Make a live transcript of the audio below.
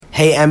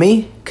Hey,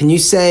 Emmy, can you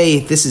say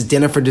this is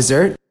dinner for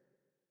dessert?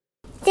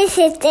 This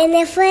is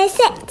dinner for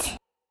dessert.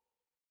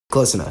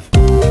 Close enough.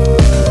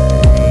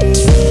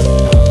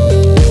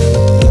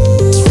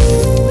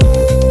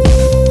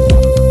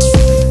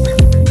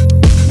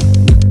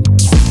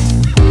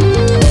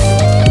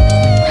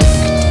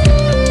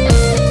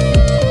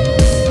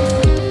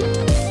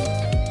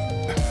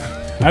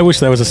 I wish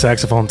that was a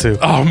saxophone too.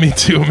 Oh, me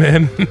too,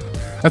 man.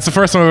 That's the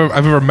first time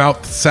I've ever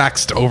mouth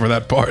saxed over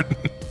that part.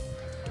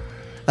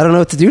 I don't know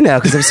what to do now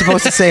because I'm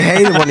supposed to say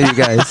hey to one of you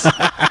guys.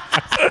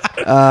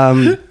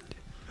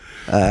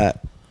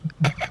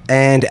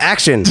 And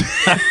action.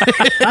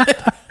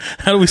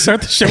 How do we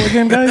start the show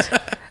again, guys?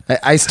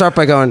 I start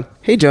by going,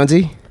 hey,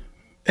 Jonesy.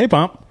 Hey,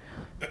 Pomp.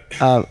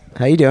 How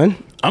you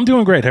doing? I'm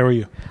doing great. How are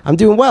you? I'm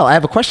doing well. I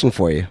have a question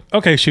for you.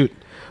 Okay, shoot.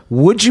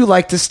 Would you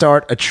like to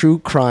start a true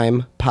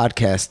crime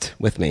podcast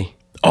with me?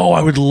 Oh,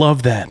 I would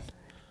love that.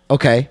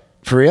 Okay.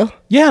 For real?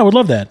 Yeah, I would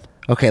love that.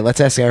 Okay, let's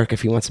ask Eric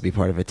if he wants to be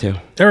part of it too.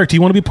 Eric, do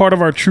you want to be part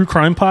of our true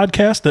crime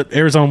podcast that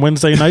airs on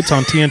Wednesday nights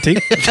on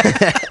TNT?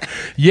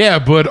 Yeah,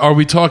 but are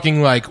we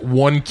talking like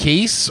one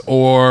case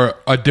or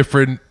a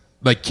different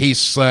like case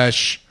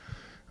slash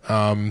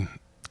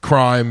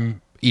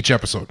crime each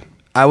episode?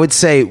 I would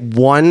say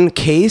one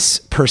case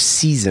per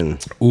season.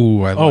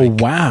 Ooh, I like.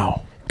 Oh,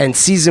 wow. And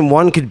season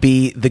 1 could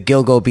be the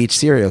Gilgo Beach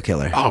serial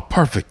killer. Oh,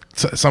 perfect.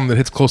 Something that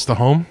hits close to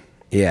home.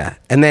 Yeah.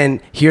 And then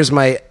here's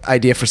my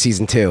idea for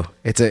season 2.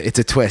 It's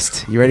a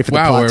twist. You ready for the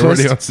plot Wow, we're twist?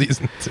 already on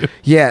season 2.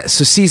 Yeah.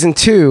 So season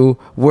 2,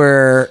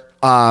 we're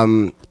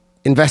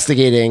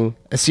investigating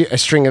a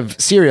string of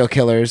serial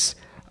killers,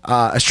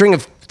 a string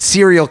of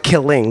serial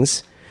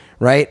killings,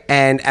 right?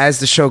 And as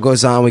the show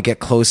goes on, we get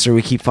closer.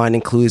 We keep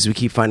finding clues. We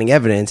keep finding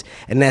evidence.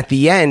 And at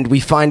the end, we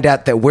find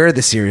out that we're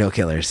the serial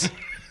killers.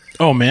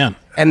 Oh, man.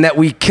 And that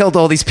we killed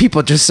all these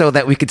people just so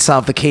that we could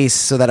solve the case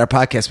so that our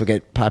podcast would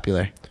get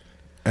popular.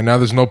 And now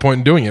there's no point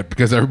in doing it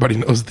because everybody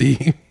knows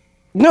the...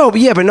 No, but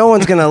yeah, but no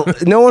one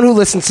who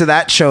listens to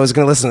that show is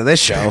going to listen to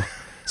this show.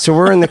 So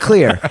we're in the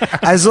clear.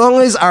 As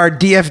long as our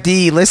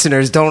DFD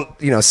listeners don't,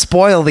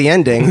 spoil the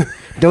ending.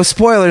 No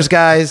spoilers,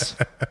 guys.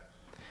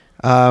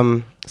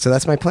 So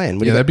that's my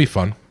plan. Yeah, that'd be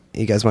fun.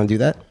 You guys want to do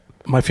that?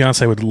 My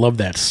fiance would love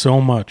that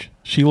so much.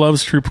 She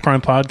loves true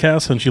crime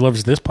podcasts and she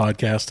loves this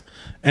podcast.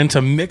 And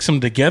to mix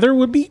them together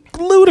would be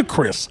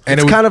ludicrous. And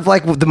it's kind of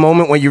like the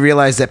moment when you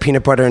realize that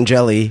peanut butter and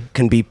jelly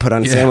can be put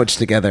on a sandwich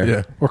together.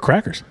 Yeah. Or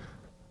crackers.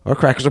 Or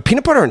crackers. Or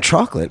peanut butter and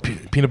chocolate.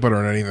 Peanut butter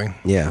and anything.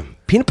 Yeah.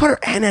 Peanut butter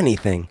and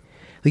anything.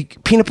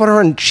 Like peanut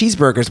butter and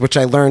cheeseburgers, which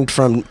I learned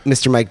from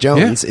Mr. Mike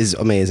Jones, is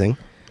amazing.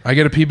 I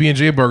get a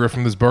PB&J burger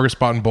from this burger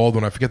spot in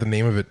Baldwin. I forget the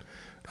name of it.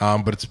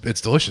 But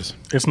it's delicious.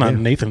 It's not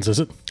Nathan's, is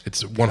it?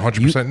 It's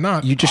 100%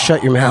 not. You just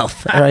shut your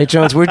mouth. All right,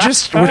 Jones. We're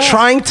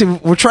trying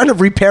to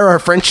repair our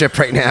friendship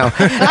right now,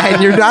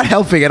 and you're not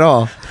helping at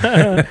all.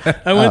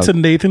 I went to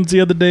Nathan's the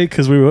other day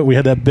because we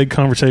had that big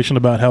conversation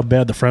about how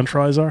bad the French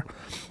fries are.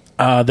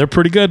 They're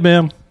pretty good,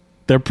 man.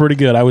 They're pretty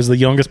good. I was the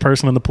youngest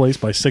person in the place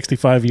by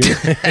 65 years.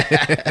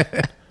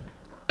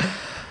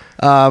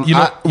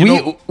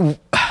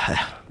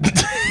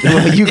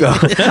 You go.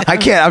 I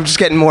can't. I'm just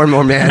getting more and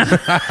more mad.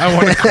 I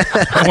want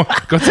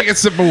to go take a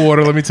sip of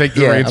water. Let me take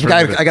the reins.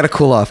 I got to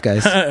cool off,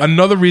 guys.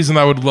 Another reason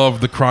I would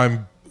love the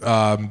crime.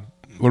 What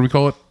do we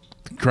call it?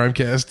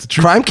 Crimecast.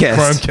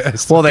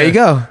 Crimecast. Well, there you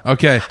go.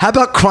 Okay. How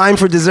about crime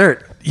for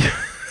dessert?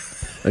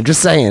 I'm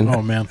just saying.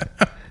 Oh man.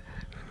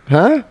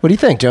 Huh? What do you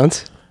think,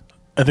 Jones?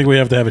 I think we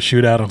have to have a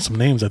shootout on some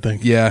names. I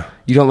think. Yeah.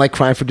 You don't like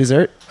crime for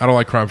dessert? I don't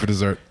like crime for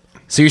dessert.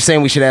 So you're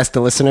saying we should ask the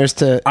listeners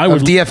of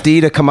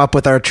DFD to come up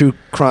with our true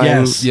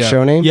crime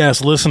show name?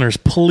 Yes, listeners,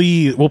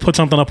 please. We'll put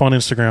something up on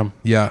Instagram.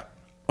 Yeah.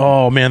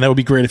 Oh, man, that would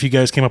be great if you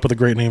guys came up with a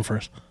great name for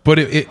us. But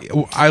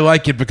I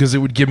like it because it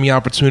would give me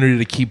opportunity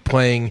to keep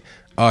playing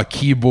a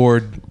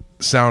keyboard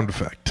sound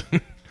effect.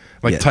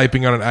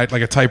 Typing on like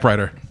a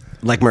typewriter.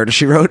 Like Murder,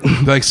 She Wrote?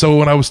 Like, so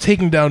when I was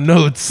taking down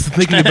notes,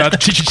 thinking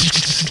about,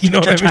 you know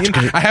what I mean?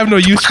 I have no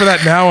use for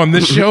that now on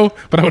this show,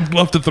 but I would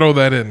love to throw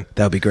that in.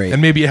 That would be great. And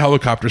maybe a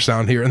helicopter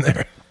sound here and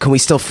there. Can we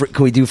do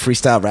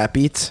freestyle rap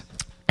beats?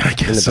 I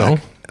guess so.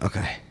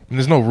 Okay. And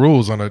there's no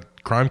rules on a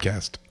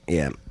Crimecast.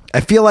 Yeah.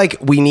 I feel like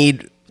we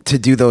need to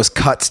do those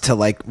cuts to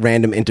like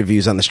random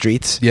interviews on the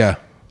streets. Yeah.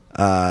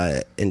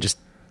 And just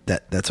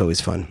that's always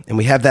fun. And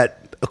we have that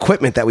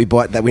equipment that we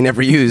bought that we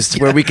never used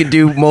where we could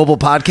do mobile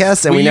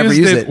podcasts and we never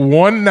used it.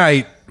 One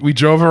night we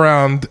drove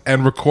around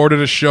and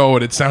recorded a show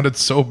and it sounded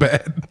so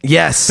bad.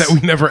 Yes. That we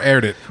never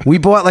aired it. We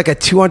bought like a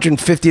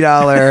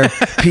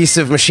 $250 piece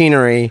of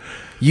machinery,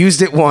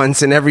 used it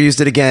once and never used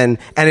it again.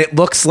 And it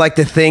looks like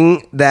the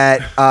thing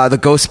that the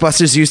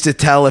Ghostbusters used to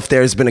tell if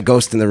there's been a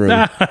ghost in the room.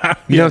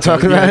 You know what I'm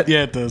talking about?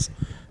 Yeah, it does.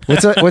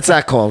 What's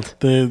that called?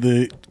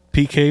 The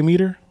PK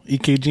meter?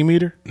 EKG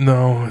meter?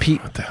 No.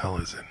 What the hell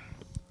is it?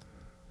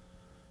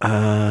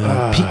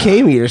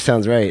 PK meter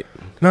sounds right.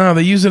 No,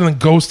 they use it in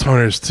Ghost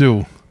Hunters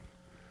too.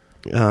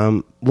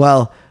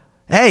 Well,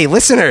 hey,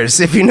 listeners,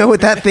 if you know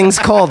what that thing's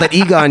called that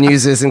Egon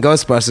uses in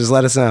Ghostbusters,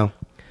 let us know.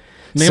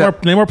 Name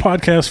our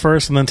podcast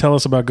first, and then tell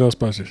us about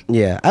Ghostbusters.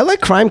 Yeah, I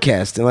like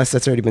Crimecast, unless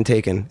that's already been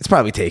taken. It's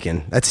probably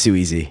taken. That's too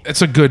easy.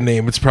 It's a good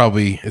name. It's got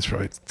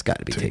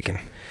to be taken.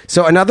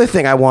 So another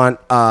thing I want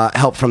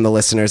help from the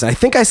listeners. I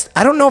think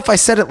I don't know if I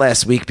said it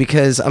last week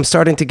because I'm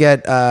starting to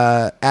get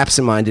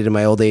absent-minded in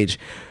my old age.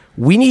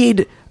 We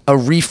need a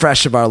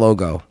refresh of our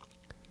logo.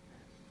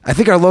 I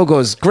think our logo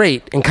is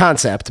great in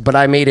concept, but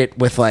I made it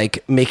with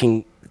like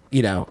making.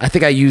 I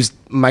think I used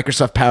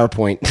Microsoft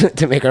PowerPoint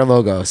to make our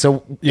logo.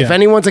 So if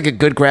anyone's like a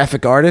good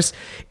graphic artist,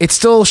 it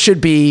still should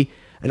be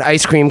an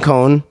ice cream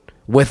cone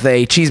with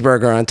a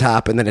cheeseburger on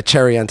top and then a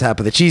cherry on top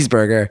of the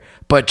cheeseburger,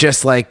 but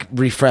just like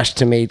refreshed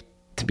to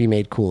be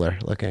made cooler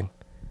looking.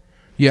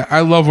 Yeah,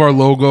 I love our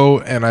logo,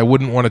 and I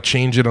wouldn't want to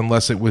change it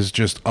unless it was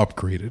just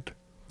upgraded.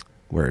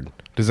 Word.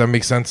 Does that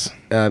make sense?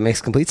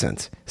 Makes complete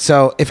sense.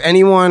 So if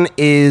anyone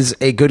is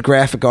a good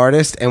graphic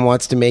artist and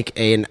wants to make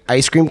an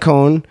ice cream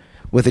cone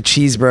with a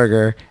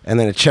cheeseburger and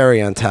then a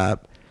cherry on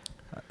top,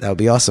 that would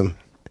be awesome.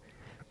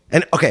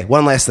 And okay,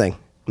 one last thing.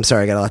 I'm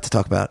sorry, I got a lot to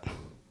talk about.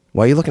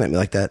 Why are you looking at me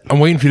like that? I'm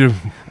waiting for you to...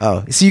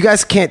 Oh, so you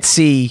guys can't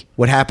see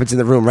what happens in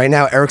the room. Right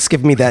now, Eric's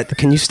giving me that.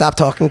 Can you stop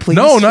talking, please?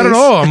 No, not at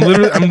all.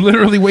 I'm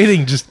literally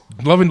waiting, just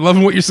loving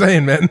what you're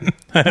saying, man.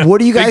 What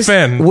do you guys... Big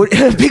fan.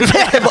 Big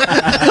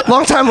fan.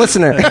 Long-time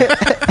listener.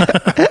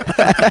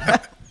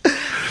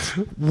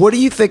 What do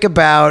you think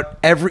about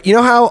you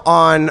know how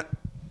on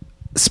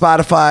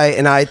Spotify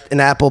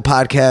and Apple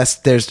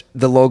Podcasts, there's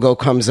the logo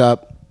comes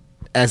up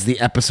as the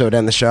episode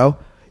and the show?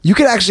 You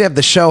could actually have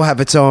the show have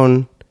its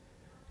own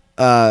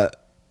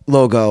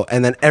logo,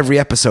 and then every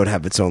episode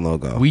have its own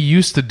logo. We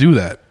used to do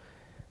that.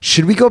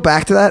 Should we go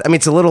back to that? I mean,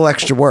 it's a little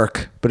extra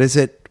work, but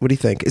what do you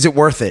think? Is it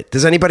worth it?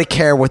 Does anybody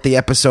care what the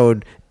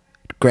episode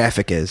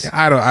graphic is?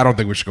 I don't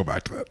think we should go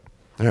back to that.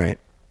 All right.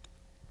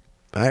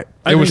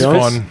 It was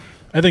fun.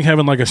 I think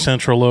having like a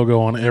central logo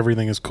on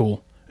everything is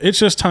cool. It's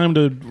just time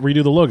to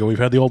redo the logo. We've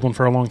had the old one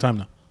for a long time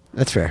now.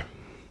 That's fair.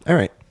 All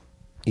right.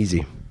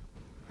 Easy.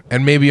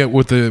 And maybe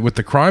with the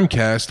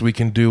Crimecast, we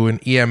can do an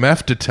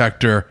EMF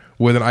detector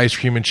with an ice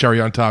cream and cherry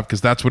on top,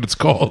 because that's what it's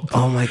called.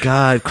 Oh my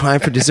God. Crime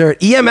for dessert.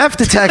 EMF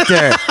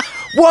detector.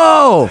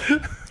 Whoa.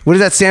 What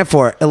does that stand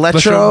for?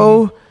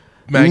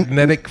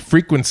 Magnetic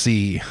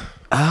frequency.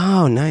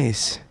 Oh,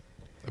 nice.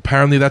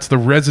 Apparently that's the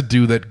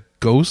residue that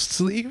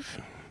ghosts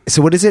leave.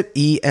 So what is it?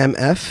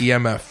 EMF?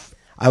 EMF.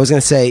 I was going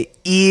to say,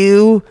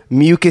 ew,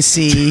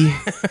 mucusy,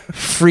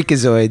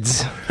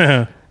 freakazoids.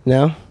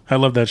 No? I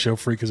love that show,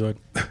 Freakazoid.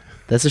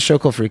 That's a show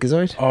called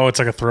Freakazoid? Oh, it's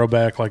like a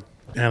throwback, like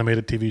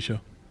animated TV show.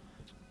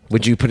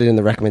 Would you put it in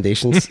the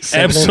recommendations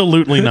segment?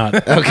 Absolutely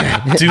not.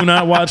 Okay. Do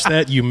not watch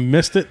that. You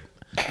missed it.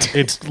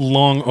 It's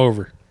long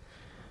over.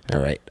 All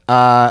right.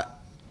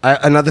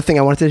 Another thing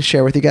I wanted to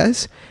share with you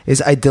guys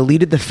is I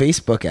deleted the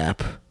Facebook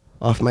app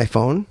off my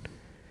phone,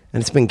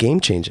 and it's been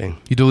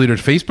game-changing. You deleted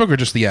Facebook or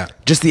just the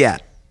app? Just the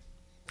app.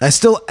 I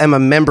still am a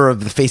member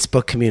of the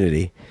Facebook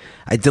community.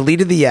 I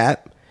deleted the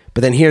app,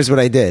 but then here's what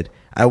I did.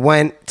 I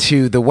went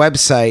to the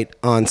website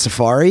on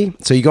Safari.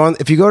 So you go on,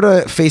 if you go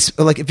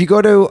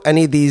to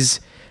any of these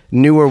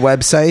newer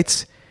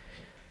websites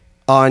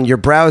on your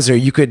browser,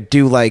 you could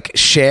do like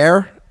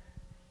share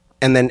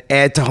and then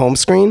add to home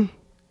screen.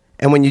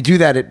 And when you do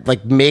that, it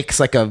like makes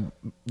like a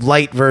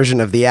light version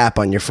of the app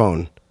on your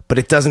phone, but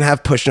it doesn't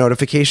have push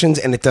notifications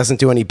and it doesn't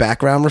do any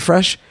background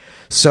refresh.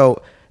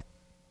 So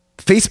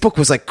Facebook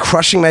was like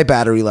crushing my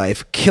battery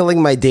life,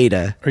 killing my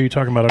data. Are you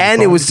talking about?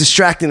 And it was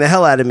distracting the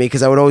hell out of me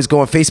because I would always go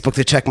on Facebook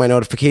to check my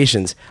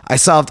notifications. I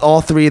solved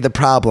all three of the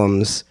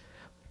problems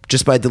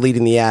just by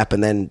deleting the app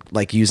and then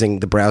like using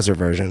the browser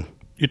version.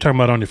 You're talking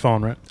about on your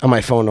phone, right? On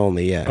my phone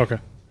only, yeah. Okay.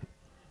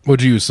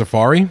 Would you use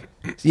Safari?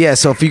 Yeah,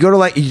 so if you go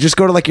to you just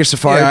go to like your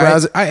Safari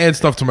browser. I add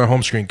stuff to my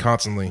home screen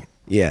constantly.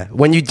 Yeah.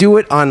 When you do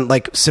it on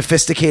like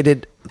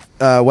sophisticated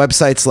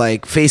websites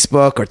like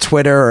Facebook or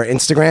Twitter or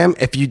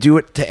Instagram, if you do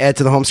it to add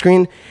to the home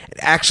screen, it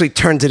actually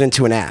turns it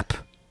into an app.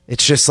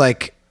 It's just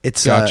like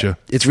it's gotcha.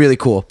 It's really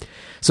cool.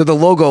 So the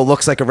logo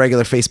looks like a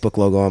regular Facebook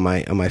logo on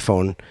my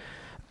phone,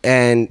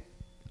 and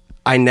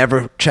I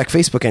never check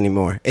Facebook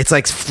anymore. It's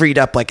like freed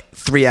up like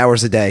 3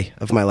 hours a day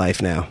of my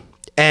life now,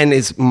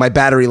 and my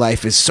battery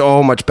life is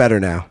so much better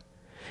now.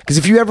 Because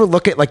if you ever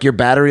look at like your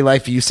battery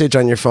life usage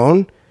on your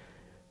phone,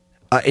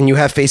 and you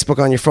have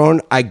Facebook on your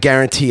phone, I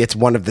guarantee it's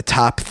one of the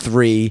top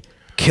 3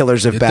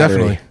 killers of battery.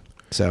 Definitely.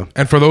 So,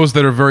 and for those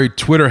that are very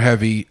Twitter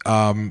heavy,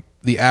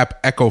 the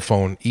app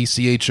Echophone,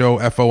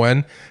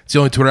 ECHOFON, it's the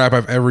only Twitter app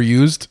I've ever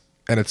used,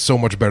 and it's so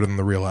much better than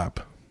the real app.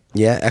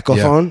 Yeah,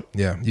 Echophone?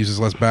 Yeah, uses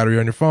less battery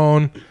on your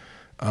phone.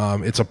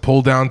 It's a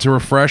pull down to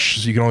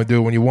refresh, so you can only do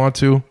it when you want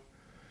to.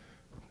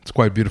 It's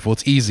quite beautiful.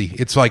 It's easy.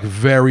 It's like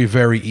very,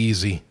 very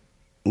easy.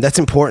 That's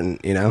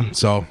important, you know?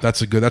 So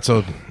that's a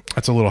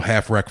little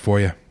half wreck for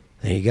you.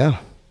 There you go.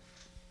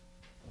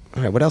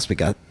 All right, what else we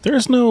got?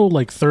 There's no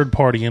like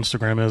third-party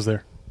Instagram, is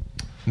there?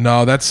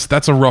 No,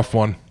 that's a rough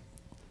one.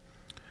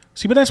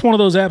 See, but that's one of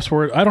those apps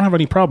where I don't have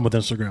any problem with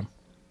Instagram.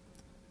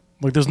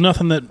 Like, there's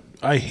nothing that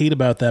I hate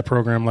about that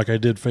program like I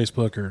did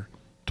Facebook or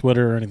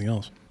Twitter or anything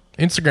else.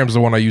 Instagram's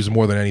the one I use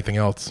more than anything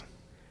else.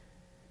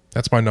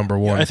 That's my number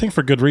one. I think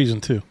for good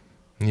reason, too.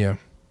 Yeah.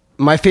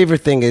 My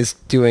favorite thing is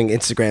doing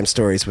Instagram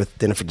stories with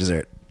dinner for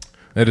dessert.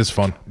 It is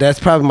fun. That's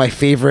probably my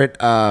favorite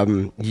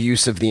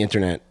use of the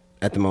internet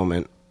at the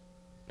moment.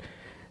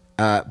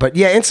 But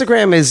yeah,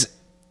 Instagram is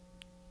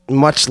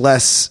much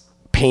less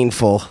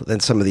painful than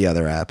some of the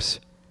other apps.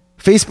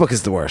 Facebook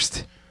is the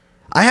worst.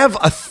 I have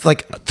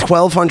like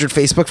 1,200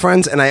 Facebook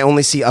friends, and I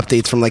only see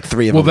updates from like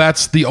 3 of them. Well,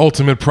 that's the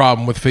ultimate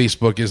problem with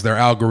Facebook is their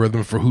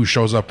algorithm for who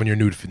shows up in your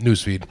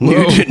newsfeed.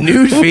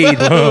 Nude feed.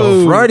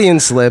 Freudian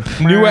slip.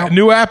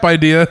 New app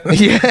idea.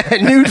 Yeah,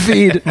 nude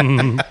feed.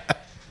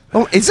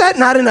 Oh, is that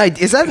not an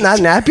idea? Is that not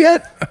an app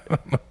yet?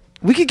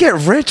 We could get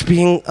rich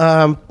being.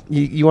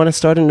 You want to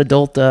start an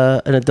adult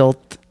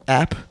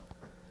app?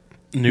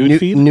 Nude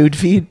feed? Nude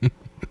feed.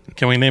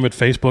 Can we name it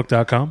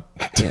Facebook.com?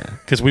 Yeah,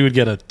 because we would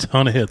get a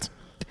ton of hits.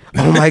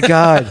 Oh my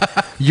God,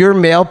 your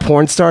male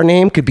porn star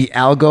name could be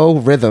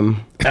Algo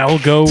Rhythm.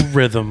 Algo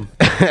Rhythm.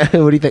 What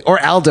do you think? Or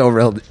Aldo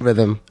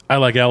Rhythm. I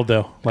like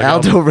Aldo. Like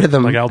Aldo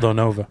Rhythm. Like Aldo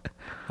Nova.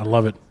 I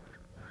love it.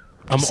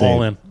 I'm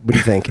all in. What do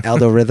you think?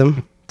 Aldo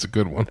Rhythm. It's a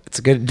good one. It's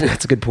a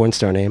good porn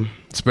star name.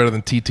 It's better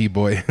than TT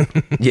Boy.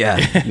 Yeah.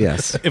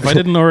 Yes. If I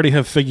didn't already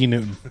have Figgy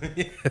Newton,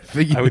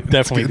 I would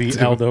definitely be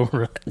too.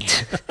 Aldo.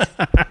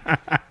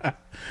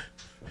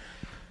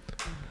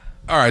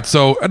 All right,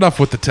 so enough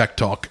with the tech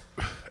talk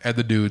and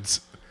the dudes.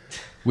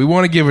 We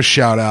want to give a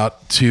shout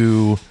out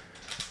to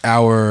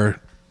our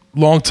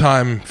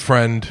longtime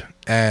friend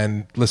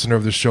and listener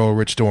of the show,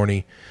 Rich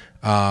Dorney.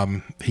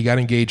 He got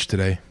engaged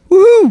today.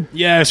 Woohoo!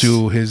 Yes.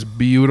 To his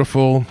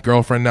beautiful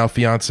girlfriend, now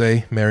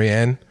fiance,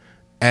 Marianne,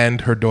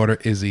 and her daughter,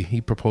 Izzy. He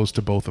proposed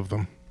to both of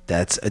them.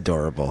 That's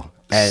adorable.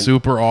 And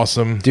super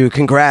awesome. Dude,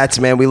 congrats,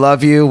 man. We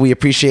love you. We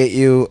appreciate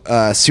you.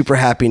 Super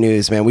happy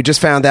news, man. We just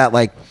found out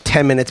like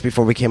 10 minutes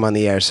before we came on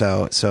the air,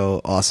 so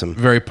awesome.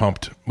 Very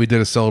pumped. We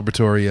did a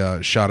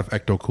celebratory shot of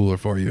Ecto Cooler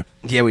for you.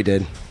 Yeah, we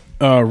did.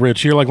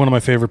 Rich, you're like one of my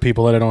favorite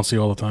people that I don't see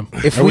all the time.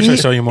 I wish I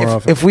saw you more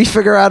often. If we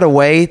figure out a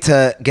way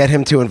to get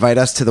him to invite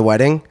us to the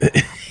wedding,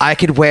 I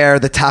could wear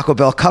the Taco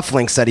Bell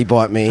cufflinks that he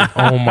bought me.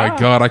 Oh my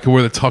God, I could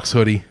wear the tux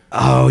hoodie.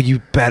 Oh, you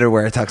better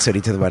wear a tux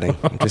hoodie to the wedding.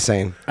 I'm just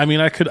saying. I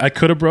mean, I could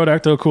have brought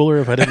Ecto Cooler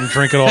if I didn't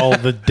drink it all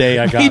the day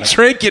I got He it.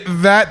 drank it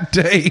that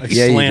day. I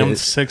Yeah, you slammed did.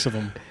 6 of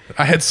them.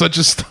 I had such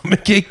a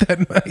stomach ache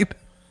that night.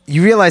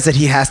 You realize that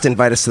he has to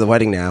invite us to the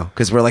wedding now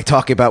because we're like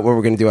talking about what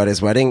we're going to do at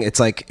his wedding. It's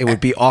like it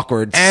would be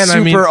awkward, And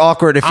super I mean,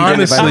 awkward if he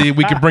didn't invite honestly, us.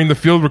 we could bring the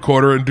field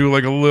recorder and do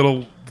like a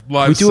little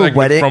live We do a segment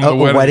wedding, from the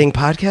a wedding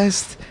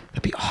podcast.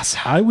 That'd be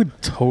awesome. I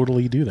would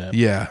totally do that.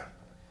 Yeah,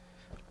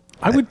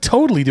 I would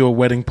totally do a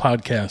wedding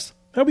podcast.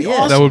 That'd be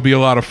awesome. that would be a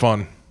lot of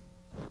fun.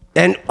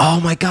 And oh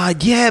my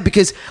God, yeah,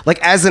 because like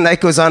as the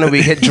night goes on and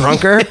we get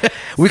drunker,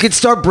 we could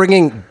start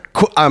bringing.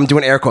 I'm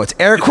doing air quotes,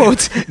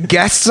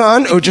 guests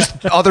on, or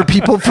just other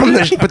people from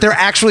the, but they're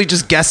actually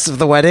just guests of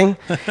the wedding,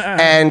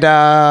 and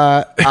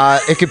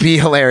it could be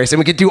hilarious, and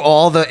we could do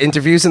all the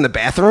interviews in the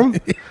bathroom.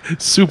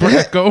 Super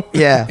echo.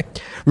 Yeah,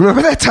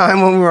 remember that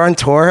time when we were on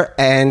tour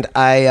and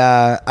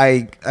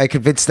I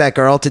convinced that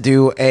girl to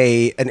do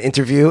an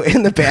interview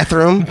in the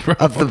bathroom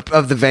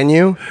of the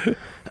venue.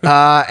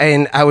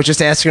 And I was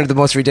just asking her the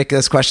most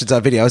ridiculous questions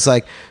on video. I was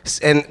like,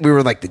 and we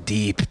were like the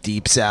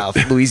deep South,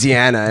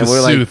 Louisiana, and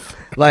we're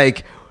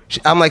like,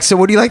 I'm like, so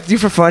what do you like to do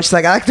for fun? She's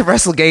like, I like to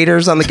wrestle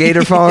gators on the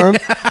gator farm.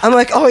 I'm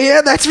like, oh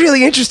yeah, that's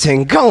really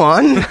interesting. Go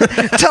on,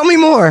 tell me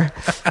more.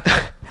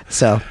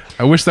 So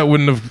I wish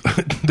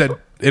that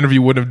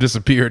interview wouldn't have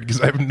disappeared because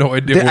I have no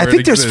idea. I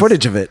think there's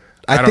footage of it.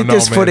 I think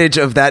there's footage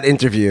of that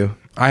interview.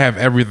 I have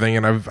everything,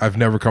 and I've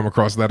never come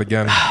across that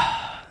again.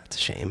 It's a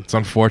shame. It's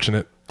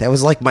unfortunate. That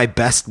was like my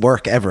best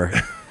work ever.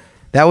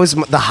 That was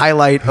the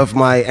highlight of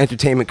my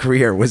entertainment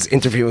career, was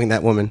interviewing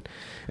that woman.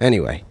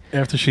 Anyway.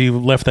 After she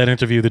left that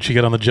interview, did she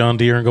get on the John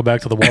Deere and go back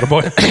to the water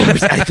boy?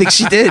 I think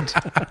she did.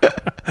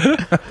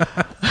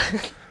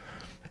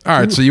 All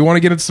right, so you want to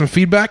get into some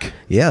feedback?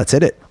 Yeah, let's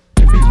hit it.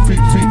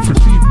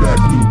 Feedback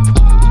loop.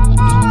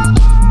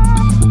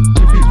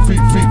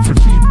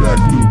 Feedback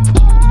loop.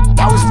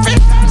 That was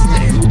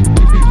fantastic.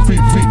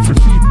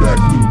 Feedback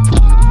loop.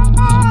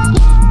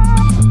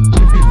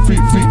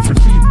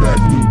 Feedback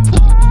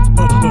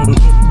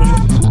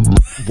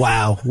loop.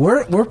 Wow,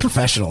 we're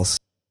professionals.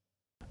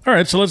 All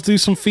right, so let's do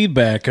some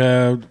feedback.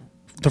 The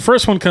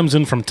first one comes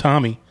in from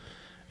Tommy,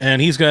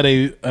 and he's got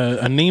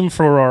a name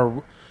for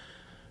our...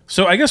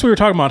 So I guess we were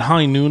talking about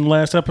high noon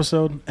last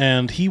episode,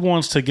 and he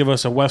wants to give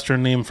us a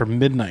Western name for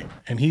midnight,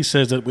 and he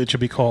says that it should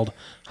be called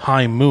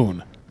high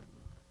moon.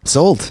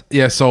 Sold.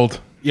 Yeah,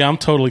 sold. Yeah, I'm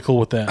totally cool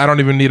with that. I don't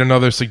even need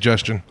another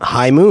suggestion.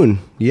 High moon.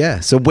 Yeah,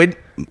 so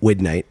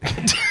midnight.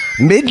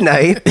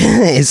 Midnight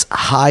is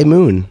high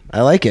moon.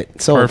 I like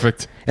it. Sold.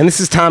 Perfect. And this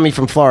is Tommy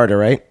from Florida,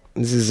 right?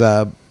 This is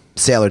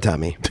Sailor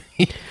Tommy.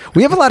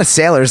 We have a lot of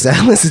sailors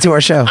that listen to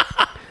our show,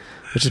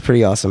 which is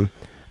pretty awesome.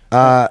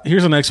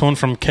 Here's the next one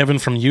from Kevin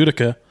from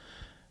Utica.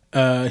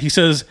 He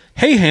says,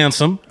 "Hey,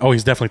 handsome." Oh,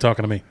 he's definitely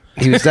talking to me.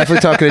 He was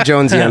definitely talking to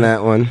Jonesy on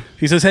that one.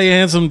 He says, "Hey,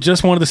 handsome,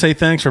 just wanted to say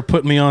thanks for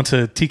putting me on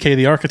to TK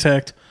the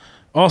Architect.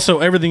 Also,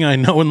 everything I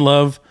know and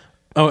love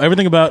Oh,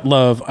 everything about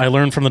love I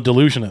learned from the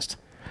Delusionist.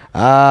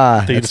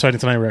 The Deciding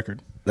Tonight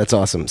record. That's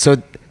awesome.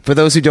 So for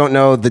those who don't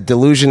know, The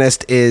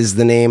Delusionist is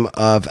the name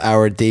of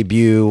our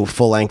debut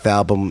full-length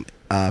album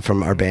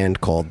from our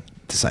band called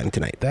Deciding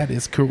Tonight. That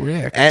is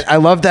correct. And I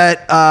love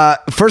that.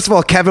 First of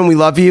all, Kevin, we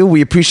love you. We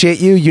appreciate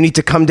you. You need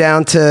to come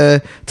down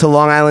to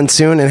Long Island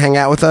soon and hang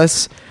out with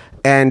us.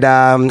 And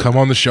come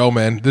on the show,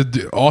 man.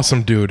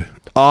 Awesome dude.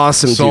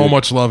 Awesome so dude.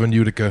 much love in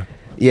Utica.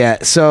 Yeah,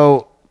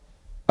 so...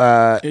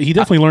 he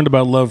definitely learned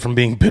about love from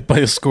being bit by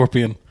a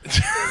scorpion.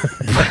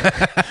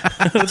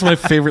 That's my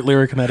favorite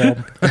lyric in that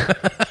album.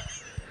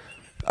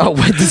 Oh,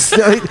 what this,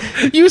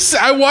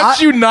 I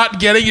watched you not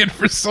getting it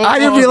for so long. I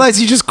didn't realize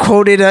you just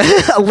quoted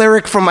a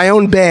lyric from my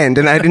own band,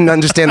 and I didn't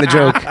understand the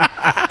joke.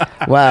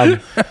 Wow.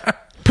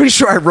 Pretty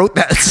sure I wrote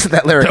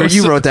that lyric, or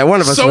you wrote that.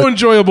 One of us. So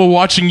enjoyable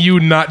watching you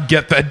not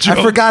get that joke.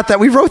 I forgot that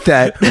we wrote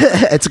that.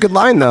 It's a good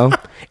line, though.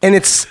 And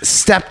it's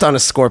stepped on a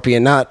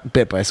scorpion, not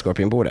bit by a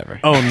scorpion, but whatever.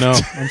 Oh, no.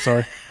 I'm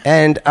sorry.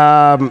 And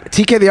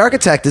TK the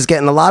Architect is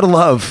getting a lot of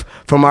love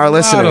from our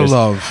listeners. A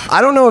lot of love.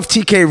 I don't know if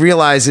TK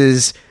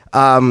realizes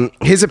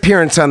his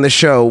appearance on the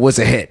show was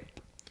a hit.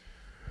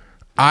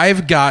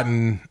 I've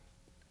gotten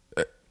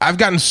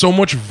so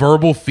much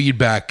verbal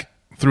feedback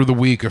through the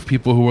week of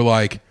people who were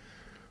like,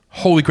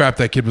 holy crap,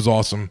 that kid was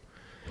awesome.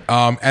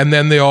 And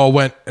then they all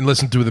went and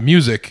listened to the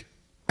music,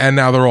 and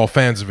now they're all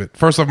fans of it.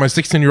 First off, my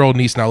 16-year-old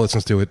niece now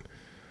listens to it.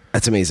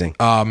 That's amazing.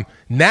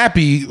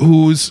 Nappy,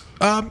 who's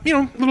a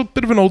little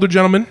bit of an older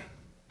gentleman,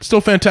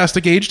 still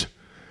fantastic aged.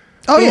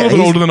 Oh, a yeah. little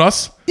bit older than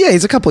us. Yeah,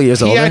 he's a couple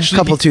years older.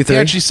 He Two-three.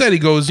 actually said, he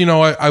goes,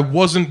 I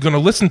wasn't going to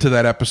listen to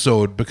that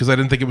episode because I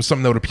didn't think it was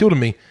something that would appeal to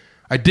me.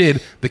 I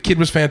did. The kid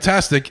was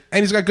fantastic,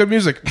 and he's got good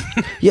music.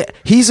 Yeah,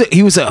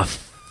 he was a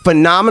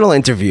phenomenal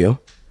interview,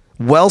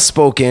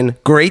 well-spoken,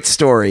 great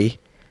story,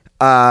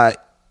 and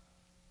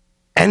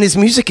his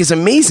music is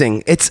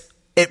amazing. It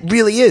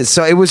really is.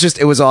 So it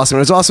was awesome.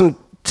 It was awesome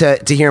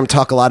to hear him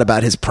talk a lot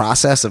about his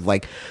process of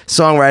like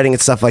songwriting and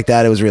stuff like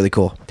that. It was really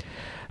cool.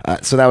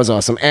 So that was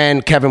awesome.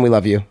 And Kevin, we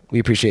love you. We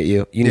appreciate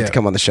you. You need to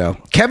come on the show.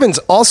 Kevin's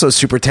also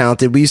super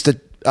talented. We used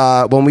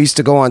to when we used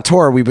to go on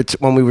tour,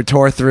 when we would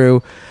tour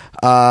through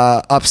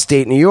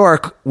upstate New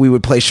York, we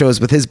would play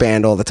shows with his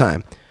band all the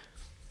time.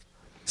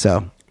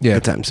 So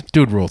good times.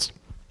 Dude rules.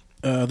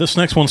 This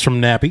next one's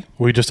from Nappy.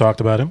 We just talked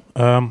about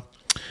him.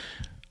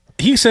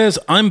 He says,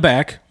 "I'm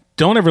back.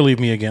 Don't ever leave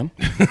me again."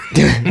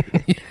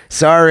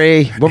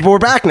 Sorry, but we're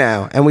back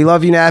now, and we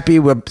love you, Nappy.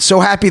 We're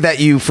so happy that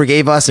you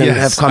forgave us and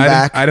have come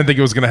back. I didn't think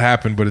it was going to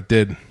happen, but it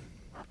did.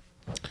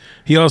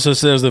 He also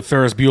says that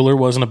Ferris Bueller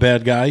wasn't a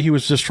bad guy. He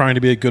was just trying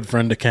to be a good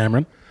friend to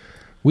Cameron.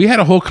 We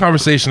had a whole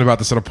conversation about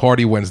this at a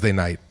party Wednesday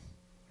night.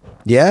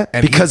 Yeah,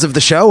 and because of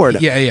the show, or no?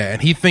 Yeah,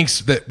 and he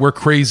thinks that we're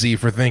crazy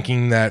for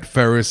thinking that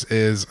Ferris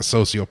is a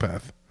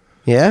sociopath.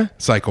 Yeah,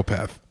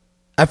 psychopath.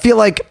 I feel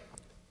like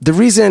the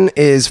reason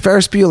is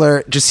Ferris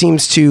Bueller just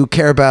seems to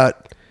care about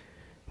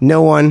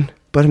no one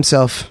but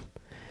himself.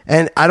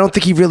 And I don't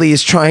think he really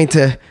is trying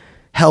to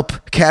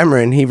help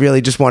Cameron. He really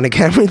just wanted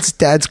Cameron's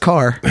dad's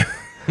car.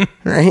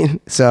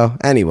 Right? So,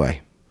 anyway.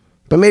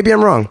 But maybe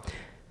I'm wrong.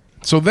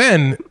 So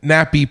then,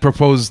 Nappy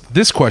proposed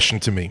this question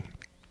to me.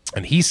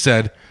 And he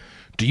said,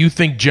 do you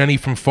think Jenny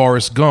from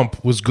Forrest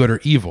Gump was good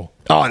or evil?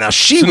 Oh, now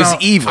she was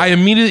evil. I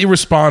immediately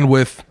respond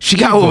with, she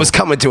got what was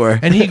coming to her.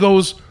 And he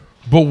goes,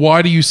 but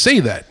why do you say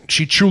that?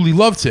 She truly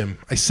loved him.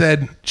 I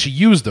said, she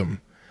used him.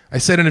 I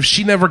said, and if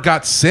she never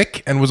got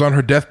sick and was on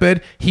her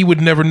deathbed, he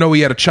would never know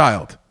he had a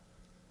child.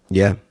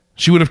 Yeah.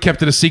 She would have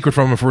kept it a secret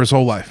from him for his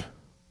whole life.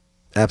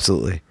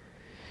 Absolutely.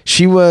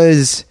 She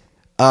was,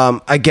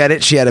 I get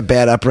it. She had a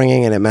bad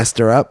upbringing and it messed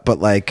her up, but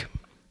like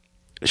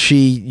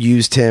she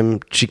used him.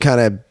 She kind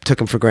of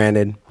took him for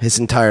granted his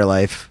entire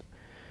life.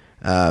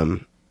 I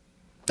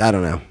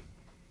don't know.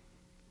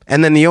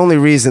 And then the only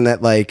reason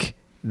that like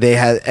they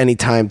had any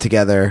time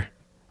together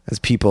as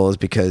people is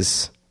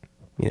because,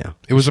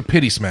 it was a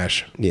pity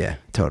smash. Yeah,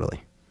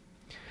 totally.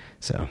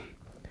 So,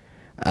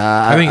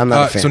 I think I'm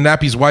not a fan. So.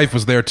 Nappy's wife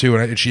was there too,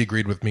 and she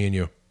agreed with me and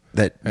you.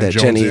 That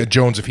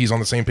Jones, if he's on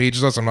the same page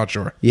as us, I'm not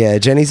sure. Yeah,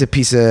 Jenny's a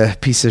piece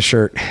of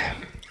shirt.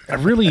 I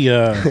really,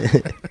 I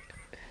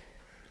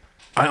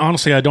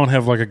honestly don't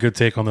have like a good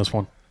take on this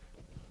one.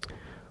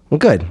 Well,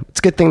 good. It's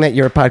a good thing that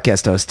you're a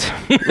podcast host.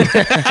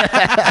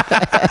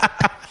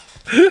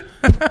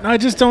 I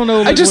just don't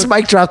know. I just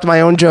mic dropped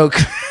my own joke.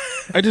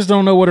 I just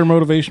don't know what her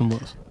motivation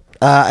was.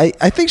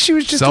 I think she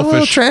was just selfish. A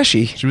little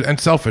trashy. She was, and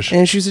selfish.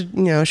 And she's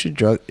she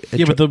drug.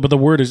 Yeah, but the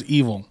word is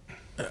evil.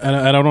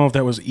 I don't know if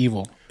that was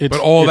evil. But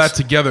all that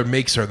together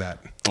makes her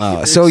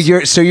that. So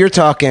you're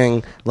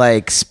talking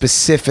like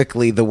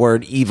specifically the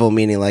word evil,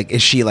 meaning like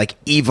is she like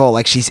evil,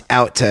 like she's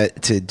out to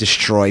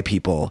destroy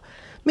people?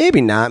 Maybe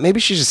not. Maybe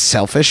she's just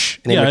selfish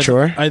and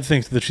immature. I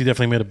think that she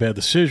definitely made a bad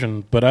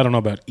decision, but I don't know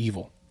about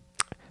evil.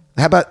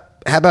 How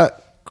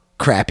about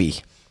crappy?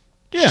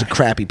 Yeah, she's a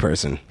crappy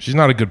person. She's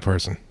not a good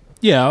person.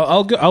 Yeah,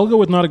 I'll go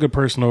with not a good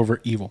person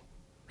over evil,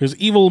 because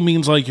evil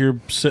means like you're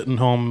sitting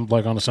home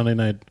like on a Sunday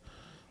night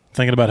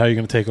thinking about how you're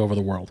going to take over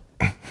the world,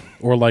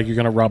 or like you're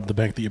going to rob the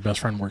bank that your best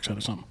friend works at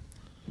or something.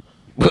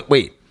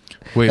 Wait.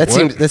 Wait, That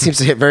what? seems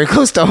to hit very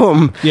close to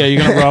home. Yeah,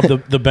 you're gonna rob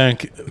the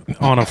bank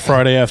on a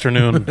Friday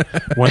afternoon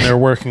when they're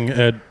working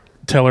at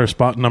teller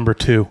spot number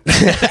 2,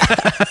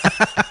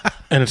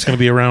 and it's gonna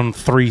be around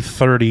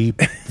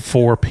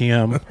 3:34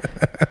 p.m.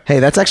 Hey,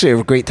 that's actually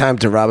a great time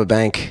to rob a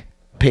bank.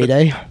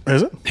 Payday.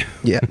 Is it?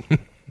 Yeah.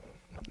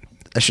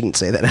 I shouldn't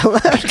say that out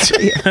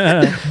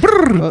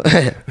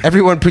loud.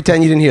 Everyone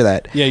pretend you didn't hear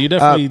that. Yeah, you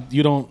definitely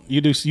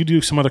you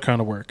do some other kind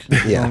of work.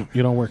 Yeah.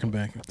 You don't work in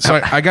banking. So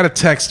I got a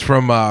text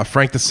from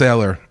Frank the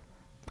Sailor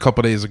a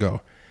couple days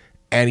ago,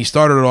 and he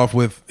started it off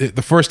with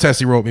the first text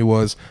he wrote me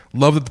was,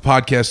 "Love that the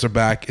podcasts are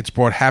back. It's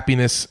brought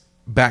happiness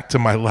back to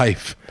my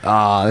life.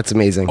 Ah, that's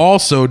amazing.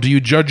 Also, do you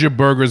judge your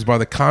burgers by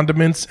the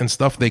condiments and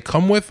stuff they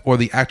come with, or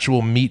the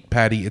actual meat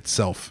patty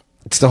itself?"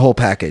 It's the whole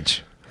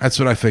package. That's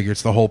what I figure.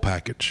 It's the whole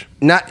package.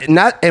 Not,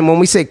 and when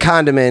we say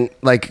condiment,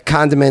 like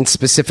condiments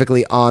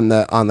specifically on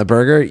the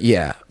burger,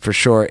 yeah, for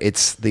sure,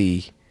 it's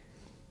the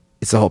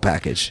whole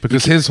package.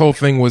 Because his whole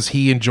thing was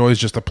he enjoys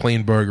just a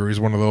plain burger. He's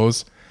one of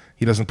those.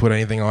 He doesn't put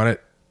anything on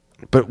it.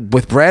 But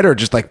with bread or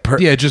just like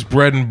Yeah, just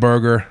bread and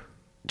burger.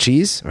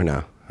 cheese or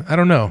no? I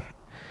don't know.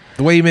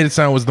 The way he made it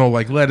sound was no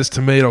like lettuce,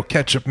 tomato,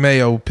 ketchup,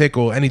 mayo,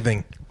 pickle,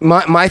 anything.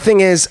 My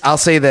thing is, I'll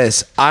say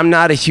this: I'm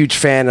not a huge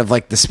fan of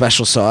like the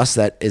special sauce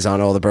that is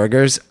on all the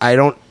burgers. I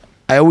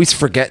always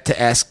forget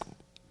to ask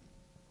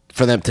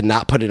for them to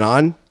not put it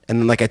on, and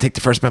then like I take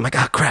the first bite, I'm like,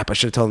 oh crap, I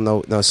should have told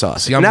them no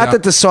sauce. See, I'm not not-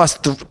 that the sauce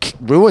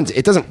ruins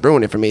it; doesn't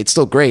ruin it for me. It's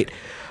still great,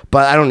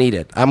 but I don't need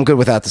it. I'm good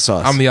without the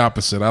sauce. I'm the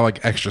opposite. I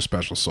like extra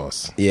special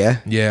sauce. Yeah,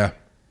 Yeah.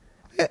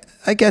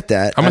 I get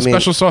that. I'm a I mean,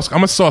 special sauce.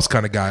 I'm a sauce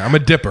kind of guy. I'm a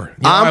dipper.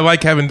 You know, I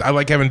like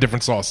having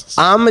different sauces.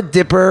 I'm a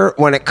dipper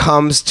when it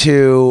comes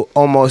to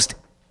almost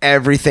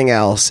everything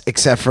else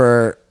except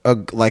for a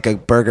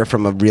burger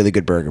from a really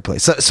good burger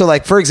place. So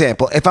like, for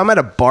example, if I'm at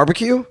a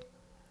barbecue,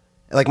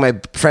 like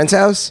my friend's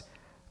house,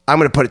 I'm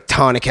going to put a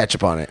ton of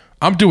ketchup on it.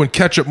 I'm doing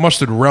ketchup,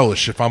 mustard,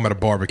 relish if I'm at a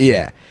barbecue.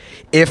 Yeah.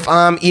 If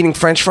I'm eating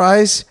French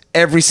fries,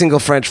 every single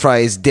French fry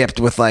is dipped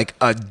with like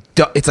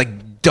it's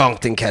like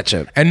dunked in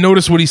ketchup. And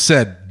notice what he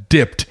said,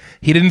 dipped.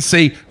 He didn't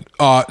say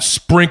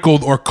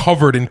sprinkled or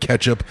covered in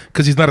ketchup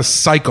because he's not a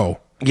psycho.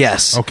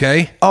 Yes.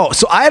 Okay? Oh,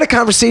 so I had a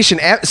conversation.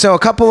 So a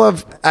couple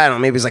of, I don't know,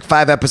 maybe it was like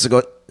 5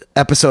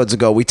 episodes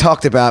ago, we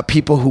talked about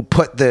people who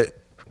put the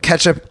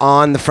ketchup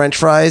on the French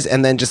fries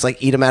and then just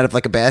like eat them out of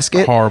like a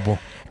basket. Horrible.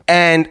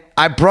 And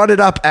I brought it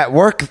up at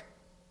work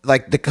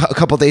like a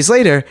couple days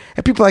later,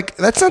 and people are like,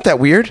 that's not that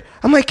weird.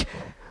 I'm like,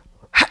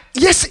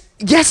 yes,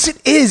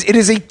 it is. It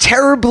is a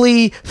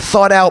terribly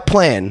thought out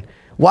plan.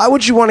 Why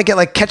would you want to get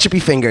like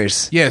ketchupy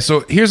fingers? Yeah,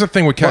 so here's the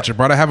thing with ketchup,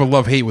 right? I have a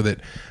love-hate with it.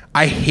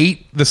 I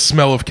hate the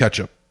smell of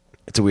ketchup.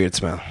 It's a weird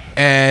smell.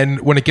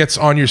 And when it gets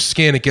on your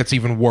skin, it gets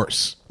even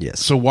worse. Yes.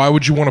 So why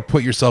would you want to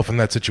put yourself in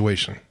that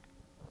situation?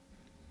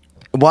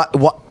 What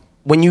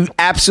when you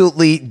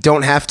absolutely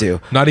don't have to?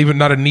 Not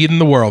a need in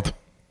the world.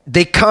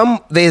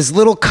 There's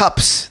little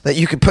cups that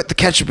you could put the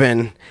ketchup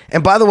in.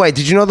 And by the way,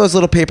 did you know those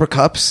little paper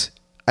cups?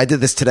 I did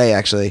this today,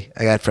 actually.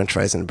 I got French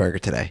fries and a burger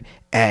today.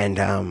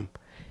 And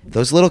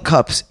those little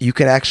cups, you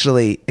could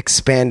actually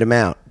expand them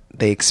out.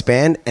 They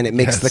expand, and it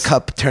makes the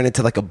cup turn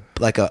into like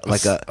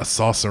a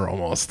saucer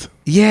almost.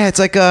 Yeah, it's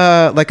like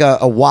a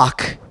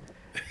wok.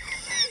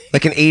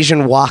 Like an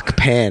Asian wok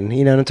pan.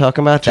 You know what I'm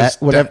talking about? Just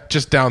Whatever.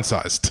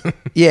 downsized.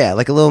 Yeah,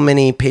 like a little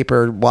mini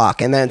paper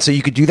wok. And then, so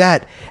you could do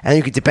that, and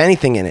you could dip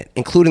anything in it,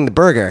 including the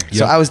burger.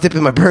 So Yep. I was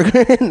dipping my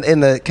burger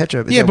in the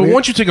ketchup. Is Yeah, that but weird?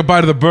 once you take a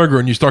bite of the burger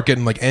and you start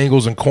getting like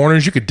angles and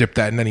corners, you could dip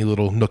that in any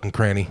little nook and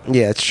cranny.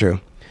 Yeah, it's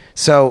true.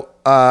 So,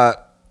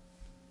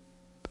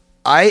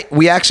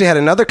 we actually had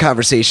another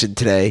conversation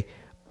today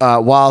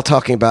while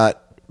talking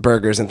about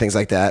burgers and things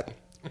like that.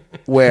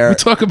 Where We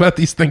talk about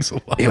these things a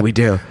lot. Yeah, we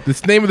do.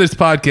 The name of this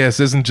podcast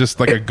isn't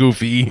just like a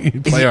goofy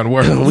play on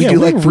words. We do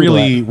like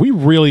food we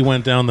really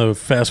went down the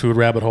fast food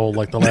rabbit hole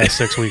like the last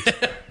 6 weeks.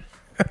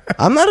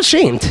 I'm not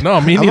ashamed.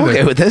 No, me I'm neither.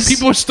 okay with this.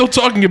 People are still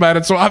talking about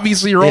it, so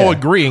obviously you're all Yeah.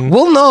 agreeing.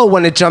 We'll know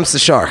when it jumps the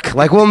shark.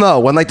 Like we'll know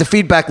when like the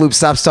feedback loop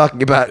stops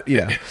talking about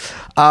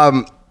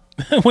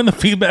When the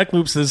feedback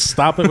loop says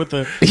stop it with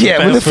the yeah,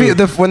 fast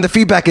food. when the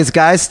feedback is,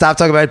 guys, stop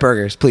talking about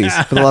burgers, please,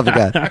 for the love of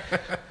God.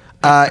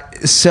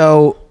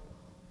 So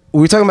we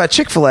were talking about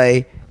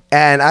Chick-fil-A,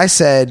 and I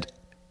said,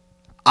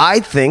 I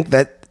think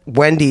that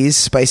Wendy's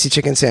spicy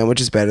chicken sandwich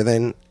is better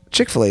than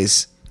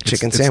Chick-fil-A's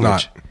chicken It's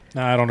sandwich. not.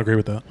 No, I don't agree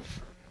with that.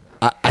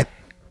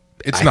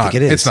 It's I not. think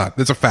it is. It's not.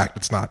 It's a fact.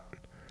 It's not.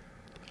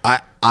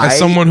 I As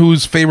someone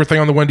whose favorite thing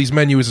on the Wendy's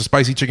menu is a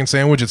spicy chicken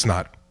sandwich, it's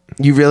not.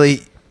 You really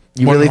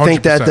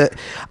think that 100%.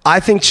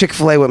 I think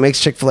Chick-fil-A, what makes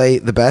Chick-fil-A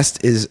the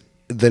best is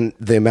the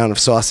amount of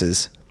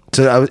sauces.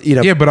 So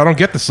Yeah, but I don't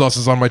get the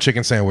sauces on my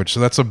chicken sandwich, so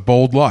that's a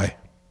bold lie.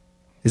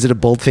 Is it a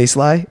bold-faced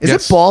lie? Is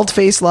Yes. it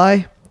bald-faced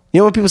lie? You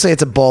know when people say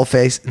it's a bald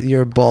face,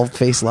 you're a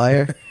bald-faced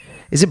liar?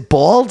 Is it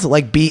bald?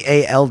 Like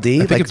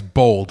B-A-L-D? I think it's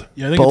bold.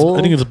 Yeah, I Bold?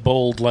 think it's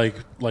bold like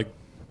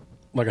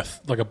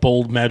a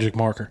bold magic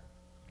marker.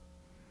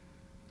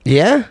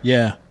 Yeah?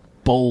 Yeah,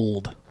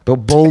 bold. But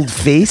bold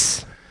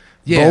face?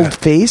 Yeah. Bold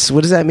face?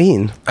 What does that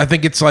mean? I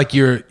think it's like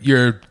you're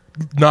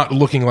not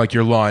looking like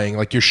you're lying.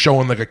 Like you're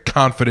showing like a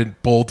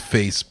confident, bold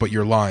face, but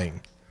you're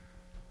lying.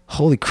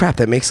 Holy crap,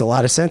 that makes a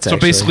lot of sense, So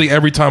basically,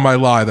 every time I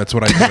lie, that's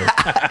what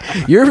I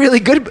do. You're really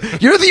good.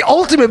 You're the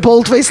ultimate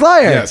bold-faced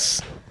liar.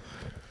 Yes.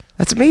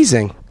 That's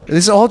amazing.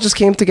 This all just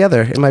came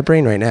together in my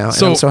brain right now,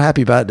 and I'm so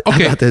happy about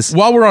this.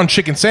 While we're on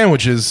chicken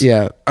sandwiches,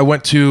 Yeah. I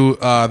went to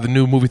the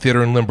new movie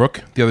theater in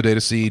Limbrook the other day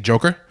to see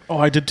Joker, Oh,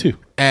 I did too.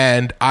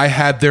 and I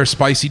had their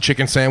spicy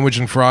chicken sandwich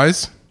and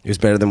fries. It was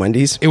better than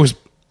Wendy's? It was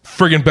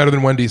friggin' better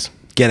than Wendy's.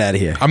 Get out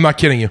of here. I'm not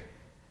kidding you.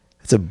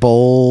 It's a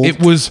bold It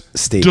was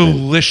statement.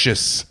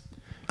 delicious.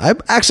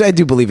 I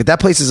do believe it. That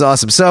place is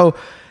awesome. So,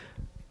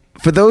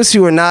 for those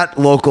who are not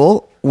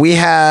local, we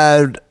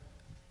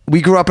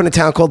grew up in a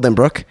town called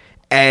Limbrook,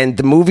 and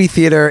the movie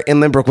theater in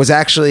Limbrook was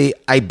actually,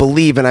 I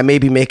believe, and I may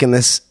be making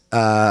this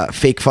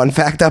fake fun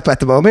fact up at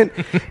the moment,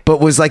 but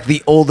was like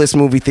the oldest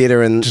movie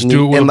theater in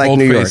do it with a like bold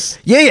New York. face.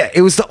 Yeah.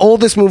 It was the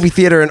oldest movie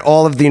theater in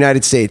all of the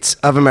United States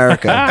of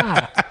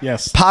America.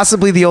 Yes.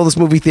 Possibly the oldest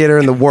movie theater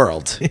in the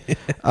world.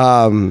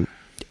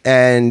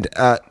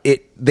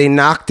 They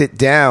knocked it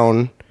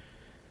down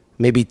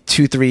maybe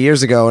 2-3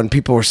 years ago, and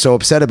people were so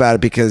upset about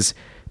it because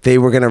they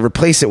were going to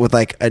replace it with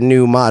like a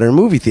new modern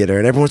movie theater,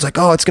 and everyone's like,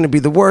 oh, it's going to be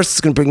the worst,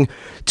 it's going to bring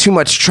too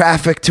much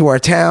traffic to our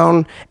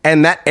town.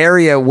 And that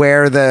area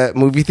where the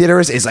movie theater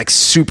is like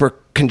super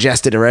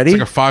congested already.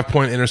 Like a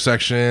 5-point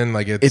intersection.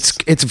 Like it's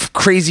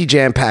Crazy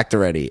jam-packed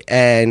already.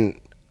 And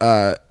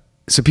so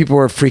people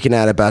were freaking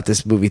out about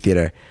this movie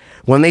theater.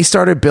 When they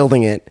started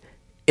building it,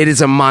 it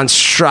is a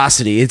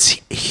monstrosity. It's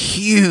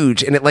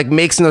huge, and it like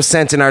makes no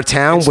sense in our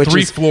town. It's which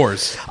 3 is,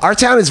 floors. Our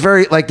town is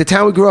very like the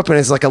town we grew up in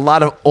is like a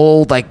lot of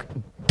old, like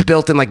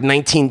built in like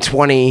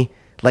 1920,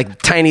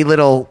 like tiny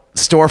little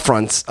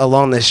storefronts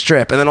along this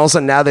strip, and then also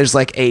now there's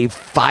like a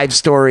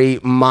 5-story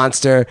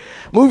monster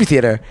movie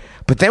theater.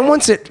 But then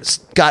once it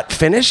got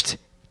finished,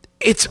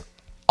 it's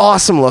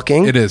awesome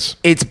looking. It is.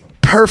 It's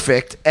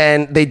perfect,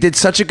 and they did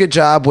such a good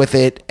job with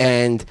it,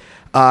 and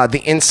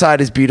the inside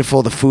is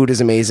beautiful. The food is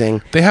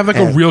amazing. They have like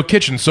a real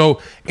kitchen.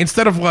 So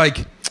instead of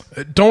like,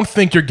 don't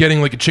think you're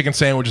getting like a chicken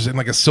sandwich in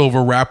like a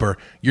silver wrapper.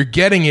 You're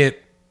getting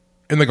it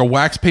in like a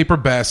wax paper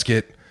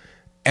basket,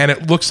 and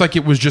it looks like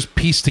it was just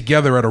pieced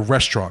together at a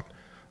restaurant.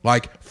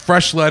 Like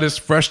fresh lettuce,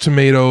 fresh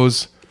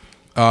tomatoes,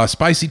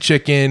 spicy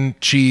chicken,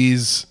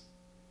 cheese,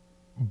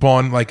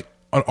 bun, like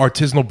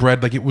artisanal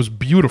bread. Like it was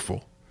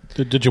beautiful.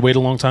 Did you wait a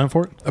long time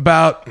for it?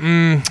 About,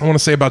 I want to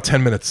say about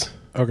 10 minutes.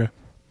 Okay.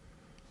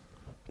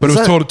 But it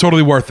was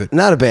totally worth it.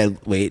 Not a bad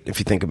wait if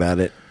you think about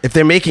it. If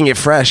they're making it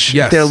fresh,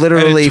 Yes. they're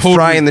literally And it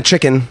frying the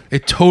chicken.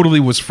 It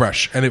totally was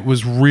fresh, and it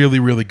was really,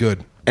 really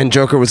good. And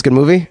Joker was a good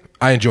movie?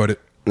 I enjoyed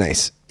it.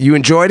 Nice. You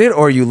enjoyed it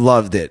or you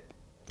loved it?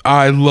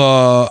 I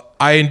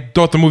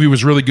thought the movie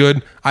was really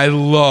good. I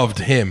loved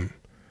him.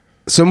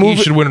 So He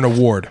should win an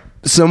award.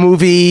 So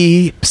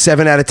movie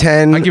 7 out of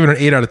 10. I give it an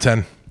 8 out of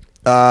 10.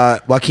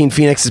 Joaquin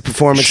Phoenix's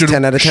performance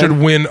 10 out of 10. Should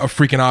win a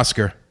freaking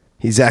Oscar.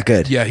 He's that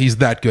good. Yeah, he's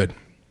that good.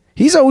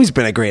 He's always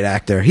been a great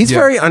actor. He's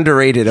very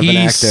underrated of an He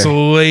actor.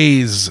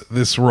 slays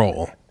this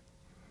role.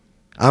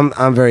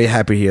 I'm very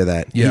happy to hear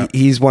that. Yeah.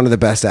 He's one of the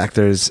best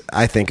actors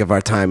I think of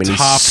our time, and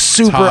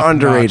he's Top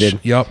underrated.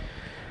 notch. Yep.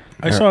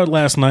 I saw it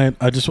last night.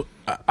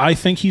 I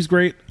think he's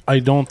great. I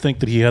don't think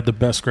that he had the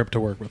best script to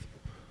work with.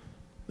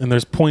 And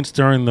there's points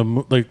during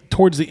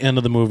towards the end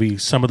of the movie,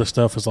 some of the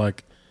stuff is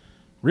like,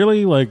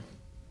 really? Like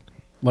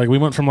we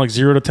went from like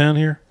 0 to 10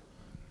 here?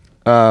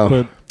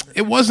 But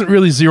It wasn't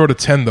really 0 to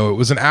 10 though. It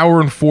was an hour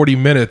and 40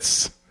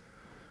 minutes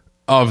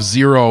of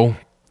 0,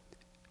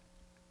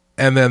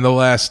 and then the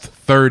last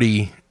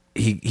 30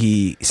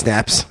 He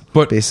snaps,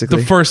 But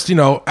basically. the first,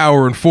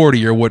 hour and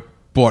 40 are what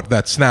brought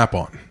that snap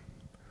on.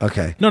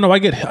 Okay. no, I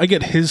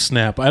get his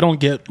snap. I don't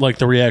get like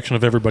the reaction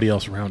of everybody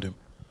else around him.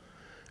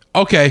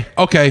 Okay.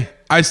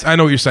 I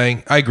know what you're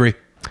saying. I agree.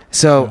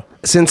 So,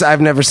 since I've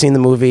never seen the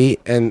movie,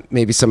 and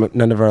maybe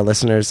none of our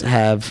listeners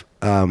have,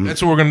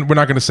 That's what we're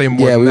not going to say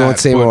more. yeah, than we that, won't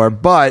say but more.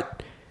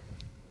 But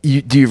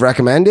do you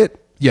recommend it?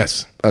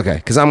 Yes. Okay,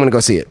 because I'm going to go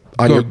see it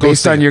Go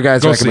based see on it. your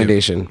guys' Go see it.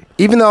 recommendation.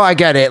 Even though I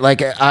get it,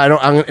 like now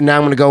I'm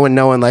going to go in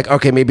knowing like,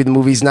 okay, maybe the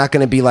movie's not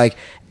going to be like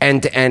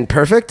end to end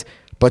perfect,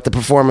 but the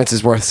performance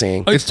is worth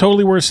seeing. It's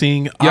totally worth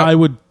seeing. I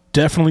would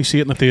definitely see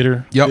it in the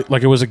theater. Yep.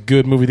 Like it was a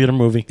good movie theater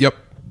movie. Yep.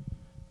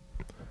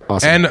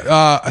 Awesome. And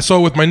I saw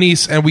it with my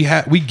niece, and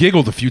we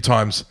giggled a few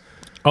times.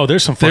 Oh,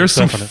 there's some There's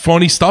some stuff in it.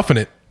 funny stuff in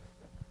it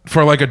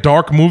for like a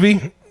dark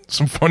movie.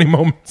 Some funny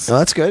moments. Oh,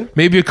 that's good.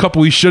 Maybe a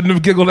couple we shouldn't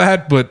have giggled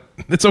at, but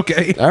it's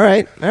okay. All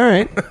right.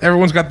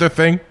 Everyone's got their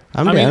thing.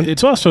 I'm I down. mean,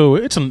 it's also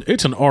it's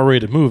an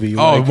R-rated movie.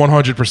 Oh, Like,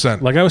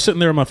 100%. like I was sitting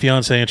there with my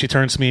fiance, and she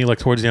turns to me like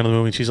towards the end of the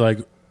movie, and she's like,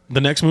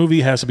 "The next movie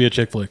has to be a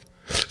chick flick."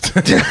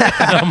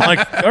 I'm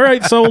like, "All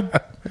right, sold."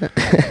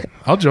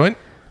 I'll join.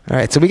 All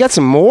right, so we got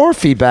some more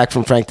feedback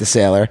from Frank the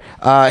Sailor.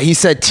 He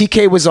said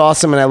TK was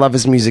awesome, and I love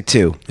his music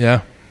too.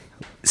 Yeah.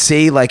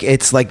 See, like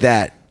it's like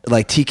that.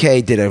 Like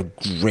TK did a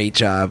great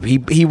job.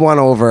 He won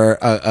over.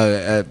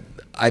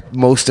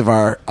 most of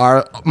our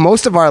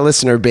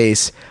listener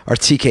base are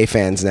TK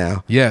fans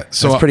now. Yeah,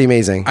 so that's pretty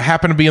amazing. I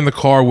happen to be in the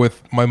car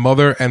with my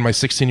mother and my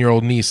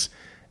 16-year-old niece,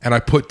 and I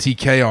put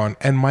TK on,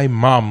 and my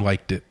mom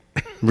liked it.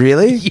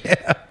 Really?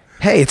 Yeah.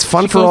 Hey, it's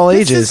fun for all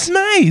ages. This is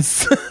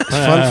nice. It's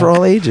fun for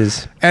all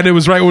ages. And it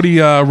was right when he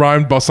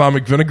rhymed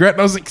balsamic vinaigrette,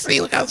 and I was like, see,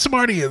 look how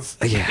smart he is.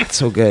 Yeah, it's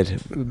so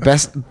good.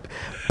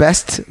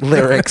 Best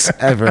lyrics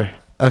ever.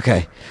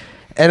 Okay.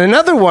 And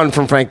another one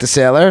from Frank the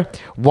Sailor.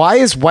 Why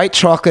is white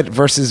chocolate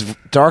versus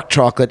dark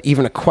chocolate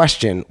even a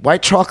question?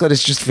 White chocolate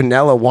is just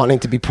vanilla wanting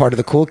to be part of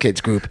the cool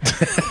kids group.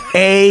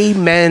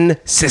 Amen,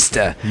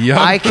 sister. Yep.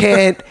 I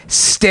can't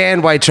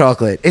stand white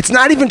chocolate. It's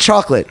not even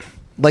chocolate.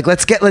 Like,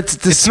 let's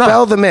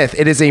dispel the myth.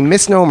 It is a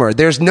misnomer.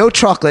 There's no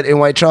chocolate in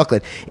white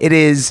chocolate. It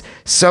is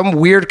some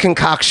weird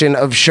concoction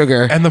of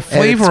sugar. And the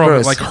flavor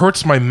of it, like,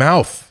 hurts my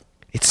mouth.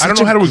 I don't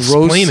know how to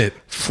explain it.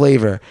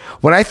 Flavor.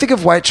 When I think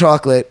of white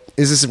chocolate,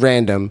 is this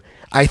random?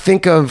 I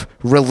think of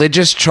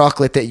religious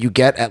chocolate that you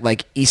get at,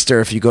 like,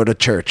 Easter if you go to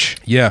church.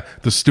 Yeah,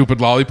 the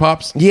stupid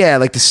lollipops. Yeah,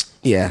 like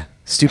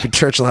stupid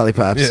church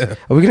lollipops. Yeah.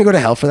 Are we going to go to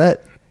hell for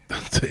that?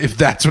 If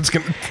that's what's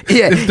going to...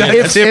 Yeah,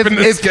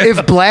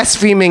 if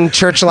blaspheming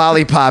church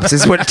lollipops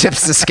is what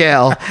tips the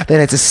scale, then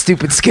it's a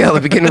stupid scale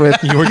to begin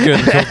with. You were good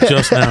until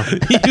just now.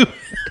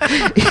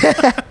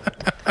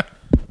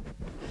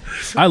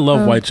 I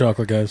love white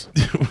chocolate, guys.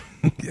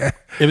 Yeah.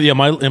 In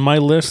my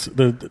list,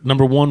 the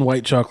number 1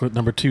 white chocolate,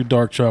 number 2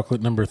 dark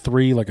chocolate, number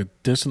 3 like a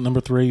distant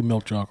number 3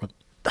 milk chocolate.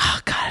 Oh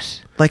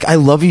gosh, like I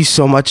love you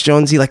so much,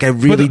 Jonesy. Like I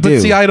really do.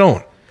 But see, I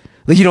don't.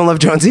 Like you don't love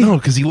Jonesy? No,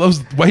 because he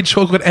loves white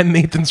chocolate and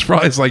Nathan's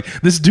fries.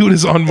 Like this dude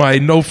is on my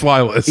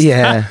no-fly list.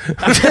 Yeah.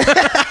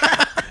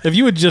 If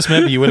you had just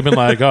met me, you would have been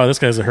like, "Oh, this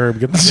guy's a herb.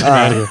 Get this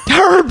out of here."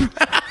 Herb.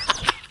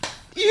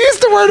 You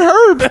used the word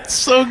herb. That's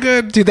so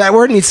good, dude. That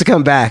word needs to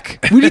come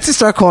back. We need to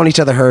start calling each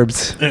other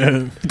herbs.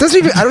 It doesn't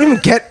even. I don't even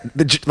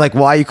get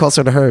why you call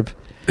someone a herb.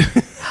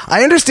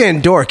 I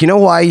understand dork. You know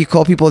why you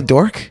call people a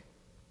dork?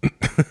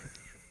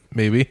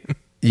 Maybe.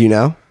 You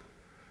know.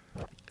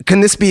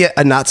 Can this be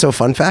a not so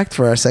fun fact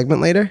for our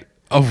segment later?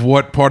 Of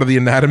what part of the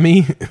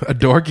anatomy a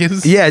dork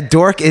is? Yeah,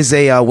 dork is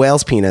a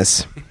whale's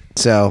penis.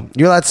 So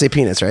you're allowed to say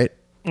penis, right?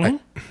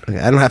 Mm-hmm.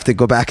 I don't have to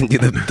go back and do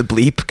the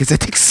bleep because it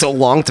takes so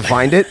long to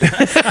find it.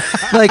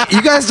 Like,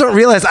 you guys don't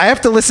realize I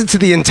have to listen to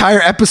the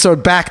entire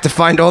episode back to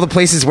find all the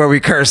places where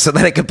we curse so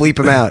that I can bleep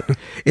them out.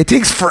 It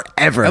takes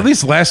forever. At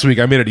least last week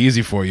I made it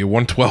easy for you.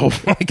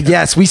 112.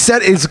 Yes, we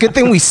said it's a good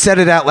thing we said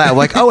it out loud.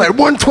 Like, oh, at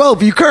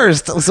 112 you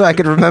cursed, so I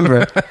could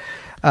remember.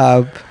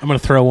 I'm going to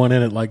throw one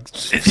in at like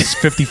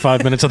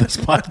 55 minutes of this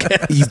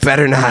podcast. You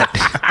better not.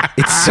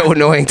 It's so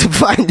annoying to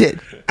find it.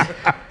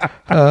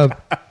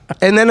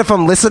 And then if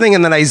I'm listening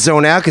and then I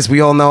zone out, because we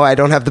all know I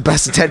don't have the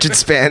best attention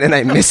span and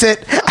I miss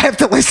it, I have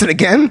to listen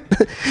again.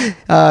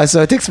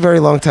 So it takes a very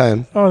long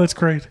time. Oh, that's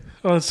great.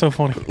 Oh, that's so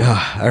funny.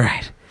 All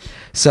right.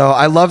 So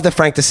I love that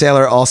Frank the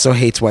Sailor also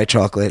hates white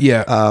chocolate.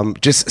 Yeah.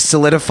 Just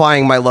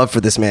solidifying my love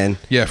for this man.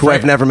 Yeah, who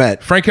I've never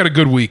met. Frank had a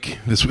good week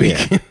this week.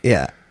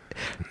 Yeah.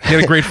 He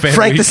had a great family.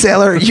 Frank the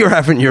Sailor, you're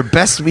having your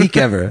best week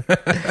ever.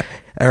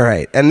 All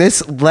right. And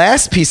this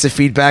last piece of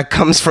feedback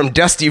comes from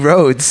Dusty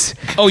Rhodes.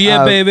 Oh,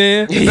 yeah,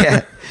 baby.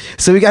 Yeah.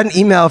 So we got an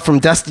email from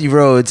Dusty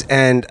Rhodes,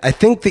 and I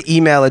think the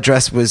email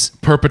address was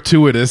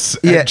perpetuitous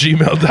at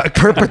gmail.com.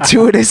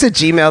 Perpetuitous at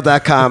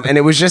gmail.com. And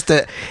it was just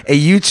a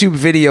YouTube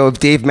video of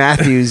Dave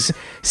Matthews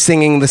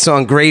singing the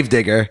song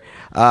Gravedigger.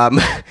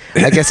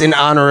 I guess in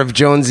honor of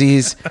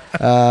Jonesy's.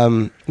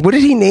 What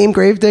did he name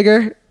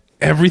Gravedigger?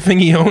 Everything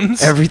he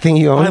owns. Everything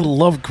he owns. I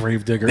love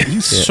Gravedigger.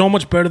 He's so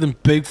much better than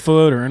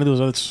Bigfoot or any of those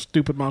other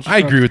stupid monsters. I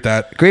agree with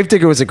that.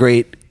 Gravedigger was a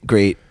great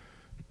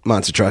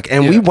monster truck.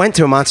 And we went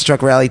to a monster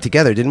truck rally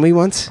together, didn't we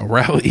once? A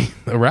rally.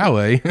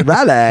 Rally?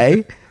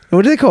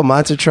 What do they call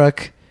monster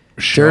truck?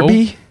 Show?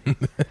 Derby?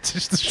 It's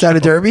just a Is that a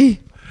derby?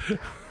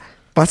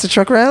 Monster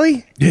truck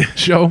rally? Yeah,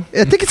 show.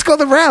 I think it's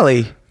called a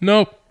rally.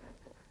 Nope.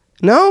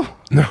 No?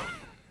 No.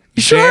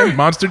 You sure? Jam?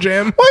 Monster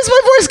Jam? Why is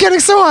my voice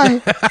getting so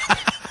high?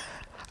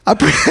 I'm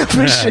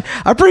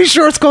pretty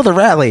sure it's called a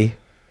rally.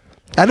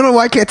 I don't know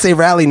why I can't say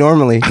rally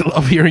normally. I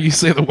love hearing you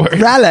say the word.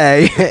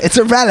 Rally. It's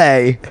a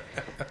rally.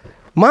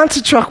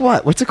 Monster truck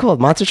what? What's it called?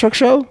 Monster truck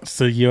show? It's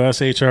the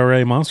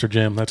USHRA Monster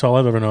Jam. That's all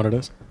I've ever known it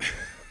is.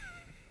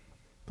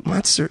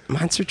 Monster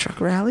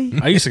truck rally?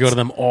 I used to go to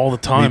them all the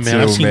time, Me man.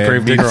 too, I've seen man.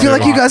 Gravedigger. I feel on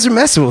like there you a lot. guys are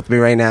messing with me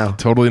right now.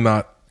 Totally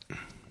not.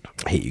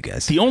 I hate you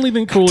guys. The only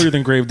thing cooler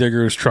than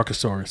Gravedigger is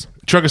Truckosaurus.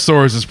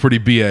 Truckosaurus is pretty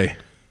BA.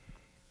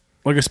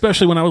 Like,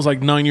 especially when I was like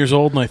 9 years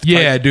old, and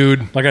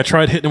Dude. Like, I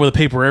tried hitting it with a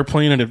paper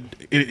airplane, and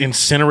it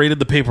incinerated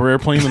the paper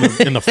airplane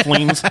in the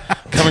flames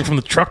coming from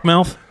the truck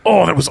mouth.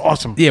 Oh, that was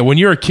awesome. Yeah, when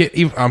you're a kid,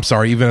 even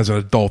as an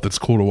adult, it's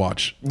cool to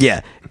watch.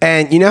 Yeah.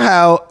 And you know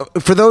how,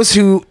 for those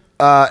who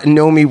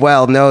know me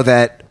well, know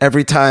that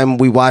every time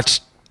we watch,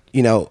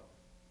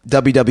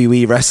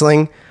 WWE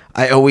wrestling,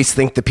 I always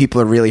think the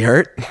people are really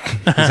hurt.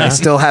 'Cause I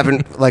still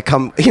haven't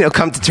come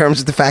to terms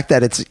with the fact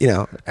that it's,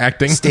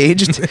 Acting.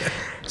 staged.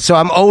 So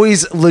I'm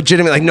always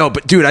legitimately like, no,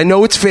 but dude, I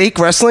know it's fake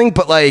wrestling,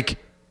 but like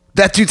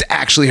that dude's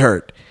actually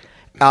hurt.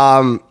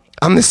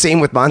 I'm the same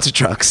with monster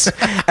trucks.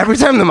 Every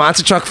time the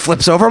monster truck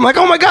flips over, I'm like,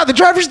 oh my God, the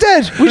driver's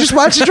dead. We just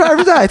watched the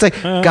driver die. It's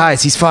like,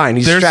 guys, he's fine.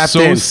 He's They're strapped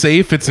so in.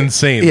 safe, it's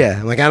insane. Yeah.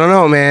 I'm like, I don't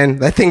know, man.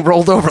 That thing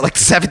rolled over like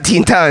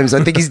 17 times.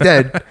 I think he's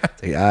dead.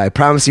 Like, I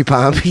promise you,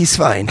 Pomp, he's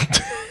fine.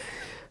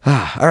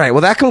 All right.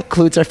 Well, that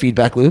concludes our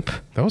feedback loop.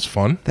 That was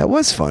fun. That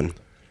was fun.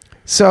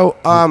 So,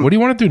 What do you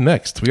want to do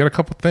next? We got a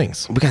couple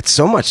things. we got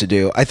so much to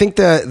do. I think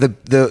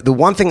the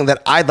one thing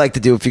that I'd like to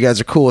do, if you guys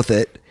are cool with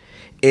it,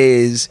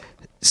 is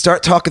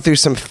start talking through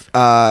some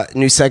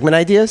new segment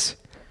ideas.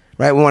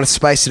 Right, we want to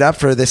spice it up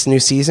for this new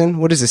season.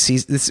 What is this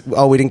season?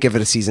 We didn't give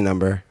it a season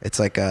number. It's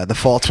like the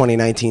fall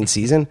 2019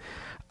 season.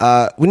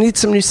 We need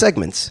some new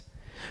segments.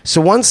 So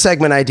one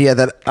segment idea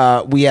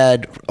that we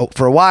had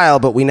for a while,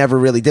 but we never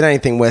really did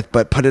anything with,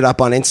 but put it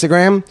up on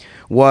Instagram,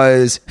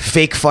 was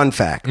fake fun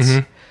facts.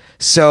 Mm-hmm.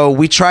 So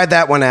we tried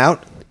that one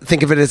out.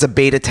 Think of it as a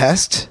beta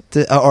test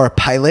or a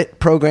pilot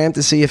program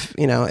to see if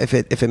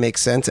it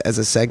makes sense as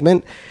a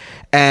segment.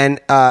 And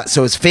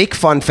so it's fake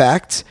fun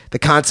facts. The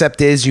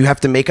concept is you have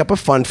to make up a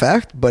fun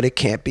fact, but it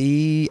can't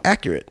be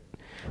accurate.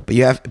 But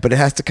it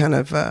has to kind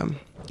of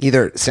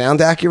either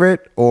sound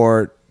accurate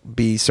or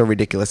be so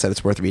ridiculous that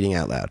it's worth reading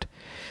out loud.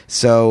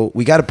 So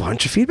we got a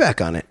bunch of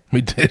feedback on it.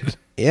 We did.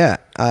 Yeah,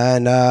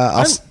 and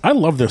I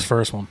love this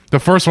first one. The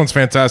first one's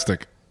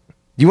fantastic.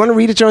 You want to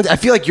read it, Jones? I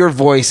feel like your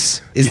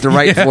voice is the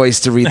right voice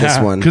to read this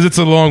one. Because it's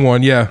a long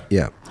one, yeah.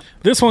 Yeah.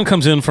 This one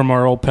comes in from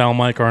our old pal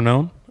Mike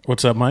Arnone.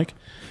 What's up, Mike?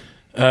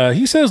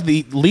 He says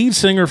the lead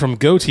singer from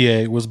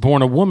Gautier was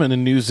born a woman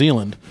in New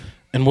Zealand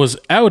and was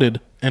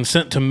outed and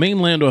sent to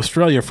mainland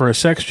Australia for a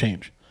sex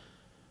change.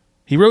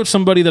 He wrote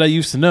Somebody That I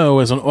Used to Know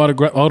as an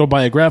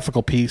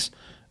autobiographical piece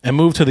and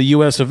moved to the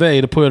US of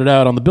A to put it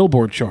out on the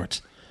Billboard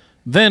charts.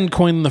 Then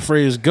coined the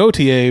phrase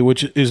Gautier,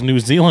 which is New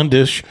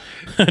Zealandish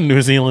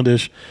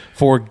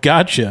for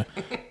gotcha,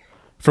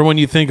 for when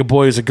you think a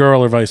boy is a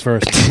girl or vice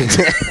versa.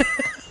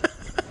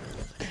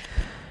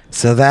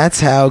 So that's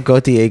how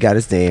Gautier got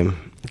his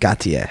name.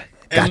 Gotcha.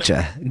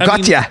 Gotcha.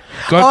 Gotcha.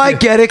 Mean, oh, I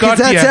get it. Because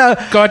that's how.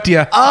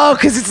 Gotcha. Oh,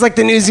 because it's like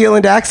the New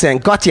Zealand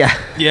accent. Gotcha.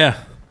 Yeah.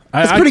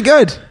 That's pretty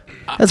good.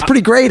 That's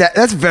pretty great.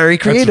 That's very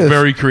creative. That's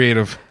very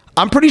creative.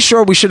 I'm pretty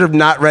sure we should have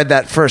not read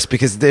that first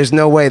because there's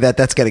no way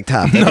that's getting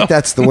topped. I think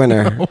that's the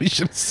winner. No,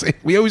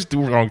 we always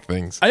do wrong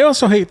things. I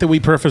also hate that we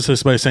preface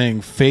this by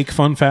saying fake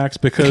fun facts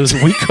because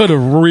we could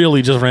have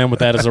really just ran with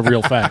that as a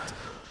real fact.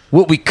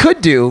 What we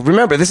could do,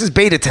 remember, this is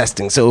beta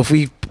testing. So if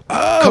we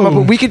come up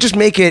with, we could just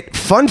make it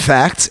fun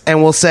facts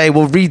and we'll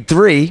read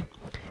 3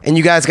 and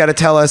you guys got to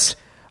tell us,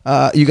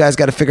 you guys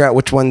got to figure out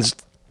which one's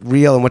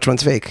real and which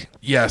one's fake.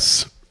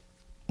 Yes.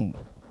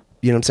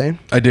 You know what I'm saying?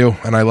 I do,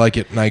 and I like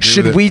it, and I agree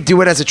Should with we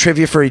do it as a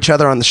trivia for each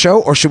other on the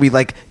show, or should we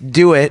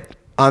do it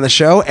on the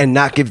show and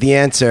not give the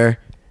answer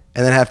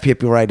and then have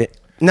people write it?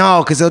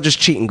 No, because they'll just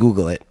cheat and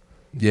Google it.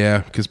 Yeah,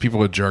 because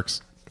people are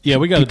jerks. Yeah,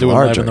 we got to do it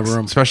live in the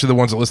room. Especially the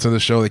ones that listen to the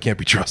show, they can't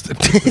be trusted.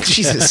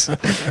 Jesus.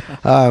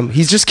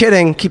 He's just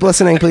kidding. Keep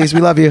listening, please.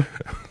 We love you.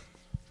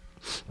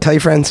 Tell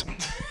your friends.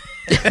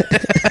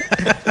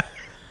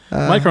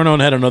 Mike Arnone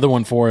had another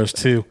one for us,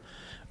 too.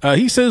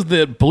 He says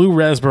that blue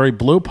raspberry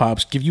blow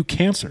pops give you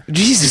cancer.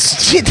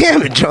 Jesus.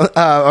 Damn it,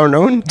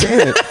 Arnone.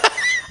 Damn it.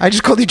 I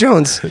just called you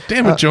Jones.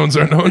 Damn it, Jones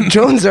Arnone.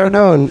 Jones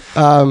Arnone.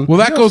 Well,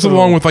 that goes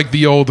along with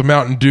the old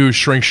Mountain Dew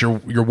shrinks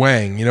your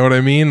wang. You know what I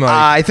mean?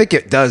 I think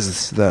it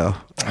does, though.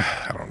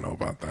 I don't know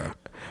about that.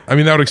 I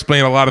mean, that would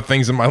explain a lot of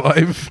things in my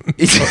life.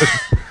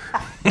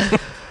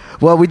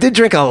 Well, we did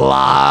drink a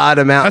lot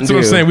of Mountain Dew. That's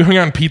what I'm saying. We hung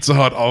out in Pizza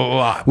Hut a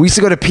lot. We used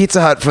to go to Pizza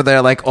Hut for their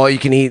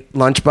all-you-can-eat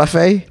lunch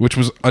buffet, which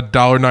was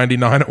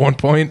 $1.99 at one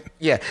point.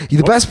 Yeah,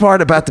 the best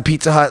part about the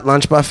Pizza Hut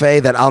lunch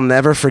buffet that I'll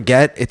never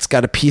forget, it's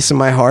got a piece of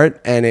my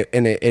heart, and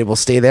it will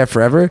stay there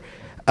forever.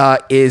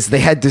 Is they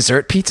had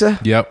dessert pizza.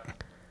 Yep.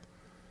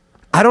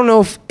 I don't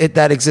know if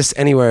that exists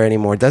anywhere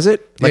anymore. Does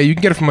it? Yeah, you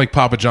can get it from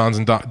Papa John's,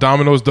 and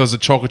Domino's does a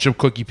chocolate chip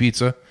cookie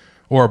pizza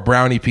or a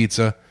brownie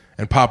pizza.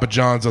 And Papa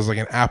John's does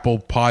an apple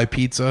pie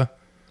pizza,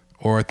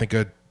 or I think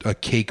a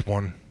cake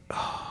one.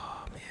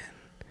 Oh, man.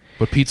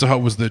 But Pizza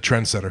Hut was the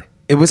trendsetter.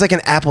 It was like an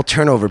apple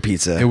turnover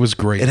pizza. It was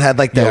great. It had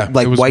white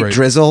great.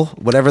 drizzle,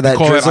 whatever that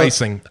call drizzle. It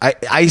icing.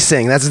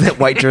 Icing, that's that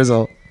white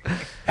drizzle.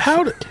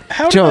 How did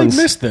I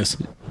miss this?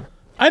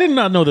 I did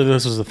not know that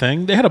this was a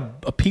thing. They had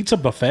a pizza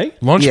buffet?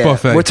 Lunch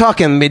buffet. We're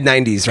talking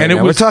mid-90s right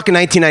now. We're talking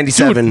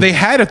 1997. Dude, they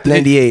had it.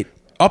 98.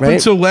 Up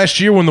until last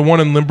year when the one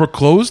in Limburg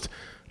closed,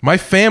 my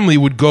family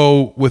would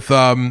go with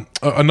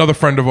another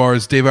friend of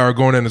ours, Dave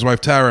Aragona, and his wife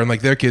Tara, and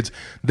their kids.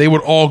 They would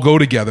all go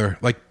together,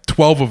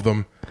 12 of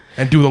them,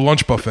 and do the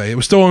lunch buffet. It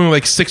was still only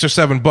 $6 or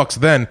 $7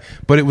 then,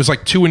 but it was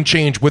 $2 and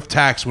change with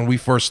tax when we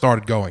first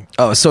started going.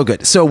 Oh, so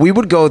good. So we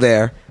would go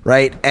there,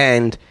 right?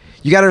 And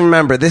you got to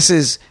remember, this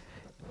is,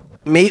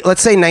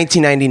 let's say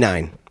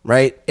 1999.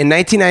 Right? In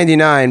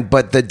 1999,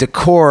 but the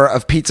decor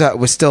of Pizza Hut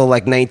was still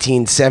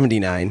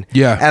 1979.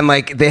 Yeah. And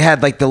they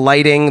had the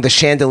lighting, the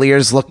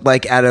chandeliers looked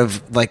out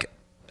of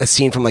a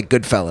scene from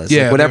Goodfellas.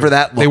 Yeah. Whatever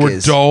that look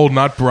is. They were dull,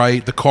 not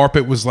bright. The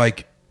carpet was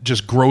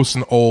just gross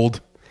and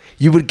old.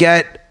 You would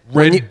get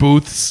red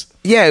booths.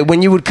 Yeah,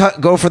 when you would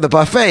go for the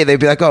buffet, they'd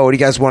be like, "Oh, what do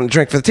you guys want to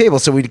drink for the table?"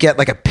 So we'd get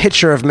like a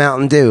pitcher of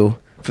Mountain Dew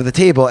for the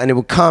table, and it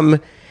would come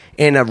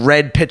in a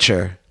red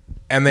pitcher.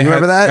 And they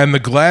remember that? And the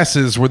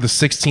glasses were the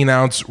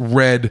 16-ounce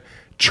red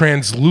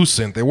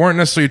translucent. They weren't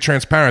necessarily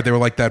transparent. They were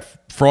like that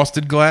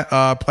frosted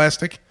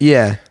plastic.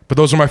 Yeah. But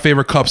those are my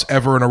favorite cups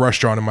ever in a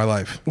restaurant in my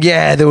life.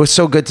 Yeah, they were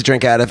so good to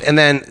drink out of. And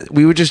then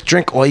we would just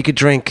drink all you could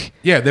drink.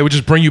 Yeah, they would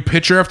just bring you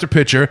pitcher after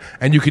pitcher,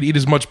 and you could eat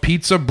as much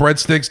pizza,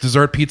 breadsticks,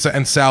 dessert pizza,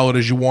 and salad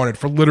as you wanted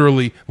for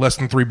literally less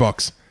than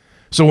 $3.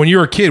 So when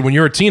you're a kid, when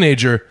you're a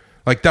teenager,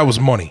 like that was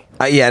money.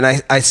 Yeah,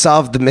 and I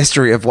solved the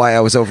mystery of why I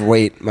was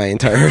overweight my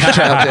entire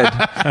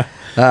childhood.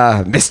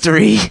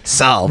 Mystery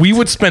solved. We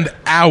would spend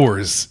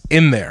hours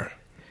in there.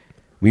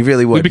 We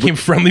really would. We became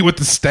friendly with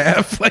the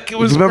staff. Like it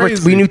was Remember,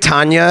 crazy. we knew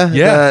Tanya,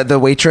 Yeah. the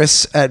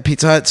waitress at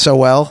Pizza Hut, so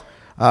well.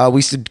 We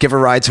used to give her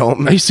rides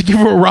home. I used to give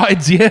her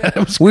rides. Yeah, it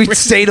was We'd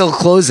crazy. stay till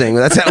closing.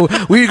 That's how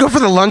we'd go for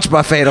the lunch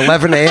buffet at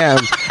 11 a.m.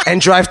 and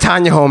drive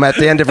Tanya home at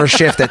the end of her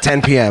shift at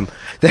 10 p.m.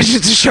 That's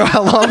just to show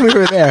how long we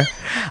were there.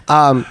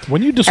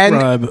 When you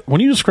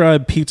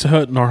describe Pizza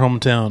Hut in our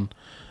hometown,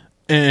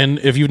 and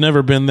if you've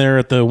never been there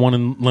at the one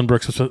in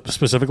Lynbrook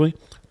specifically,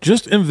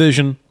 just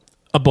envision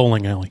a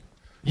bowling alley.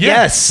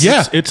 Yes.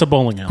 Yeah. It's a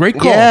bowling alley. Great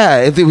call. Yeah,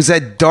 if it was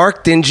that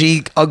dark,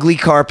 dingy, ugly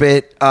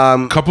carpet,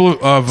 Couple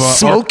of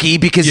smoky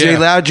because they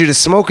allowed you to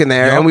smoke in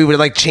there, Yep. and we would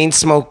like chain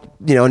smoke,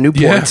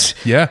 Newports.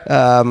 Yeah.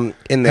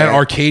 In there. Had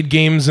arcade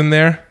games in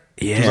there.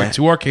 Yeah. It was like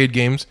 2 arcade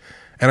games,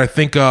 and I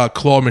think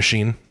Claw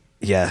Machine.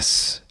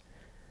 Yes,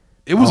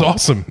 It was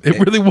awesome. It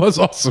really was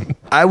awesome.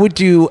 I would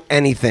do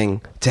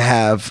anything to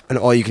have an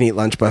all-you-can-eat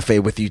lunch buffet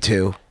with you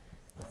two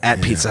at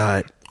Pizza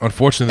Hut.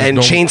 Unfortunately,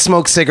 And chain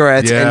smoke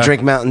cigarettes Yeah. and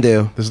drink Mountain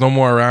Dew. there's no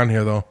more around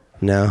here though.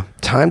 No.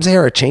 Times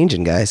here are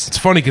changing, guys. It's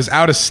funny because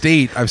out of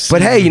state, I've seen.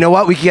 But hey, you know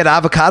what? We could get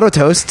avocado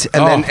toast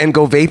and Oh.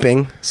 go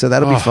vaping. So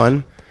that'll be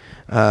fun.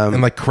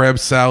 and like crab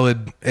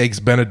salad,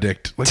 eggs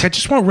Benedict. Like I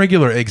just want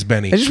regular eggs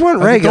Benny. I just want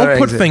Like, regular Don't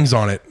put eggs. things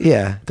on it.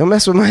 Yeah. Don't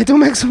mess with my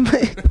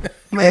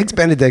my eggs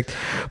Benedict.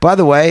 By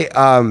the way,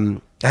 I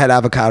had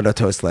avocado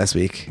toast last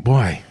week.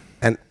 Why?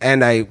 And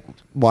I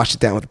washed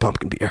it down with a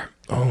pumpkin beer.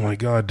 Oh my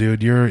god,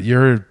 dude,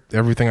 you're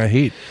everything I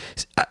hate.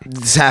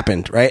 This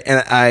happened, right?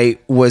 And I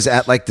was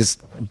at like this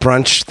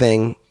brunch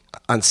thing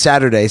on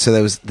Saturday, so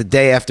that was the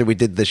day after we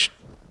did the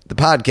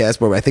podcast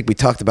where I think we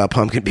talked about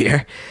pumpkin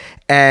beer,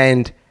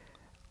 and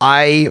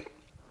I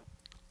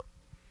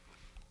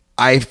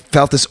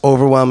felt this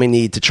overwhelming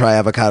need to try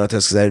avocado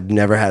toast because I'd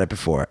never had it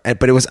before,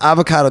 but it was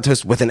avocado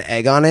toast with an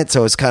egg on it,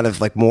 so it's kind of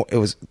like more. It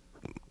was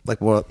like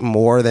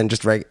more than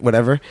just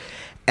whatever,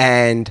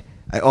 and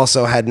I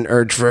also had an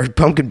urge for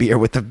pumpkin beer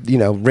with the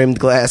rimmed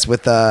glass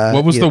with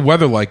What was the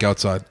weather like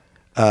outside?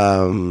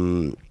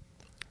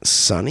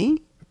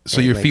 sunny.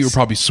 So your feet were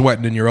probably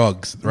sweating in your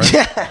Uggs, right?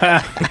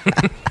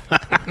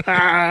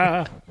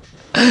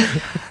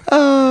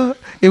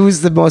 It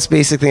was the most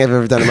basic thing I've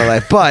ever done in my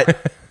life.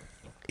 But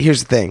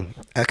here's the thing: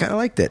 I kind of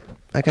liked it.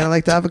 I kind of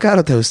liked the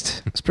avocado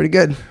toast. It's pretty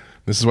good.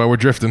 This is why we're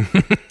drifting.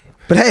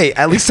 But hey,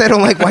 at least I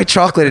don't like white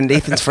chocolate and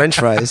Nathan's French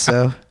fries.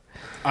 So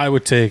I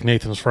would take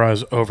Nathan's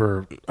fries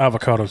over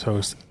avocado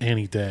toast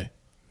any day.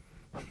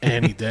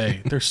 Any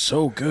day. They're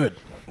so good.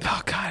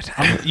 oh god,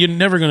 You're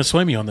never going to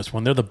sway me on this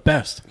one. They're the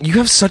best. you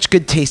have such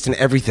good taste in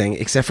everything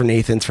except for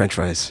Nathan's French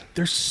fries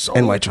They're so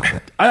and white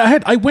chocolate.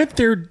 I went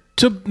there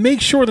to make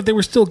sure that they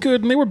were still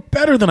good, and they were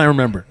better than I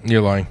remember.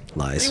 You're lying.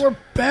 Lies. They were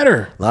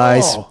better.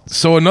 Lies. Oh.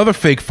 So another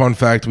fake fun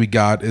fact we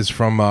got is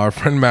from our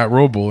friend Matt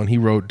Roble, and he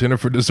wrote, "Dinner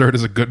for Dessert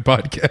is a good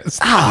podcast."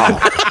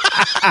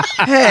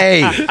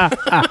 Hey.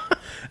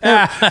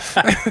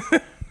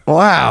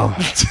 Wow.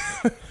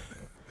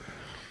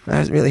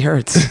 That really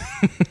hurts.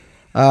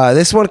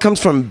 This one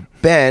comes from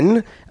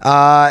Ben,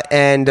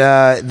 and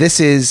this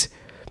is: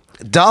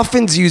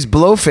 dolphins use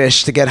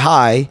blowfish to get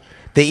high.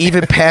 They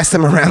even pass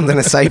them around in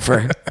a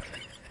cipher.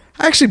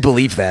 I actually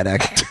believe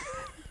that.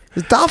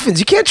 The dolphins,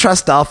 you can't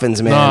trust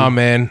dolphins, man. Nah,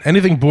 man.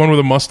 Anything born with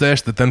a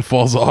mustache that then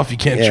falls off, you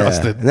can't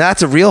trust it. And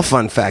that's a real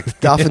fun fact.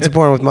 Dolphins are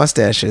born with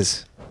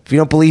mustaches. If you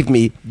don't believe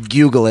me,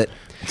 Google it.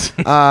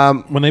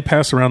 When they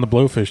pass around the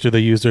blowfish, do they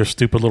use their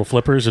stupid little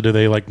flippers, or do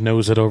they like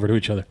nose it over to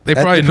each other? They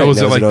That- probably they probably knows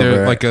it knows like it they're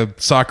over. like a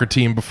soccer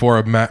team before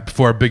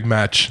a big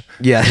match.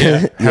 Yeah.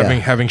 Yeah.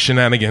 Having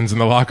shenanigans in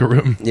the locker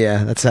room.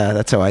 Yeah, that's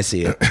how I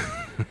see it.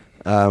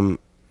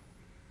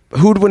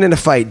 Who'd win in a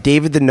fight,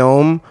 David the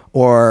Gnome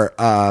or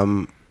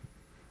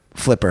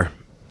Flipper?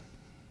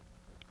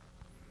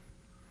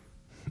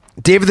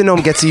 David the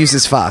Gnome gets to use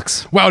his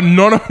fox. Wow,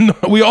 no,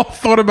 we all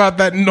thought about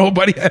that. And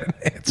nobody had an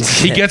answer.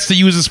 He gets to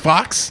use his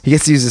fox, He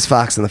gets to use his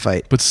fox in the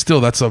fight, but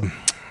still, that's a.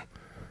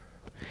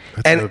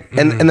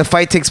 and the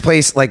fight takes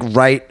place like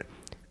right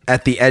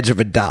at the edge of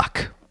a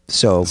dock.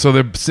 So So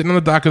they're sitting on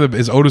the dock of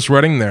is Otis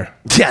Redding there?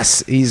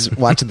 yes, he's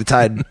watching the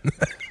tide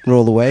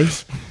roll away.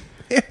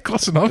 Yeah,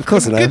 close enough.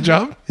 Close enough. Good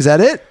job. Is that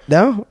it?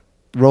 No,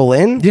 roll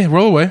in. Yeah,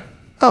 roll away.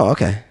 Oh,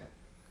 okay.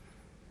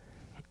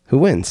 Who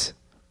wins?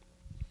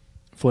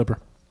 Flipper.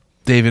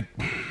 David.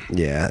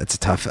 Yeah, it's a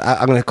tough.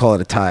 I'm going to call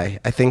it a tie.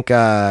 I think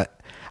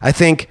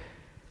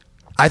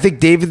I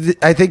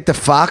think the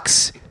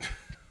fox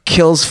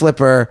kills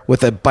Flipper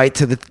with a bite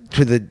to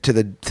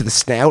the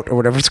snout or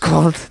whatever it's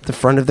called, the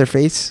front of their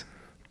face.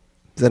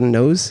 Is that a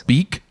nose?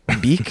 Beak.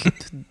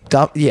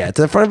 Yeah,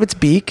 to the front of its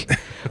beak.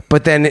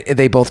 But then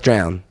they both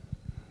drown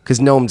because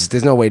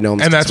there's no way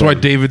gnomes. And can that's why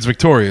swim. David's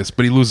victorious,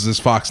 but he loses his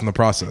fox in the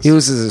process. He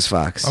loses his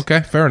fox.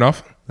 Okay, fair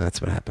enough.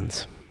 That's what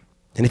happens.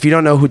 And if you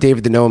don't know who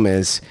David the Gnome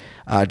is,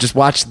 just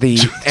watch the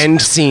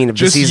end scene of the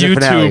Just season YouTube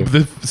finale.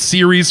 the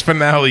series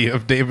finale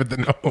of David the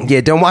Gnome.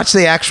 Yeah, don't watch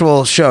the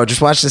actual show.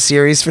 Just watch the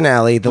series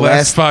finale. The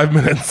Last 5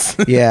 minutes.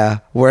 yeah,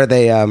 where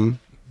they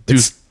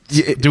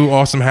do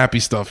awesome happy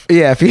stuff.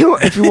 yeah.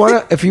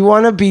 If you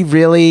wanna be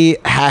really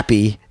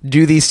happy,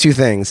 do these two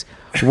things.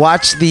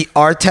 Watch the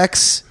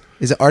Artex.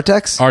 Is it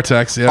Artex?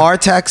 Artex, yeah.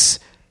 Artex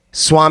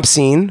swamp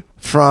scene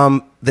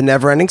from the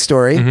Neverending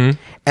Story, Mm-hmm.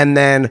 and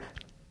then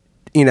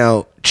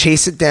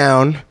chase it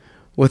down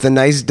with a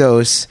nice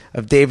dose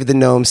of David the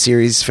Gnome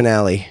series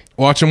finale.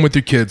 Watch them with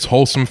your kids.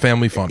 Wholesome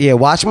family fun. Yeah,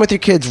 watch them with your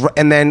kids,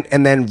 and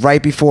then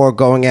right before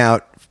going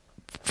out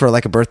for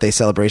like a birthday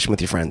celebration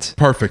with your friends.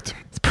 Perfect.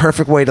 It's a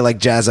perfect way to like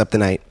jazz up the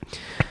night.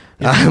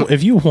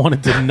 If you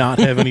wanted to not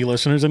have any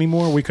listeners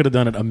anymore, we could have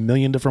done it a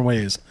million different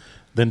ways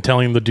than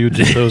telling the dude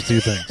just those two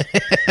things.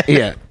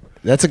 Yeah,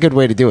 that's a good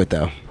way to do it,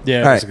 though. Yeah,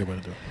 All that's right. a good way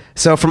to do it.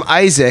 So from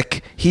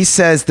Isaac, he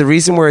says the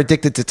reason we're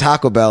addicted to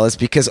Taco Bell is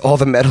because all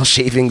the metal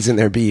shavings in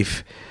their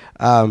beef.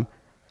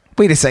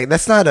 Wait a second,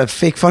 that's not a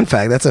fake fun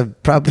fact. That's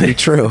probably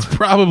true.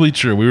 Probably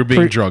true. We were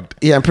being drugged.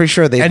 Yeah, I'm pretty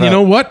sure they. And you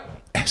know what?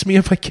 Ask me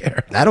if I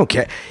care. I don't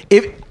care.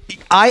 If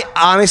I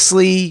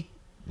honestly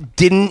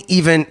didn't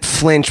even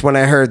flinch when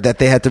I heard that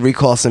they had to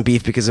recall some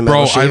beef because of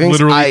metal Bro,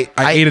 shavings. I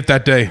ate it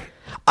that day.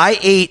 I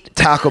ate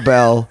Taco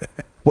Bell.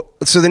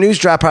 So the news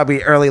dropped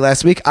probably early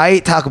last week. I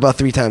ate Taco Bell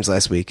 3 times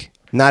last week.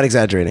 Not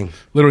exaggerating.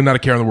 Literally not a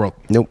care in the world.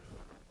 Nope.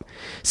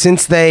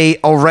 Since they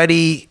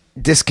already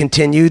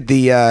discontinued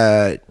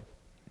the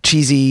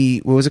cheesy,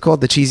 what was it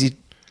called? The cheesy.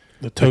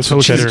 The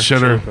toasted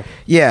cheddar.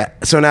 Yeah.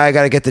 So now I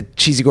got to get the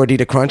cheesy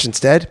gordita crunch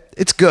instead.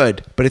 It's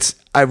good, but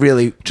I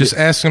really Just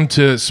ask them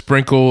to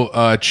sprinkle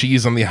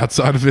cheese on the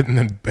outside of it and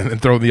then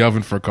throw it in the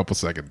oven for a couple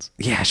seconds.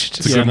 Yeah, I should It's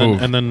a just. good and,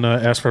 move. then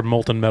ask for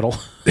molten metal.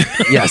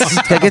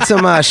 Yes. Can I get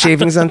some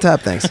shavings on top?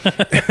 Thanks.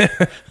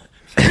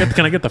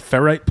 Can I get the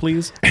ferrite,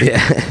 please?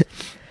 Yeah.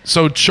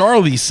 So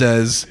Charlie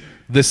says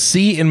the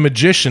C in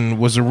magician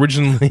was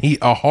originally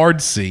a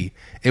hard C.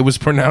 It was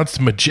pronounced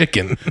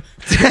magician.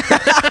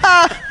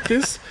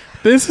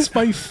 This is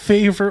my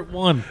favorite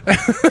one.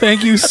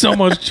 Thank you so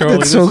much, Charlie.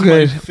 That's so this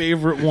good. is my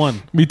favorite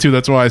one. Me too.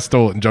 That's why I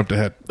stole it and jumped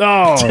ahead.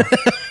 Oh.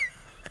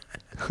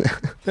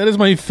 That is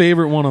my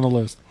favorite one on the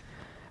list.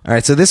 All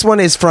right. So this one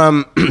is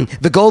from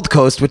the Gold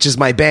Coast, which is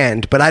my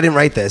band, but I didn't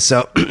write this,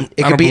 so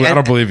it could be. I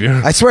don't believe you.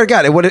 I swear to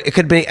God, it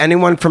could be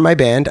anyone from my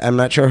band. I'm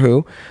not sure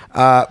who,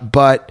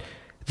 but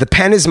the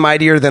pen is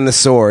mightier than the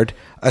sword.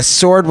 A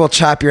sword will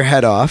chop your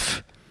head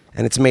off,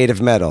 and it's made of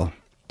metal.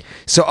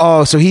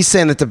 So he's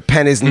saying that the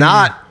pen is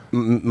not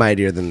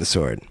mightier than the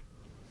sword.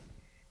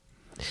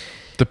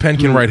 The pen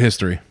can write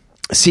history.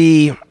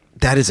 See,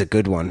 that is a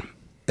good one.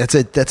 That's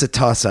a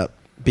toss up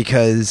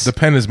because The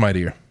pen is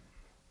mightier.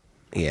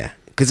 yeah,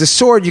 because the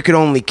sword you can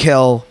only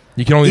kill.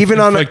 You can only even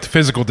inflict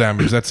physical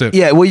damage. That's it.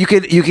 Yeah, well, you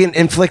can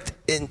inflict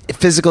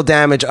physical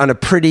damage on a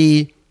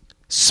pretty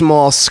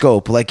small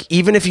scope. Like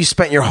even if you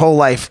spent your whole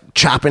life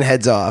chopping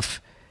heads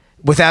off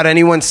without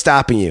anyone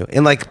stopping you,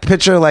 and like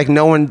picture like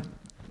no one,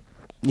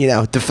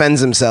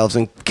 defends themselves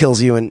and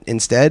kills you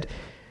instead,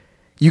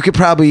 you could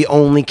probably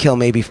only kill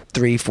maybe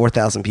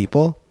 3,000-4,000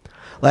 people.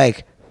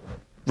 Like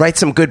write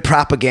some good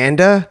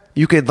propaganda.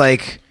 You could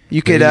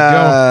you could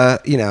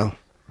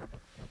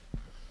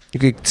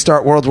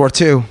start World War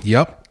II.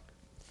 Yep.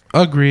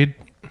 Agreed.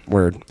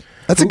 Word.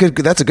 That's a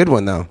good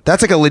one though.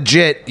 That's like a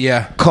legit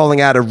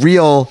calling out a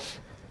real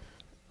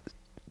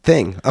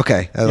thing.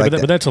 Okay. I like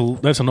that.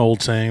 But that's an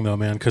old saying though,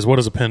 man, because what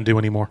does a pen do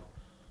anymore?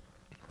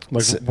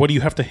 Like, what do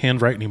you have to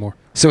handwrite anymore?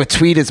 So a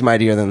tweet is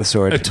mightier than the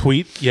sword. A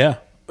tweet? Yeah.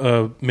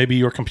 Maybe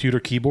your computer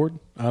keyboard?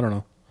 I don't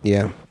know.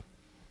 Yeah.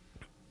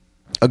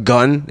 A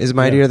gun is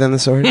mightier than the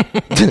sword.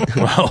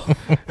 Well,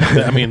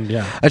 I mean,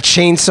 yeah. A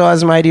chainsaw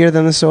is mightier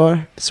than the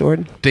sword.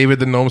 David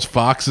the Gnome's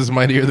fox is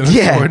mightier than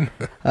a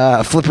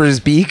sword. Flipper's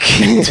beak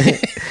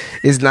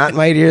is not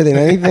mightier than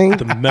anything.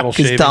 The metal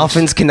Because shavings.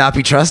 dolphins cannot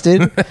be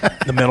trusted.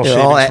 The metal They're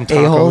all shavings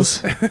from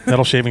a-holes. tacos.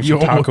 Metal shavings You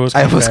from almost- tacos.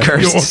 I almost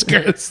Okay. You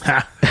cursed. almost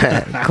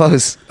cursed.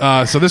 Close.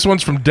 So this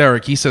one's from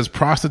Derek. He says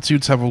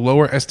prostitutes have a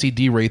lower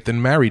STD rate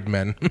than married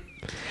men.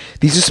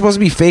 These are supposed to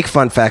be fake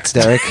fun facts,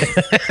 Derek.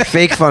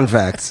 Fake fun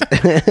facts.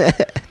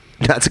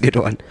 That's a good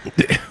one.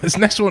 This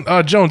next one,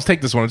 Jones,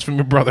 take this one. It's from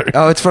your brother.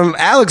 Oh, it's from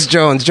Alex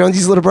Jones,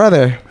 Jonesy's little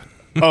brother.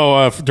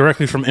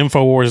 Directly from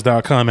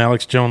Infowars.com,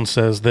 Alex Jones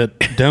says that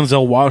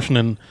Denzel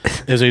Washington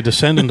is a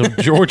descendant of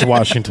George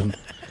Washington.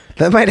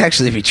 That might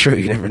actually be true.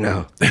 You never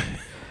know.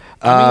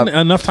 I mean,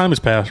 enough time has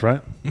passed,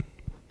 right?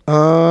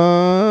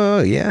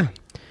 Yeah.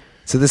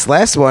 So this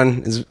last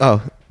one is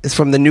is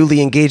from the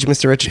newly engaged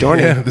Mr. Rich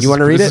Dorney. Yeah, You want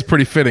to read This is it?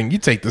 pretty fitting. You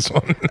take this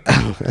one.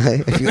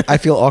 I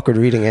feel awkward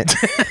reading it.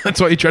 That's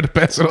why you tried to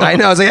pass it on. I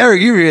know. I was like,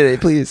 Eric, you read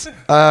it, please.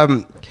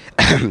 From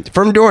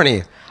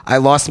Dorney. I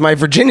lost my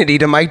virginity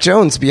to Mike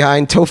Jones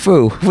behind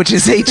Tofu, which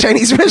is a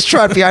Chinese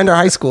restaurant behind our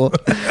high school.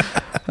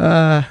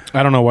 I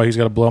don't know why he's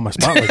got to blow up my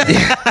spot like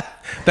that.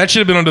 That should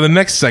have been under the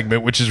next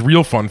segment, which is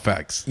real fun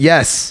facts.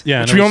 Yes.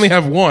 Yeah, Which we only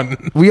have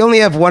one. We only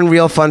have one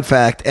real fun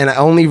fact, and the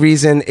only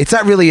reason it's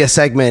not really a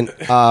segment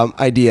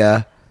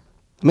idea,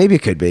 maybe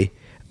it could be,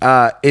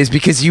 is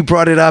because you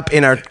brought it up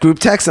in our group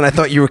text, and I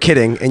thought you were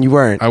kidding, and you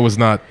weren't. I was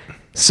not.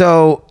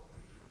 So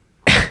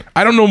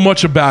I don't know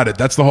much about it.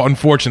 That's the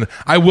unfortunate.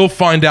 I will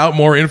find out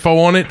more info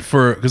on it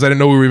because I didn't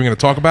know we were even going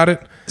to talk about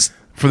it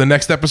for the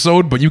next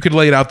episode. But you could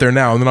lay it out there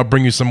now, and then I'll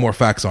bring you some more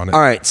facts on it.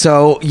 all right,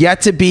 so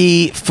yet to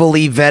be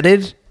fully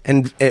vetted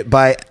and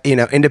by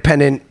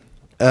independent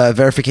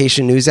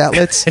verification news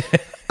outlets.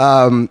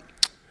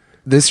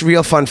 This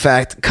real fun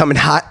fact coming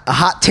a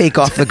hot take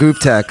off the group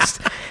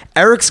text.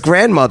 Eric's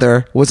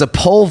grandmother was a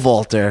pole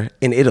vaulter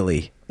in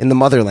Italy, in the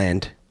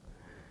motherland.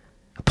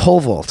 A pole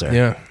vaulter.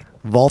 Yeah,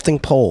 Vaulting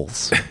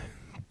poles.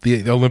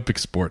 the Olympic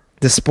sport,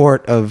 The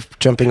sport of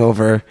jumping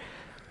over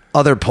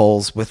other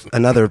poles with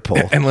another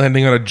pole. and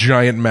landing on a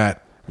giant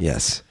mat.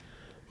 Yes.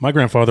 My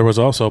grandfather was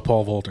also a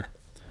pole vaulter.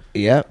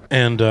 Yep.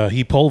 And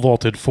he pole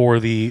vaulted for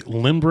the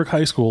Lynbrook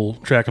High School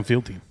track and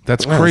field team.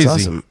 That's Wow, crazy.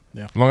 that's awesome.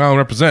 Yeah. Long Island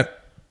represent.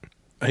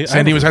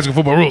 San Dimas High School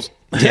football rules.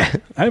 Yeah.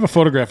 I have a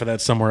photograph of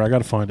that somewhere. I got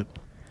to find it.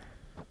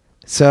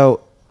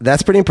 So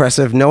that's pretty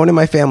impressive. No one in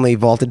my family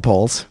vaulted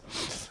poles.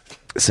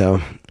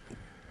 So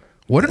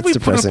What did That's we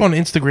depressing. put up on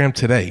Instagram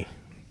today?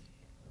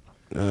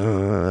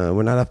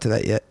 we're not up to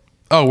that yet.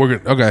 Oh, we're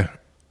good. Okay.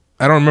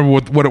 I don't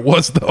remember what it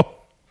was though.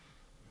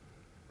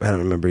 I don't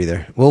remember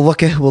either. We'll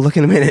look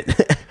in a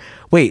minute.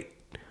 Wait,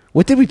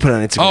 what did we put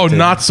on Instagram? Oh, today?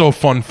 not so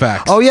fun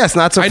facts. Oh yes,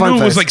 not so I fun.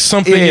 knew it was facts. like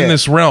something Yeah. in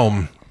this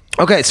realm.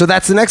 Okay, so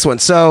that's the next one.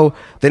 So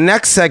the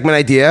next segment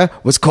idea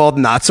was called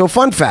Not So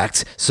Fun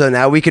Facts. So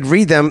now we could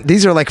read them.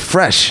 These are like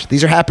fresh.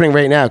 These are happening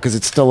right now because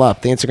it's still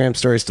up. The Instagram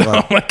story is still Oh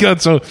up. my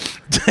god! So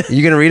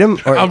You gonna read them?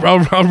 Or,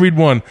 I'll read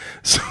one.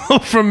 So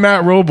from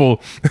Matt Roble,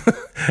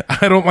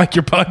 I don't like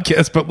your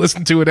podcast, but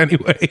listen to it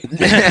anyway.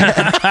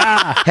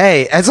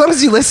 hey, as long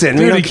as you listen,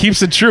 Dude, he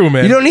keeps it true,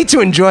 man. you don't need to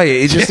enjoy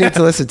it. You just need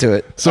to listen to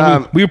it.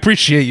 So we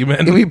appreciate you,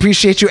 man. we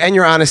appreciate you and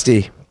your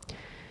honesty.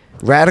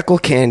 Radical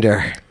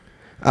candor.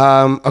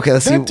 Okay,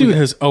 let's see. That dude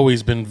has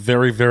always been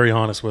very, very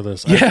honest with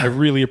us. Yeah. I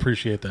really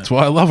appreciate that. That's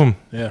why I love him.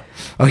 Yeah.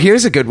 Oh,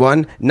 here's a good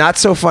one. Not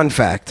so fun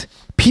fact.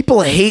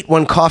 People hate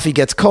when coffee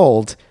gets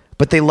cold,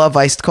 but they love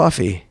iced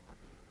coffee.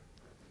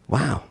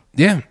 Wow.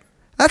 Yeah,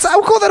 I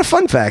would call that a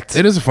fun fact.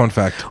 it is a fun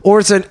fact. Or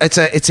it's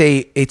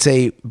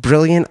a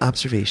brilliant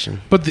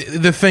observation. But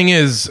the thing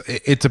is,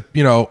 it's a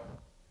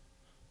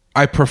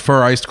I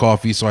prefer iced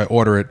coffee, so I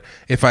order it.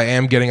 If I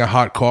am getting a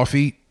hot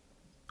coffee,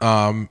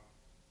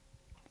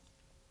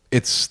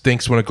 it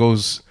stinks when it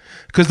goes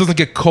because it doesn't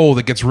get cold;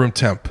 it gets room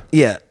temp.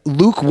 Yeah,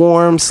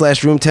 lukewarm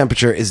 / room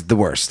temperature is the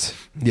worst.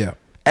 Yeah,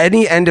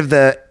 Any end of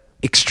the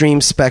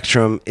extreme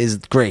spectrum is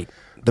great.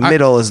 The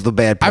middle is the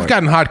bad part. I've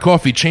gotten hot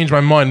coffee, changed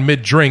my mind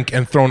mid drink,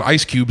 and thrown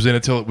ice cubes in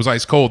it till it was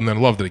ice cold, and then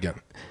loved it again.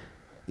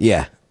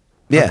 Yeah.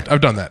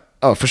 I've done that.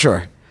 Oh, for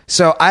sure.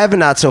 So I have a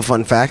not so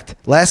fun fact.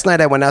 Last night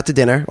I went out to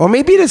dinner, or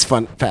maybe it is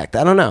fun fact.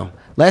 I don't know.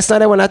 Last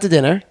night I went out to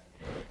dinner,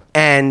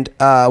 and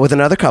with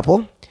another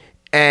couple,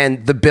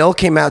 and the bill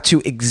came out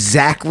to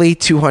exactly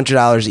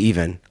 $200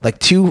 even, like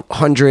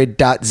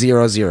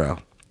 200.00.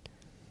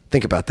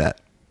 Think about that.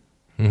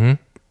 Mm-hmm.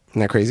 Isn't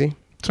that crazy?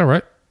 It's all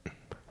right.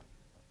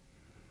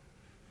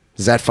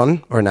 Is that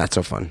fun or not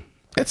so fun?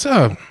 It's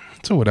a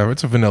whatever.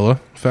 It's a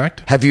vanilla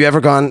fact. Have you ever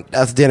gone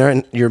out to dinner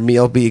and your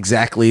meal be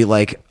exactly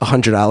like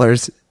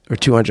 $100 or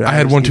 $200? I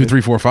had 1, 2,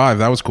 3, 4, 5.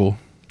 That was cool.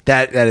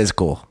 That is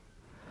cool.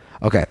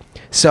 Okay,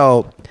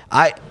 so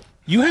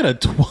You had a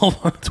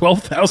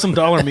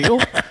 $12,000 meal?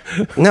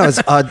 no, it's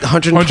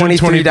 $123.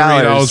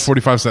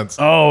 $123.45.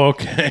 Oh,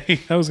 okay.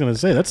 I was going to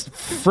say, that's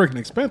freaking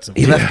expensive.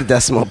 He left the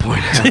decimal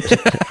point out.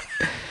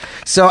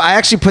 So I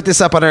actually put this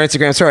up on our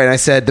Instagram story, and I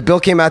said the bill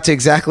came out to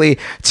exactly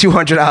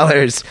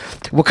 $200.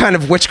 What kind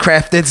of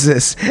witchcraft is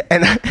this?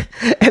 And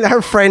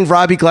our friend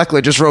Robbie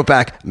Gleckler just wrote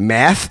back,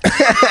 math.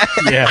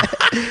 Yeah.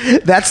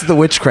 That's the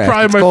witchcraft.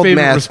 Probably It's my called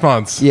favorite math.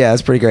 response. Yeah,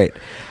 it's pretty great.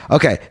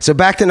 Okay, so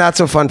back to not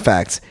so fun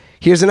facts.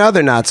 Here's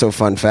another not so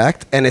fun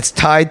fact, and it's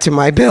tied to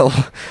my bill.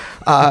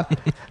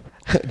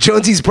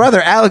 Jonesy's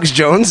brother, Alex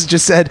Jones,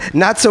 just said,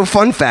 not so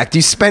fun fact.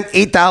 You spent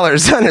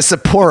 $8 on a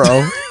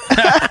Sapporo.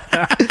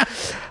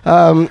 Yes.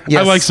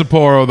 I like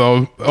Sapporo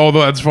though.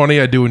 Although that's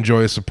funny, I do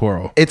enjoy a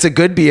Sapporo. It's a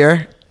good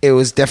beer. It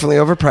was definitely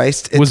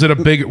overpriced. Was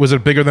it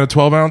bigger than a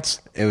 12 ounce?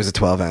 It was a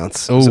 12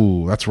 ounce.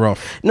 Oh, that's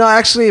rough. No,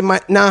 actually, it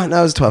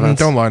was 12 ounce.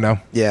 Don't lie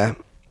now. Yeah.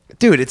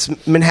 Dude, it's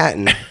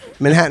Manhattan.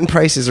 Manhattan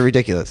prices are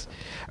ridiculous.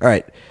 All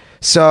right.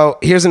 So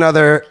here's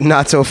another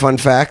not so fun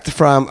fact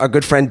from our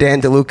good friend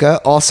Dan DeLuca,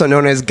 also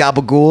known as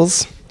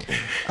Gabagools,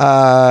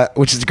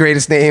 which is the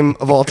greatest name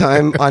of all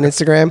time on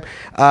Instagram.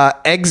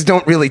 Eggs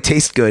don't really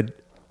taste good.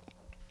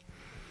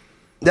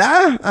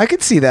 Yeah, I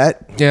could see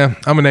that. Yeah,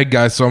 I'm an egg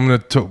guy, so I'm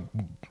going to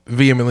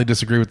vehemently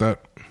disagree with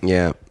that.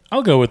 Yeah.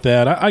 I'll go with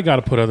that. I got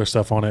to put other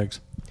stuff on eggs.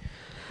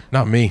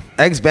 Not me.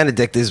 Eggs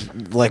Benedict is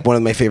like one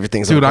of my favorite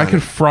things. Dude, on I planet.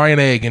 could fry an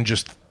egg and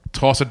just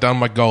toss it down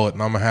my gullet,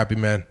 and I'm a happy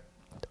man.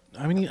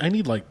 I mean, I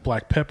need like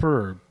black pepper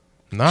or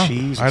No,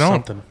 cheese or I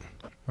don't. something.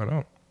 I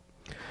don't.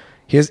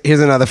 Here's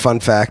another fun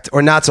fact,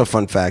 or not so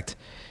fun fact,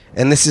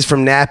 and this is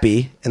from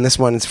Nappy, and this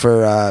one's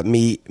for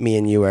me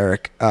and you,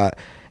 Eric.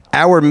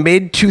 Our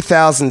mid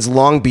 2000s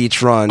Long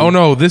Beach run. Oh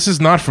no, this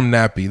is not from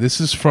Nappy. This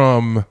is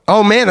from.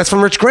 Oh man, that's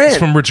from Rich Grant. It's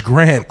from Rich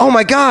Grant. Oh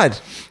my God,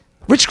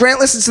 Rich Grant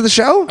listens to the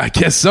show. I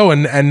guess so.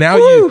 And now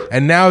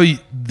Woo!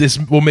 this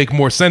will make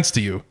more sense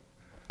to you.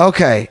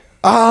 Okay.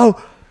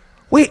 Oh,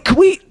 wait. Can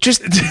we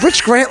just?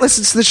 Rich Grant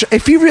listens to the show.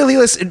 If you really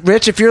listen,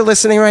 Rich, if you're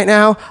listening right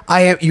now,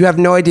 you have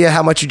no idea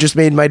how much you just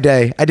made my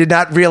day. I did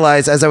not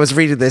realize as I was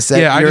reading this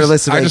that you're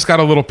listening. I just got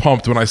a little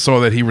pumped when I saw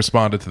that he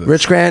responded to this.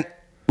 Rich Grant,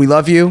 we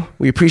love you.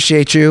 We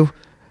appreciate you.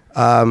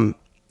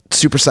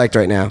 Super psyched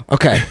right now.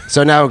 Okay,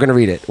 so now we're gonna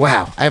read it.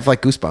 Wow, I have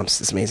like goosebumps.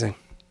 It's amazing.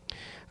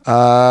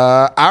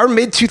 Our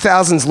mid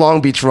 2000s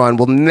Long Beach run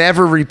will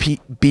never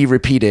be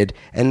repeated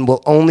and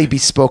will only be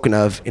spoken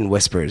of in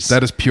whispers.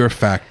 That is pure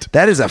fact.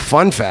 That is a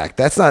fun fact.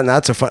 That's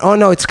not so fun. Oh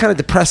no, it's kind of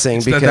depressing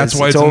because that's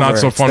why it's a over. not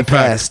so It's fun the fact.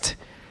 past.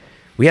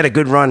 We had a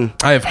good run.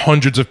 I have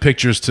hundreds of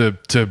pictures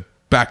to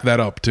back that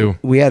up too.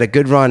 We had a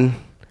good run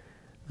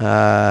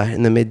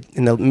in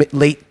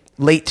the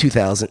late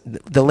 2000,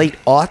 the late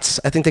aughts.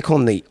 I think they call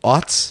them the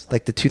aughts,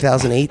 like the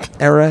 2008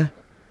 era,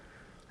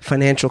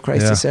 financial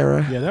crisis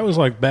era. Yeah, that was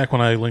like back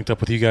when I linked up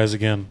with you guys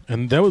again,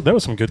 and that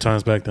was some good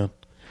times back then.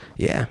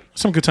 Yeah,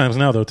 Some good times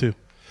now though too.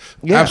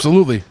 yeah.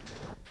 Absolutely.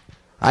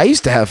 I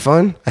used to have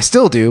fun. I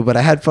still do, but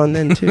I had fun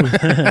then too.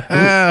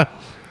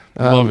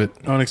 Love it.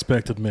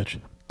 Unexpected Mitch.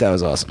 That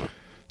was awesome.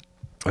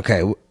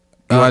 Okay.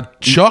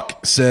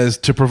 Chuck says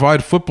to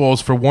provide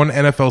footballs for one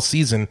NFL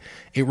season,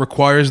 it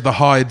requires the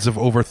hides of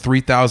over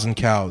 3,000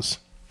 cows.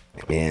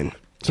 Man.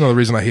 That's another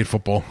reason I hate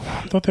football.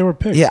 I thought they were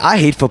pigs. Yeah, I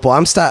hate football.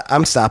 I'm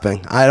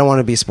stopping. I don't want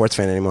to be a sports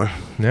fan anymore.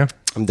 Yeah.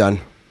 I'm done.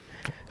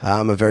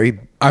 I've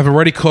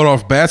already cut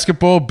off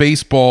basketball,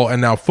 baseball,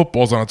 and now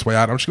football's on its way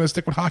out. I'm just going to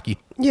stick with hockey.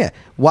 Yeah,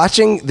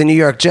 watching the New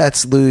York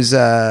Jets lose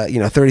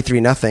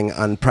 33-0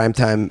 on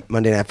primetime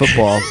Monday Night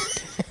Football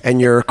and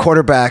your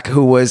quarterback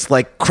who was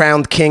like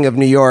crowned king of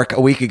New York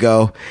a week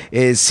ago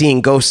is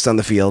seeing ghosts on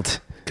the field.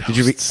 Did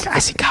you I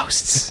see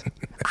ghosts.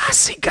 I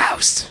see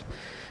ghosts.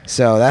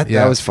 So that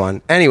was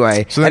fun.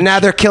 Anyway, and now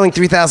they're killing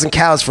 3,000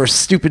 cows for a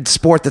stupid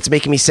sport that's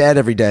making me sad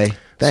every day.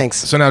 Thanks.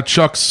 So now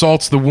Chuck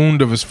salts the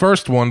wound of his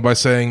first one by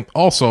saying,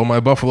 also, my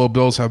Buffalo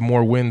Bills have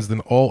more wins than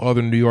all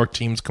other New York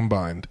teams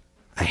combined.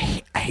 I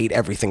hate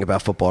everything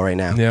about football right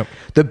now. Yep.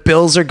 The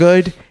Bills are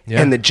good,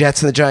 Yeah. and the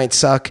Jets and the Giants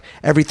suck.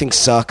 Everything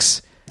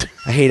sucks.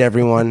 I hate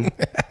everyone.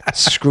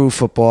 Screw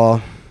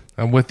football.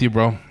 I'm with you,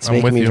 bro. It's I'm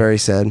making with me you. very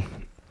sad.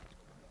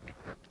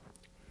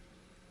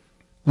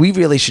 We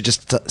really should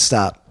just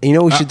stop. You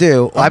know what we should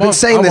do? I've been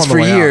saying this for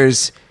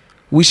years.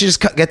 We should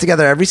just get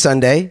together every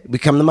Sunday. We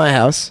come to my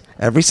house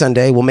every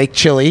Sunday. We'll make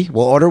chili.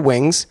 We'll order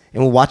wings,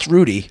 and we'll watch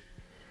Rudy.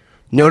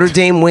 Notre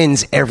Dame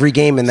wins every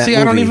game in that movie.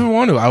 I don't even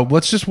want to.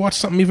 Let's just watch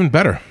something even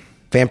better.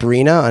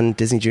 Vampirina on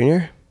Disney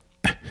Junior?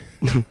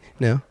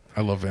 No?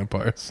 I love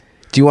vampires.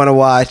 Do you want to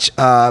watch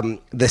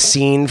the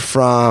scene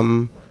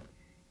from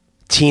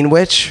Teen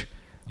Witch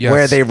Yes.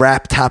 where they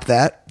rap Top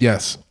That?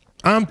 Yes.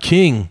 I'm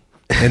king,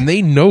 and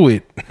they know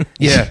it.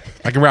 Yeah,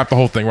 I can rap the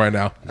whole thing right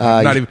now.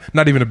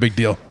 Not even a big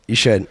deal. You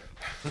should.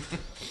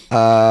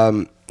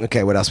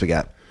 Okay, what else we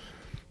got?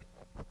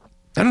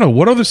 I don't know.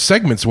 What other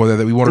segments were there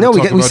that we wanted No, to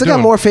talk about we still got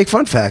doing? more fake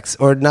fun facts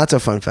or not so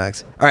fun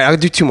facts. All right, I'll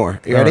do two more.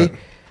 You All ready?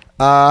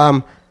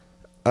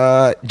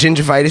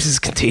 Gingivitis is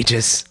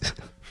contagious.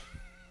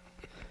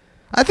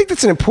 I think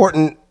that's an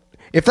important.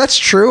 If that's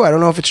true, I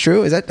don't know if it's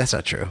true. That's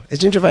not true? Is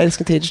gingivitis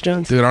contagious,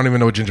 Jones? Dude, I don't even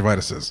know what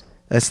gingivitis is.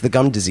 That's the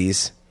gum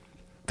disease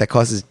that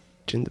causes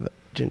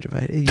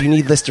gingivitis. You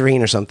need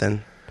Listerine or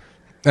something.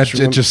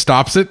 It just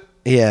stops it?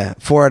 Yeah,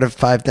 4 out of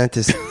 5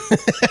 dentists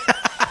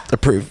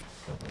approve.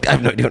 I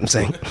have no idea what I'm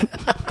saying.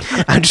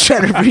 I'm just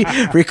trying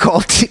to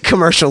recall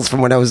commercials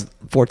from when I was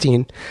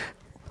 14.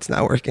 It's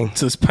not working.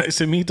 It's a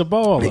spicy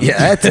meatball.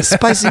 Yeah, it's a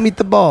spicy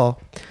meatball.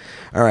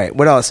 All right,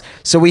 what else?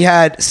 So we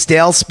had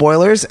stale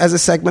spoilers as a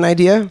segment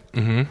idea.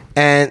 Mm-hmm.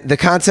 And the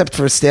concept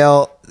for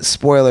stale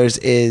spoilers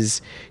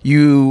is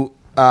you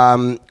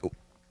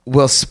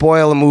will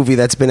spoil a movie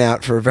that's been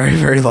out for a very,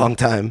 very long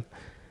time.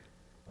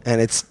 And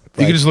it's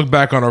You can just look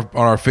back on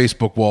our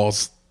Facebook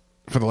walls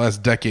for the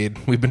last decade.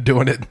 We've been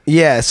doing it.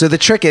 Yeah, so the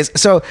trick is,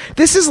 so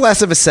this is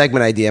less of a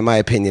segment idea, in my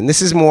opinion.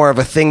 This is more of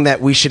a thing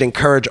that we should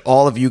encourage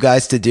all of you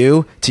guys to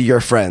do to your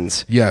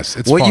friends. Yes,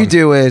 it's what fun. you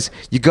do is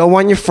you go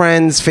on your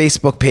friend's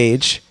Facebook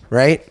page,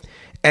 right?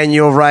 And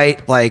you'll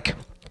write like,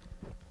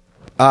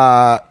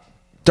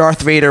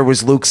 Darth Vader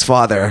was Luke's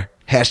father,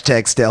 #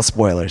 stale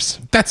spoilers.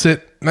 That's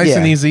it. Nice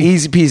and easy.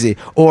 Easy peasy.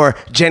 Or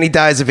Jenny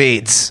dies of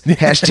AIDS,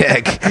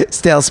 #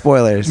 stale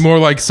spoilers. More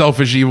like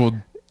selfish evil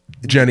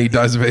Jenny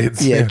dies of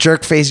AIDS. Yeah,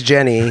 Jerkface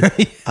Jenny.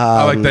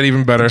 I like that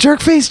even better.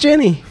 Jerkface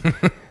Jenny.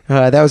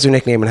 That was her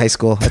nickname in high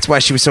school. That's why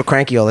she was so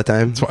cranky all the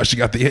time. That's why she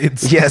got the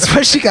AIDS. Yeah, that's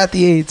why she got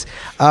the AIDS.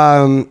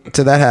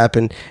 So that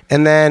happened.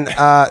 And then,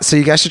 so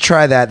you guys should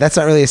try that. That's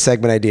not really a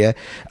segment idea.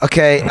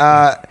 Okay.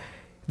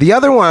 The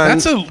other one.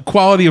 That's a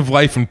quality of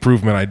life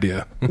improvement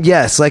idea.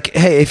 Yes. Like,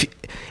 hey,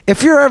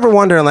 if you're ever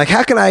wondering, like,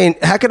 how can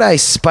I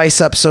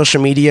spice up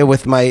social media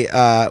with my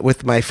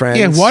friends?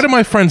 Yeah. Why do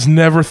my friends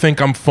never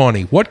think I'm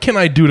funny? What can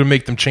I do to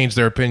make them change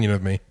their opinion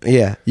of me?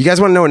 Yeah. You guys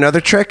want to know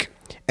another trick?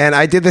 And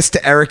I did this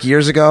to Eric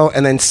years ago,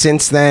 and then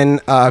since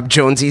then,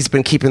 Jonesy's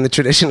been keeping the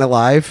tradition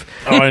alive.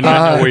 Oh, I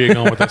know where you're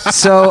going with this.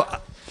 So,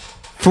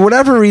 for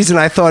whatever reason,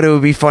 I thought it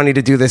would be funny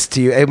to do this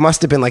to you. It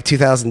must have been like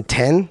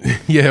 2010.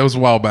 Yeah, it was a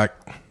while back.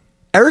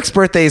 Eric's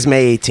birthday is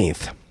May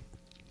 18th.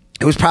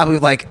 It was probably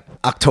like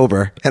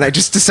October, and I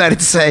just decided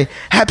to say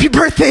happy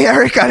birthday,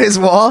 Eric, on his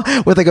wall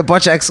with like a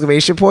bunch of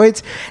exclamation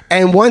points.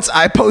 And once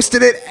I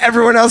posted it,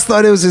 everyone else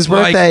thought it was his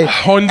birthday,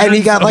 and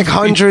he got like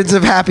hundreds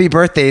of happy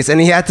birthdays,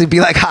 and he had to be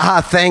like, haha,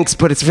 thanks,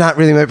 but it's not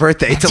really my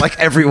birthday, to like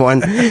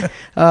everyone.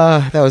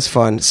 That was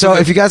fun. So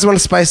if you guys want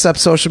to spice up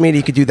social media,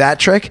 you could do that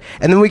trick.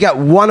 And then we got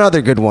one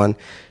other good one.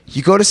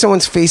 You go to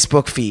someone's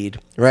Facebook feed,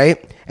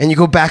 right, and you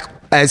go back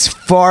as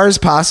far as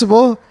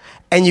possible,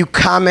 and you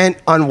comment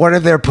on one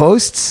of their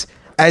posts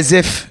as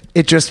if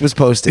it just was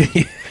posted.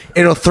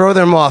 It'll throw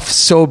them off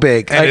so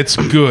big. And it's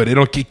good.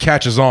 It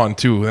catches on,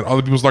 too. And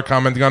other people start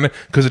commenting on it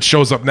because it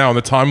shows up now in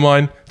the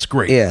timeline. It's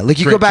great. Yeah, like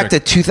you Great go back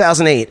trick. to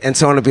 2008 and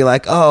someone will be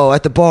like, oh,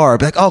 at the bar.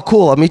 Be like, oh,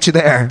 cool, I'll meet you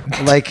there.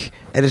 Like,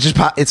 and it's just,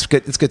 it's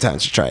good. It's good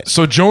times to try it.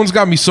 So Jones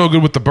got me so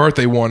good with the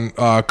birthday one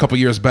a couple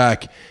years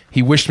back.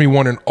 He wished me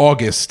one in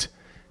August,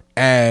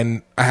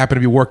 and I happened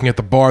to be working at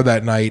the bar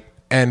that night,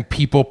 and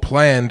people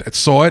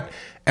saw it,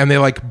 and they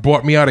like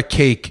brought me out a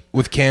cake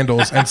with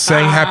candles and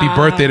sang happy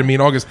birthday to me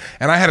in August.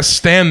 And I had to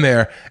stand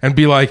there and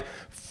be like,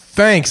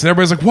 thanks. And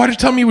everybody's like, why did you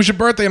tell me it was your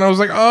birthday? And I was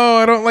like, oh,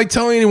 I don't like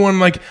telling anyone.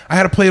 Like, I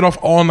had to play it off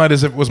all night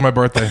as if it was my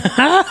birthday.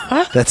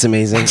 That's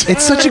amazing.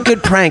 It's such a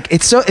good prank.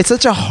 It's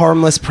such a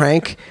harmless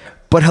prank,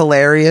 but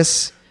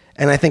hilarious.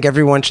 And I think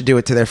everyone should do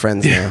it to their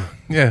friends now.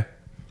 Yeah.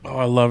 Oh,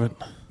 I love it.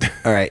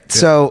 All right. Yeah.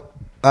 So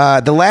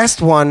the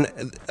last one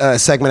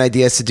segment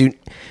idea is to do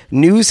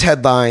news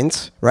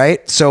headlines,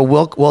 right? So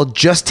we'll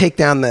just take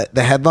down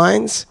the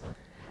headlines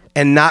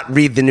and not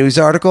read the news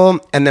article,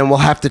 and then we'll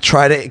have to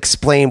try to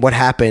explain what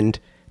happened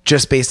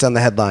just based on the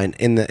headline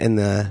in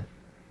the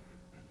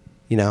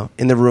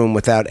room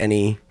without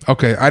any.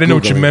 Okay, I didn't know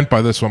what you Googling. meant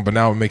by this one, but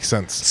now it makes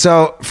sense.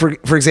 So,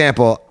 for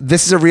example,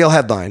 this is a real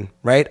headline,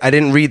 right? I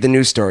didn't read the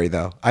news story,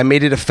 though. I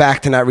made it a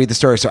fact to not read the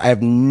story, so I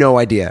have no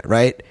idea,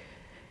 right?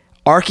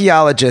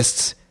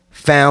 Archaeologists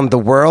found the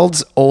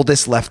world's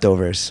oldest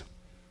leftovers.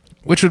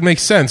 Which would make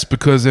sense,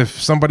 because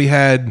if somebody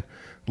had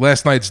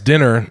last night's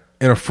dinner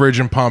in a fridge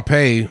in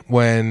Pompeii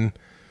when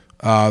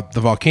the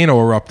volcano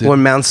erupted, Or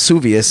Mount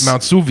Vesuvius.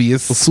 what is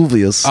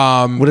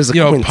it?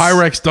 Quince?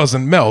 Pyrex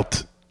doesn't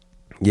melt,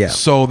 Yeah.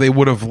 so they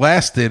would have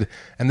lasted,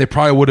 and they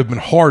probably would have been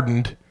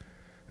hardened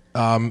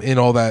in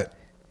all that.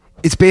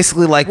 It's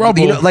basically like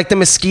Rubble. like the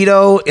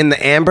mosquito in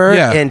the amber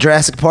Yeah. in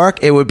Jurassic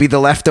Park. It would be the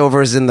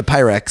leftovers in the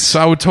Pyrex. So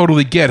I would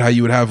totally get how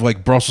you would have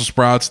like Brussels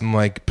sprouts and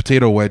like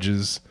potato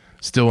wedges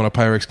still in a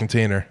Pyrex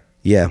container.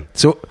 Yeah.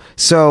 So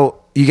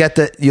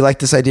you like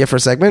this idea for a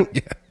segment?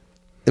 Yeah.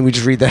 And we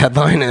just read the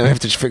headline and we have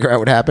to just figure out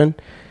what happened.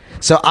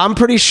 So I'm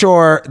pretty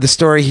sure the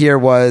story here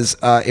was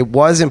it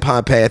was in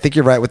Pompeii. I think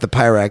you're right with the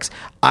Pyrex.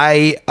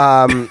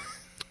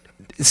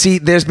 See,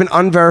 there's been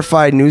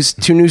unverified news.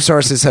 Two news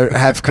sources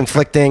have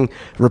conflicting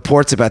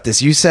reports about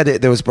this. You said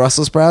there was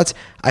Brussels sprouts.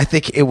 I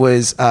think it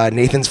was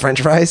Nathan's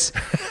French fries.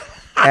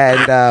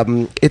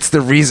 And it's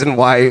the reason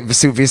why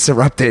Vesuvius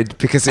erupted,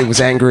 because it was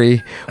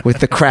angry with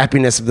the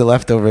crappiness of the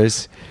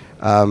leftovers.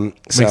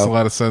 Makes a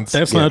lot of sense.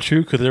 That's not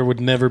true, because there would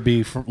never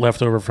be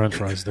leftover French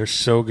fries. They're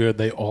so good,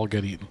 they all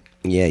get eaten.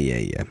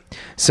 Yeah.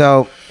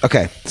 So,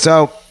 okay.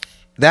 So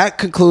that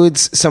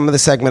concludes some of the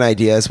segment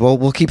ideas.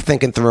 We'll keep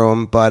thinking through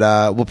them, but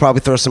we'll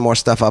probably throw some more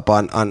stuff up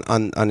on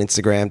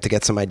Instagram to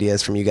get some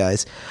ideas from you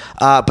guys.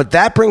 But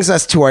that brings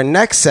us to our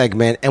next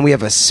segment, and we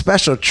have a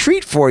special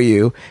treat for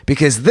you,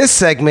 because this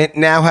segment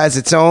now has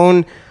its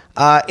own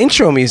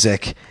intro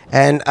music.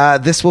 And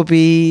this will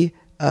be...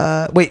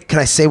 wait, can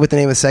I say what the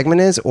name of the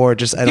segment is, or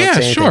just I don't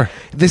say anything? Sure.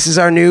 This is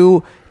our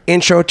new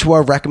intro to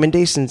our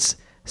recommendations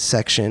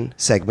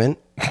segment.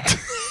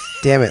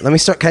 Damn it! Let me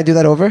start. Can I do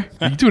that over?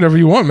 You can do whatever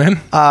you want, man.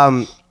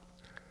 I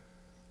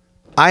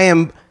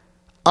am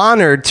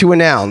honored to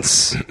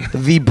announce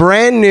the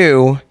brand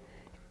new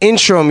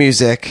intro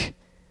music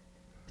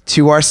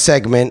to our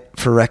segment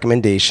for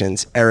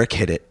recommendations. Eric,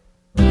 hit it.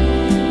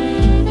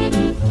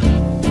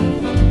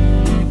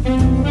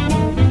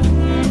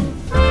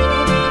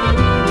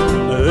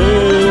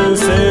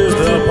 This is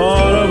the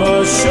part of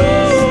our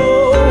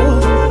show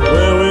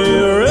where we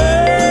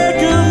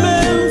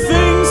recommend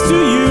things to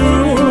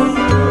you.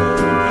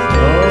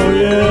 Oh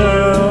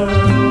yeah.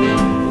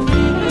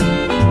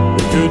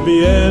 It could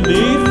be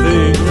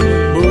anything,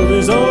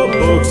 movies or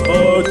books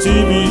or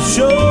TV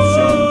shows.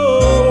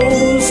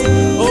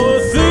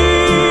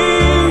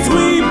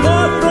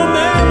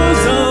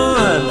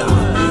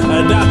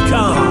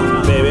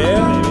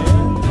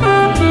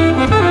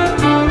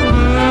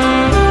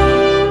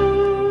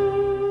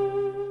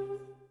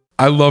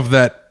 I love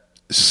that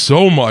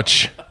so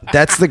much.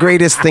 That's the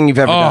greatest thing you've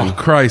ever Oh, done.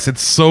 Christ.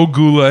 It's so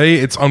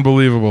goulet. It's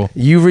unbelievable.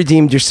 You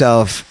redeemed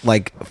yourself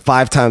like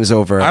 5 times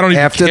over. I don't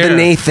even after care. the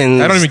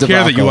Nathans. I don't even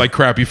care that you debacle. like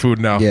crappy food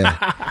now.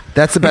 Yeah,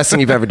 that's the best thing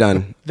you've ever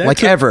done.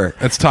 like ever.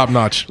 That's top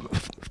notch.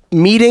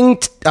 Meeting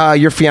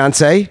your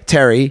fiance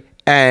Terry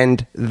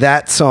and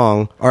that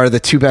song are the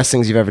 2 best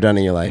things you've ever done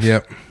in your life.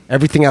 Yep.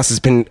 Everything else has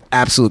been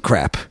absolute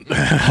crap.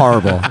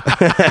 Horrible.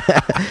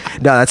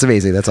 No, that's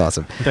amazing. That's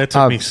awesome. That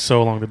took me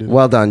so long to do.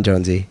 Well done,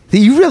 Jonesy.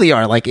 You really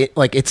are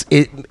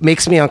it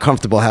makes me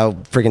uncomfortable how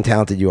friggin'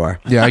 talented you are.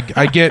 Yeah,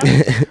 I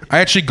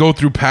actually go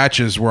through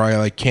patches where I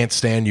like can't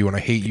stand you and I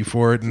hate you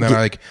for it, and then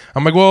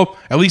I'm like, well,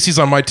 at least he's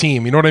on my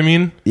team. You know what I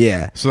mean?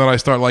 Yeah. So then I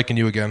start liking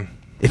you again.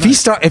 If he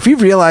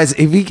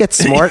gets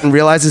smart and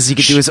realizes he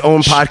could do his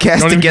own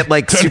podcast to get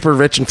like super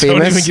rich and famous.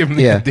 Don't even give him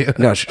the idea.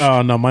 No,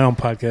 Oh no, my own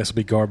podcast would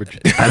be garbage.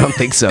 I don't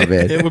think so,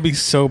 man. It would be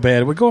so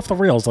bad. It would go off the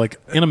rails like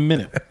in a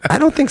minute. I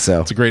don't think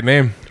so. It's a great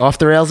name. Off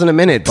the Rails in a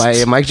Minute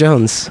by Mike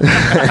Jones.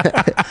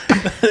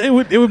 It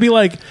would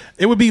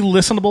be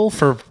listenable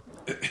for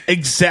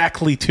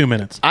exactly 2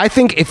 minutes. I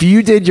think if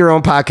you did your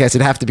own podcast,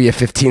 it'd have to be a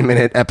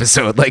 15-minute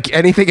episode. Like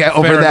anything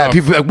over Fair that, enough.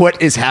 people are like,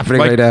 what is happening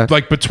right now?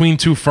 Like between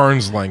 2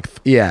 ferns length.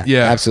 Yeah,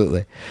 Yeah.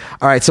 absolutely.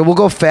 All right, so we'll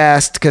go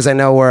fast because I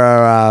know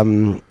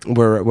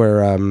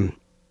we're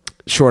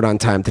short on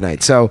time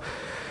tonight. So,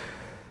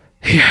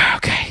 yeah,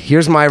 okay,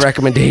 here's my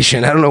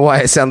recommendation. I don't know why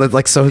I sounded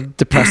like so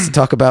depressed to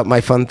talk about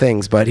my fun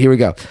things, but here we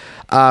go.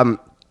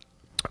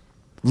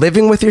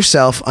 Living with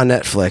Yourself on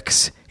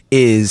Netflix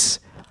is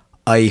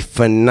a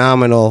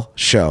phenomenal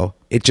show.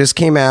 It just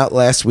came out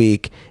last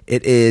week.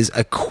 It is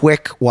a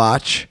quick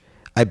watch.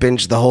 I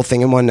binged the whole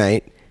thing in one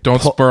night.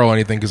 Don't spoil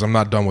anything because I'm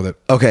not done with it.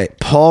 Okay,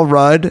 Paul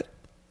Rudd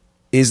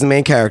is the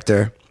main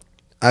character.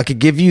 I could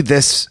give you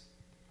this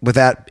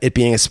without it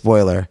being a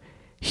spoiler.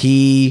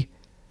 He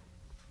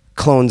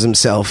clones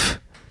himself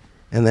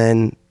and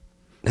then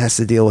has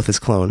to deal with his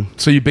clone.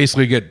 So you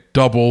basically get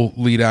double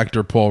lead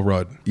actor Paul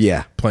Rudd.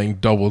 Yeah. Playing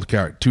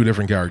 2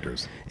 different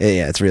characters.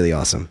 Yeah, it's really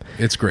awesome.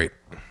 It's great.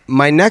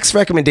 My next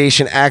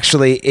recommendation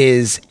actually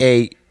is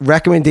a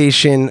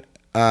recommendation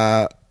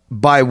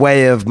by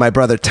way of my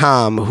brother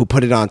Tom, who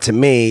put it on to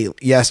me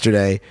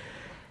yesterday.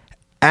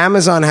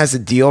 Amazon has a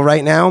deal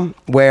right now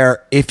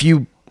where if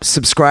you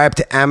subscribe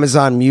to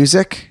Amazon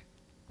Music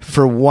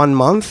for 1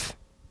 month,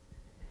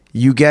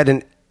 you get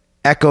an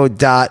Echo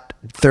Dot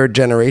 3rd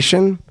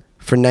generation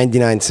for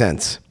 99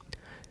 cents.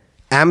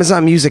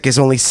 Amazon Music is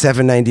only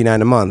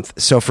 $7.99 a month.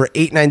 So for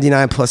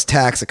 $8.99 plus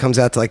tax, it comes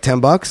out to like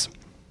 $10.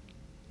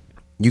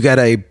 You get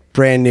a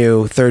brand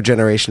new 3rd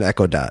generation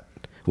Echo Dot,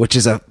 which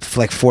is a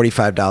like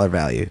 $45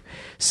 value.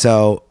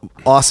 So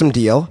awesome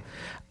deal.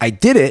 I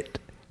did it,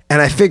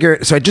 and I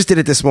figured. So I just did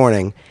it this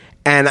morning,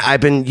 and I've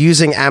been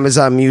using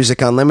Amazon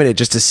Music Unlimited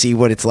just to see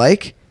what it's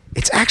like.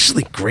 It's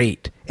actually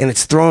great, and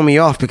it's throwing me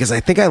off because I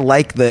think I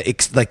like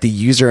the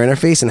user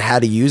interface and how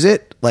to use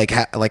it, like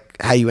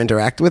how you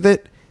interact with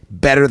it,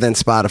 better than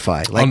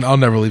Spotify. Like, I'll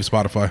never leave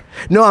Spotify.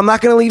 no, I'm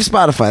not going to leave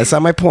Spotify. That's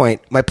not my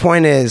point. My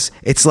point is,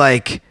 it's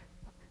like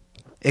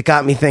it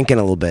got me thinking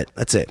a little bit.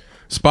 That's it.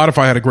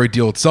 Spotify had a great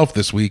deal itself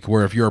this week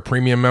where if you're a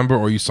premium member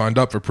or you signed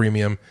up for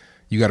premium,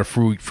 you got a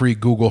free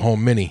Google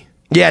Home Mini.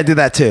 Yeah, I did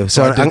that too.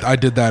 So I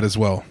did that as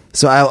well.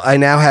 So I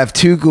now have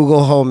 2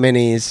 Google Home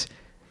Minis,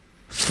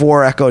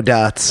 4 Echo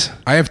Dots.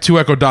 I have 2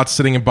 Echo Dots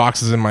sitting in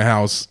boxes in my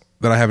house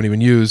that I haven't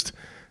even used.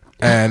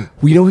 And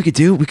We know what we could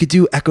do. We could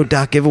do Echo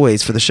Dot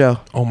giveaways for the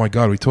show. oh my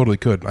God, we totally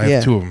could. I have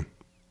Yeah. 2 of them.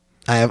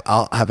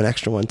 I'll have an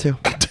extra one too.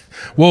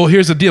 Well,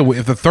 here's the deal.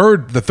 If the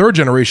third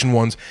generation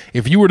ones,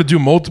 if you were to do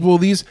multiple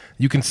of these,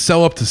 you can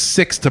sell up to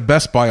 6 to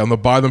Best Buy and they'll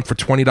buy them for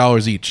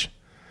 $20 each.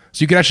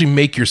 So you can actually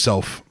make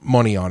yourself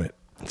money on it.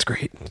 That's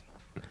great.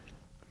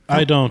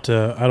 I don't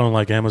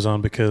like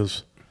Amazon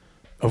because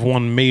of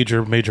one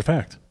major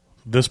fact.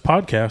 This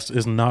podcast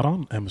is not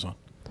on Amazon.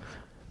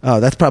 Oh,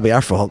 that's probably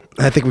our fault.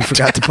 I think we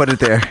forgot to put it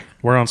there.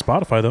 We're on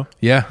Spotify though.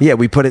 Yeah. Yeah,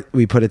 we put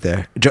it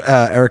there.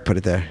 Eric put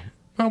it there.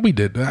 Well, we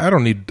did. I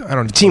don't need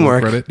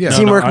Teamwork. credit. Yeah.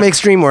 Teamwork makes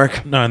dream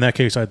work. No, in that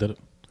case, I did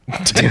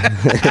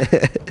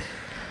it.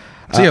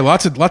 So yeah,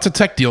 lots of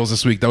tech deals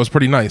this week. That was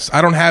pretty nice.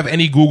 I don't have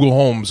any Google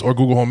Homes or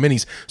Google Home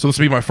Minis, so this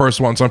will be my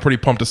first one. So I'm pretty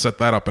pumped to set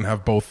that up and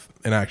have both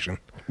in action.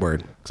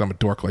 Word. Because I'm a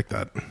dork like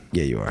that.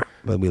 Yeah, you are.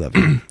 But we love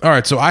you. All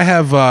right, so I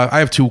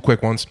have 2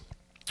 quick ones.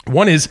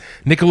 One is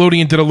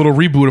Nickelodeon did a little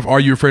reboot of Are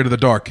You Afraid of the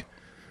Dark?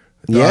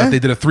 Yeah? They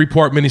did a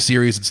 3-part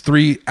miniseries. It's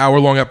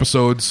 3-hour-long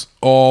episodes,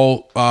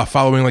 all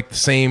following like the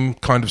same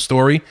kind of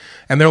story,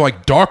 and they're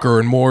like darker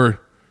and more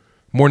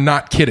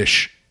not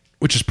kiddish,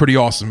 which is pretty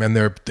awesome, and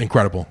they're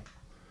incredible.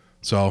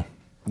 So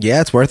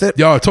Yeah, it's worth it.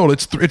 yeah, totally.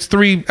 It's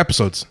 3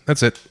 episodes.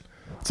 That's it.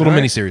 It's a little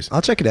miniseries.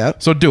 I'll check it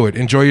out. So do it.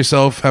 Enjoy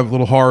yourself. Have a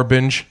little horror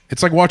binge.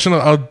 It's like watching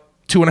a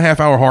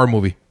 2.5-hour horror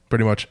movie,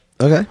 pretty much.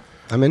 Okay,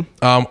 I'm in.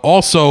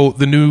 Also,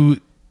 the new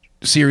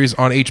series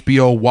on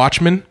HBO,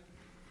 Watchmen.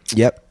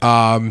 Yep.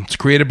 It's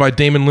created by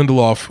Damon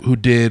Lindelof, who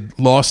did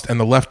Lost and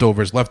The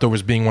Leftovers.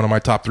 Leftovers being one of my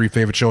top 3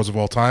 favorite shows of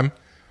all time.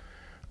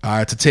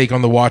 It's a take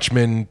on the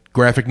Watchmen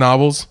graphic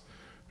novels.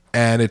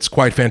 and it's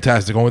quite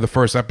fantastic. Only the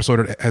first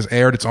episode has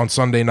aired. It's on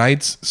Sunday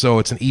nights, so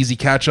it's an easy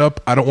catch up.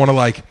 I don't want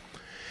to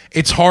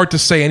it's hard to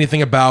say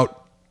anything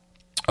about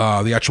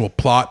the actual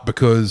plot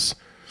because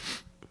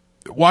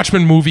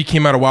Watchmen movie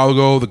came out a while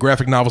ago. The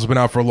graphic novel's been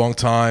out for a long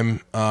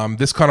time.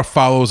 This kind of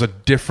follows a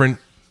different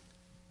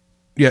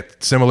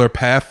yet similar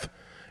path.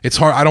 It's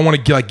hard. I don't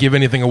want to give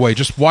anything away.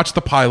 Just watch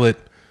the pilot.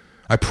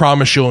 I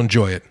promise you'll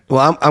enjoy it.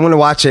 Well, I'm going to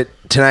watch it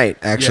tonight.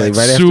 Actually,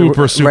 Yeah, it's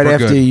super right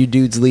after good. you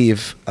dudes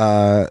leave.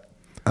 I'll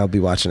be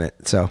watching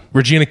it. So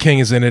Regina King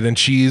is in it, and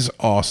she's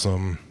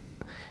awesome.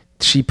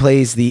 she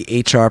plays the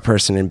HR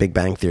person in Big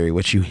Bang Theory,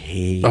 which you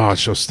hate. Oh, it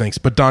so stinks.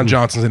 But Don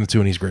Johnson's in it too,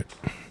 and he's great.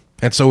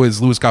 And so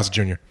is Louis Gossett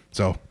Jr.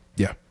 So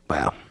yeah.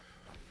 Wow.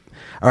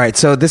 All right,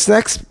 so this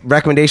next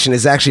recommendation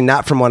is actually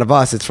not from one of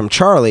us. It's from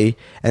Charlie,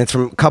 and it's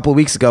from a couple of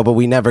weeks ago, but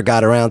we never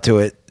got around to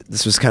it.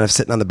 This was kind of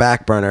sitting on the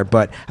back burner.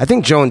 But I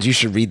think, Jones, you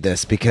should read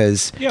this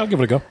because Yeah, I'll give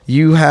it a go.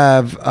 you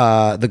have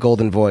the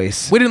golden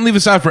voice. We didn't leave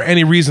this out for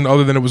any reason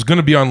other than it was going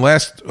to be on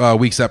last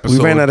week's episode.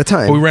 We ran out of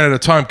time. But we ran out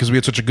of time because we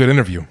had such a good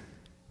interview.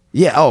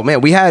 Yeah, oh,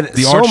 man, we had...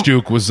 The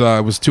Archduke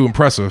was too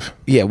impressive.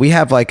 Yeah, we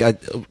have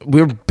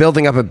we're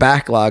building up a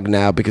backlog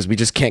now because we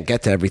just can't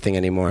get to everything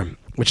anymore,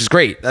 which is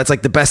great. That's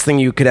like the best thing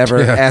you could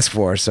ever ask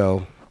for,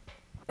 so...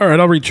 All right,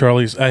 I'll read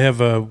Charlie's. I have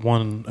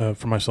one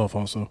for myself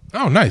also.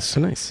 Oh, nice. So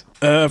nice.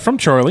 From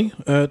Charlie,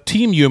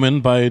 Team Human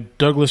by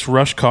Douglas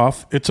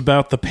Rushkoff. It's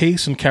about the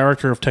pace and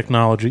character of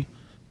technology,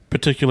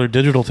 particular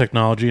digital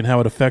technology, and how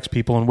it affects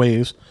people in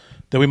ways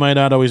that we might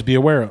not always be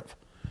aware of.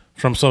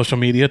 From social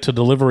media to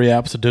delivery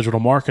apps to digital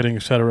marketing,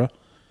 etc.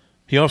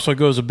 He also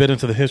goes a bit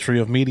into the history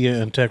of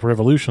media and tech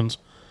revolutions,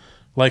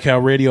 like how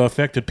radio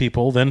affected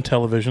people, then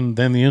television,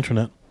 then the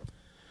internet.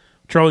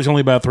 Charlie's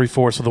only about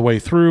 3/4 of the way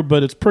through,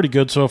 but it's pretty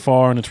good so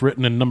far, and it's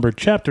written in numbered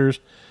chapters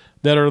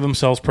that are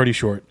themselves pretty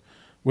short,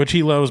 which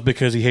he loves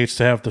because he hates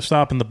to have to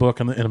stop in the book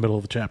in the middle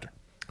of the chapter.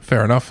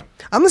 Fair enough.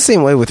 I'm the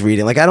same way with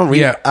reading. Like, I don't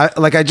read... Yeah.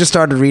 I just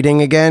started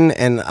reading again,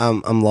 and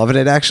I'm loving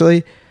it,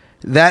 actually.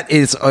 That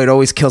is... it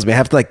always kills me. I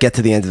have to, get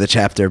to the end of the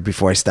chapter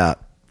before I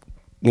stop.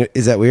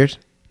 Is that weird?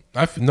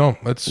 No,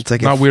 that's It's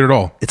like not weird at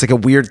all. It's like a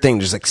weird thing,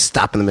 just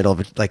stop in the middle of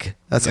it.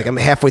 I'm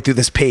halfway through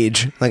this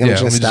page. I'm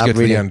just going to stop get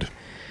reading. to the end.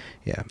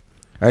 Yeah.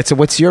 All right, so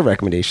what's your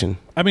recommendation?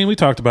 I mean, we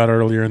talked about it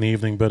earlier in the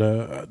evening, but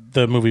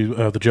the movie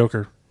The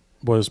Joker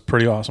was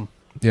pretty awesome.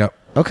 Yeah.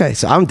 Okay,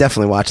 so I'm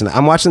definitely watching that.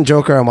 I'm watching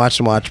Joker. I'm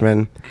watching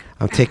Watchmen.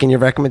 I'm taking your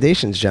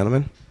recommendations,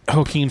 gentlemen.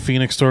 Joaquin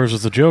Phoenix stars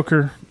as the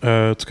Joker.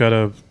 It's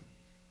got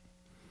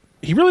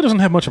he really doesn't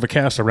have much of a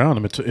cast around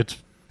him. It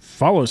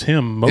follows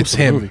him most of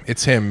the movie.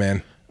 It's him,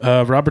 man.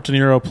 Robert De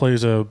Niro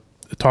plays a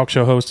talk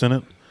show host in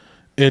it.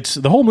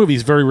 The whole movie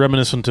is very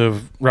reminiscent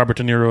of Robert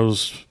De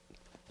Niro's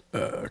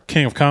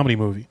King of Comedy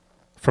movie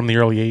from the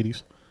early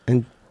 80s.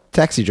 And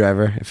Taxi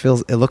Driver.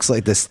 It looks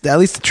like this. At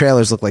least the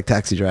trailers look like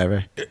Taxi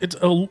Driver. It's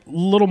a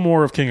little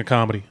more of King of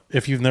Comedy.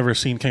 If you've never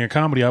seen King of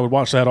Comedy, I would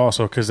watch that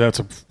also because that's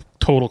a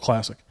total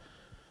classic.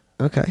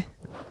 Okay.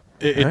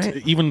 Right.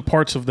 Even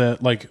parts of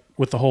that,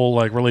 with the whole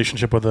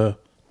relationship with a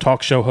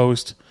talk show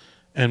host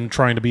and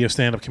trying to be a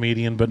stand-up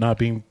comedian but not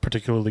being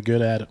particularly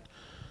good at it.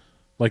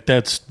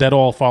 That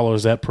all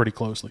follows that pretty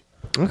closely.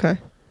 Okay.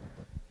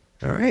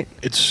 All right.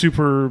 It's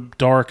super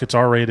dark. It's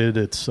R-rated.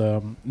 It's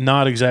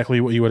not exactly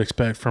what you would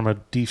expect from a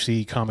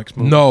DC Comics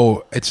movie.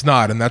 No, it's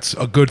not, and that's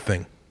a good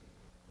thing.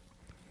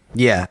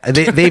 Yeah,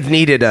 they've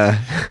needed a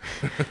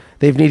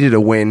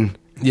win.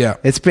 Yeah.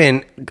 It's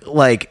been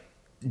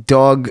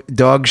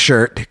dog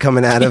shirt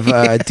coming out of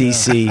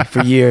DC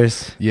for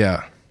years.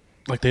 Yeah.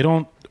 They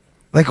don't...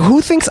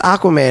 Who thinks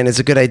Aquaman is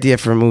a good idea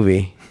for a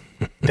movie?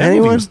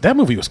 Anyone? That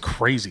movie was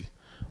crazy.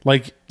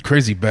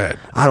 Crazy bad.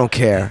 I don't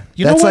care.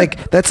 You know what?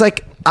 That's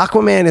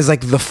Aquaman is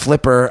the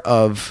flipper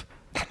of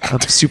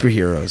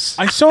superheroes.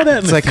 I saw that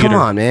in the theater. Come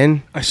on,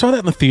 man. I saw that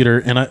in the theater,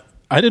 and I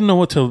didn't know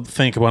what to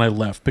think when I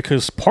left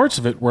because parts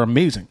of it were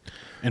amazing,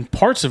 and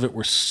parts of it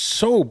were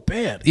so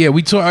bad. Yeah,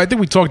 I think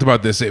we talked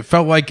about this. It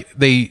felt like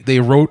they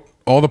wrote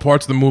all the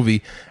parts of the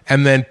movie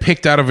and then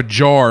picked out of a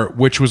jar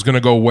which was going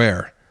to go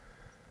where.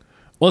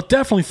 Well, it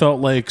definitely felt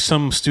like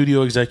some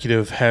studio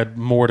executive had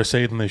more to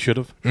say than they should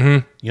have.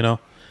 Mm-hmm.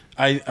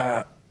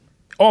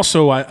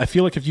 I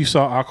feel like if you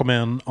saw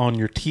Aquaman on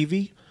your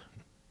TV,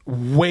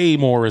 way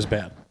more is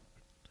bad.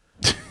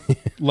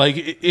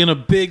 In a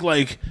big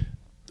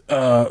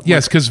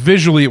yes, because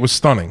visually it was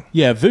stunning.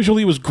 Yeah,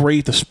 visually it was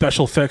great. The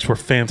special effects were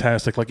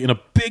fantastic. In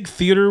a big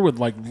theater with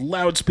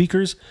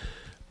loudspeakers,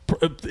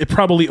 it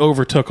probably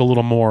overtook a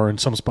little more in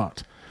some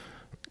spots.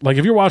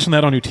 If you're watching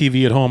that on your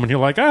TV at home and you're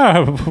the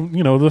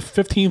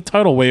 15th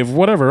tidal wave,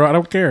 whatever, I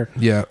don't care.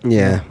 Yeah.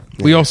 Yeah.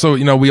 We also,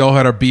 we all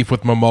had our beef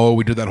with Momoa.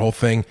 We did that whole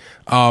thing.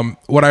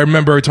 What I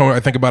remember every time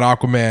I think about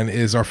Aquaman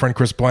is our friend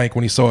Chris Blank,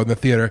 when he saw it in the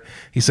theater,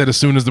 he said as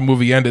soon as the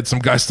movie ended, some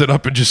guy stood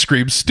up and just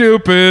screamed,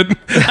 "Stupid."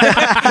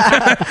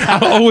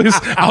 I'll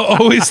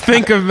always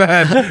think of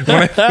that when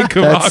I think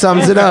of That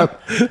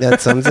Aquaman.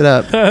 sums it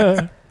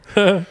up.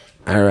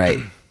 All right.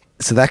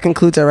 So that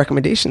concludes our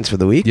recommendations for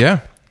the week.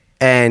 Yeah.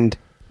 And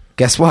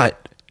guess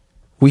what?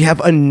 We have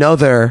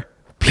another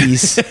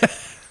piece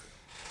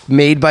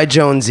made by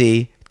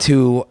Jonesy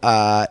to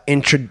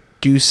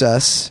introduce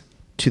us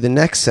to the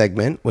next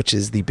segment, which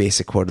is the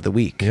basic quote of the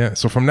week. Yeah.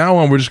 So from now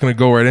on, we're just going to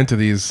go right into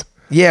these.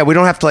 Yeah, we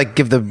don't have to like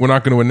give the... We're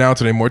not going to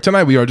announce it anymore.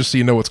 Tonight we are, just so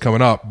you know what's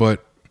coming up,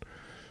 but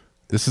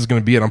this is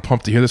going to be it. I'm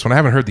pumped to hear this one. I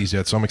haven't heard these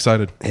yet, so I'm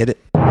excited. Hit it.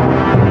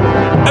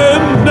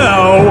 And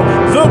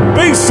now, the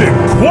basic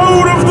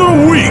quote of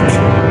the week.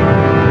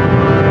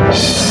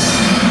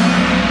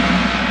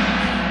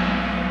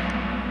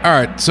 All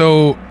right,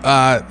 so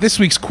this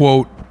week's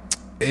quote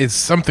is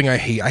something I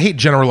hate. I hate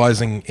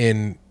generalizing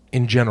in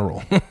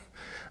general.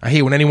 I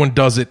hate when anyone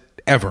does it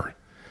ever.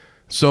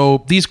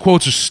 So these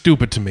quotes are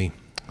stupid to me.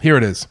 Here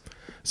it is.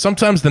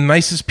 Sometimes the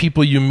nicest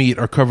people you meet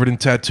are covered in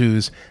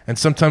tattoos, and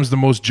sometimes the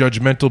most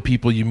judgmental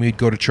people you meet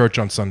go to church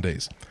on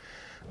Sundays.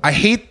 I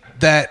hate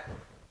that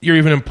you're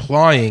even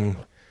implying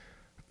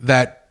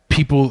that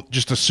people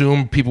just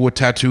assume people with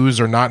tattoos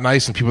are not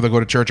nice and people that go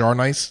to church are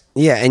nice.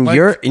 Yeah, and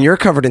Like- you're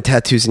covered in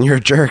tattoos and you're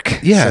a jerk.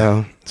 Yeah.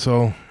 So,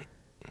 So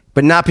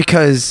but not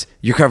because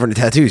you're covered in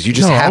tattoos. You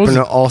just No, I happen was-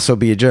 to also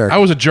be a jerk. I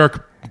was a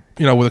jerk,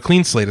 with a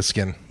clean slate of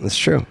skin. That's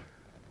true.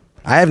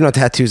 I have no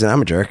tattoos and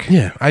I'm a jerk.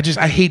 Yeah, I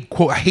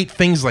hate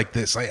things like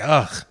this.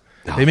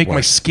 They make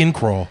my skin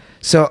crawl.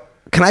 So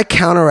can I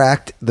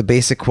counteract the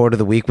basic quote of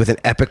the week with an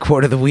epic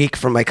quote of the week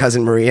from my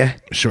cousin Maria?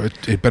 Sure,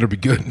 it better be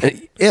good.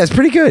 Yeah, it's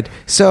pretty good.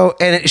 So,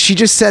 and she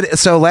just said,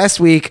 so last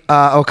week,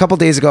 a couple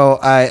days ago,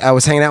 I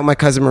was hanging out with my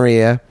cousin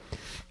Maria,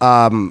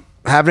 having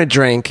a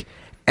drink,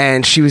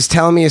 and she was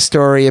telling me a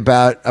story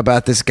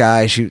about this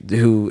guy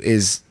who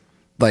is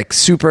like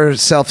super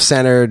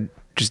self-centered,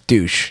 just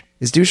douche.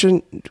 Is douche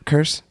a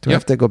curse? Do I Yep.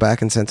 have to go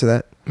back and censor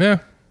that? Yeah,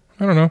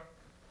 I don't know.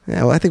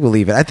 Yeah, well, I think we'll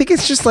leave it. I think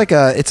it's just like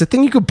it's a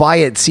thing you could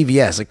buy at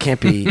CVS. It can't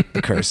be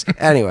a curse.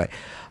 Anyway,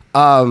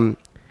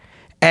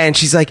 and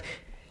she's like,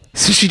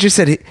 so she just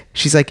said,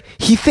 she's like,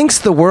 he thinks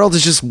the world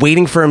is just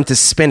waiting for him to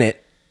spin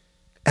it.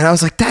 And I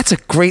was like, that's a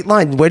great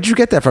line. Where'd you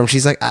get that from?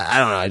 She's like, I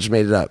don't know. I just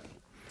made it up.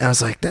 And I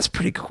was like, that's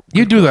pretty cool.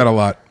 You do that a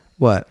lot.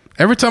 What?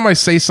 Every time I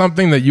say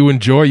something that you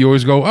enjoy, you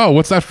always go, "Oh,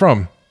 what's that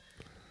from?"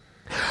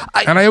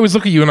 And I always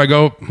look at you and I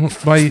go,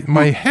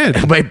 "My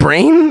head, My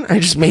brain? I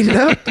just made it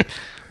up.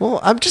 Well,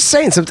 I'm just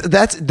saying.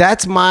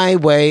 That's my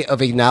way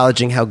of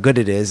acknowledging how good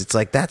it is. It's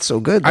like, that's so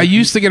good. I Like,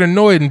 used to get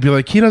annoyed and be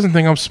like, he doesn't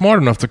think I'm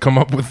smart enough to come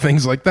up with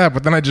things like that.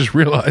 But then I just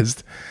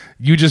realized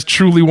you just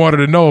truly wanted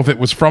to know if it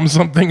was from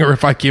something or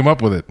if I came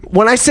up with it.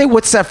 when I say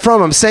what's that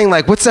from, I'm saying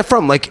like, what's that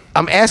from? Like,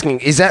 I'm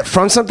asking, is that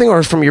from something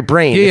or from your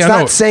brain? Yeah, it's I not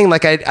know. saying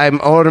like I'm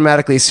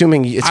automatically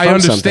assuming it's from I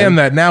understand something.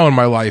 that now in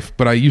my life,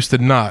 but I used to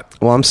not.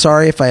 Well, I'm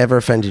sorry if I ever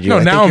offended you. No, I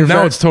think now you're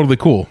very- it's totally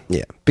cool.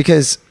 yeah,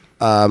 because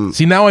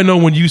See, now I know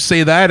when you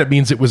say that, it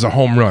means it was a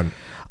home run.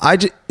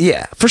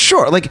 yeah, for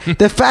sure. Like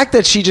the fact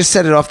that she just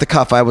said it off the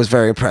cuff, I was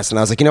very impressed, and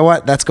I was like, you know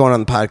what? That's going on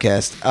the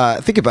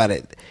podcast. Think about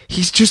it.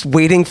 He's just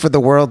waiting for the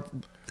world.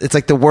 It's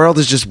like the world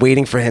is just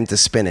waiting for him to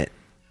spin it.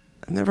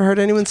 I've never heard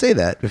anyone say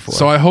that before.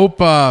 So I hope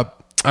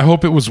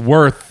it was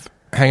worth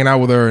hanging out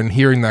with her and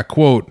hearing that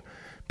quote,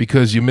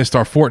 because you missed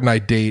our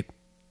Fortnite date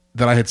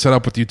that I had set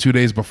up with you 2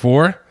 days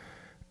before,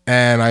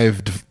 and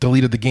I've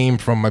deleted the game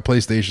from my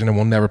PlayStation and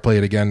will never play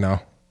it again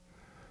now.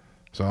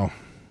 So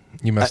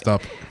you messed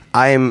up.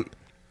 I'm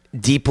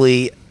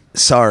deeply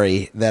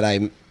sorry that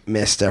I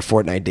missed our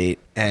Fortnite date,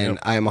 and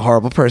I am a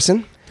horrible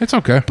person. It's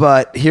okay.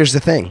 But here's the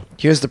thing.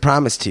 Here's the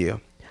promise to you.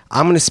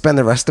 I'm going to spend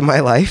the rest of my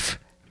life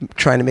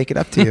trying to make it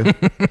up to you.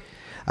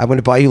 I'm going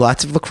to buy you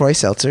lots of LaCroix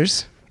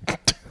seltzers.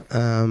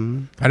 I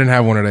didn't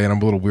have one today, and I'm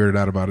a little weirded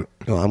out about it.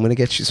 Well, I'm going to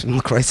get you some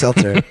LaCroix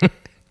seltzer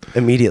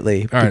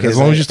immediately. All right, as because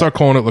long as you start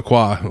calling it La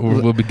Croix,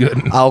 we'll be good.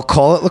 I'll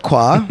call it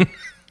LaCroix,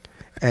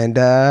 and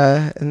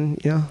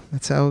you know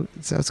that's how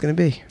it's going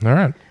to be. All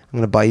right. I'm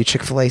going to buy you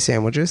Chick-fil-A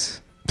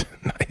sandwiches.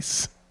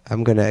 Nice.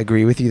 I'm going to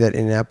agree with you that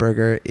In-N-Out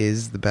Burger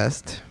is the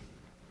best.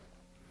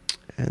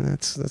 And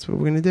that's what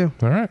we're going to do.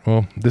 All right.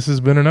 Well, this has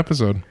been an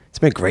episode. It's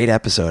been a great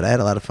episode. I had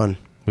a lot of fun.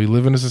 We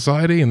live in a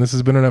society, and this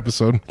has been an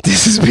episode.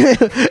 This has been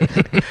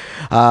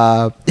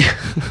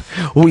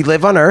we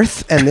live on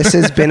Earth, and this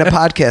has been a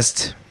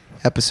podcast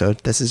episode.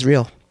 This is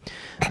real.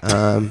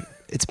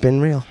 It's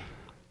been real.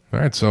 All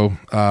right. So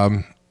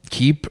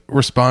keep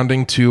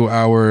responding to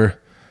our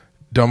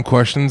dumb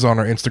questions on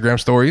our Instagram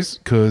stories,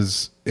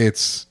 because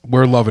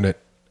we're loving it.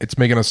 It's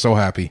making us so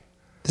happy.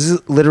 This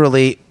is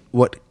literally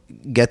what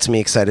gets me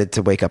excited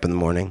to wake up in the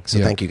morning. So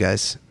Yeah. thank you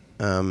guys.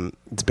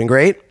 It's been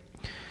great.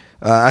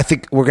 I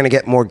think we're going to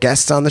get more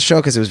guests on the show,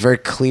 because it was very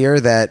clear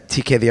that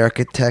TK the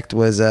Architect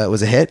was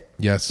a hit.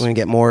 Yes. We're going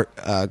to get more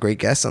great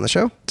guests on the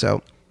show.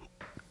 So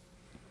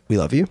we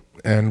love you.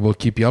 And we'll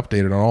keep you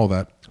updated on all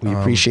that. We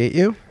appreciate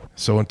you.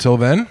 So until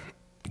then,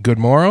 good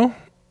morrow,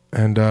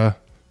 and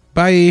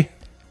bye.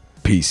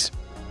 Peace.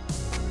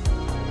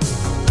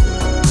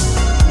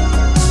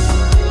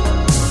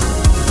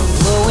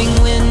 Glowing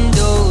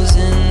windows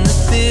in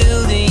the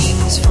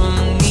buildings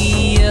from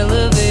the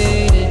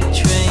elevated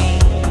train.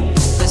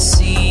 I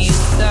see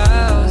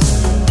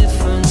 1,000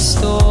 different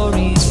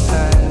stories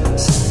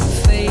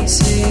pass,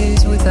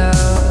 faces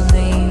without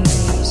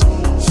names.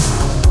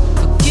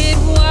 Forget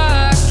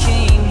why I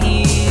came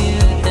here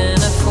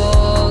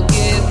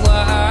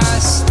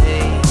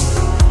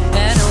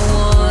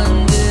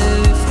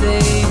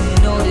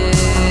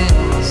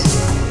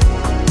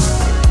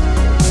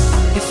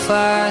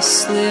I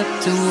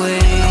slipped away.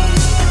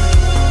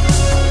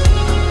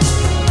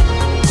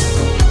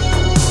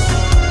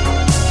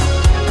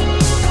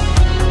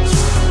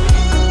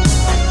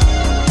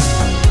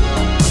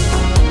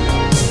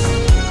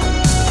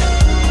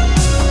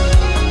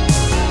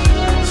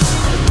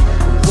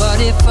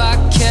 What if I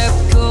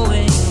kept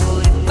going?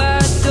 What if I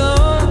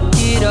don't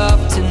get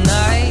off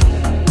tonight?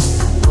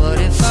 What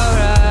if I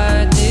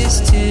ride this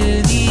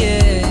to the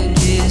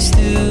edges,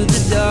 through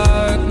the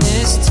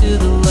darkness to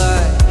the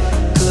light?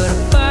 Could I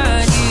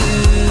find you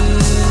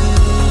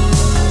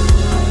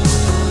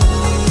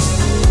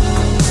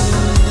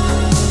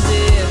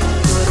there?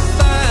 Could I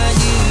find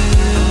you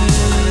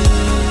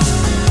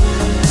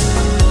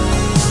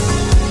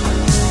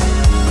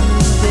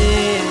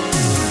there?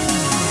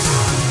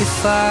 If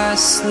I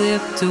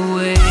slipped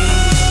away.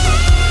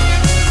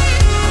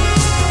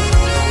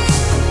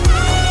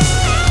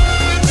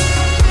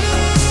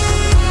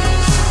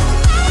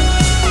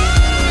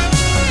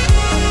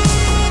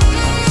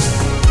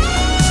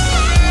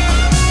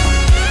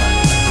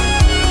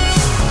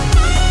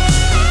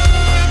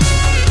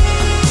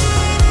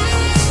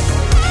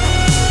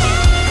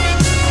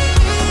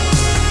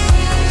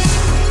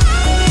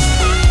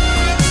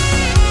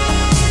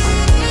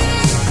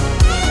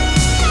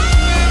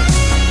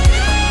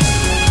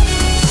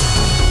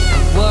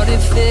 What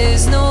if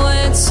there's no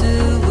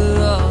answer?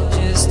 We're all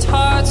just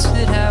hearts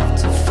that have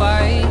to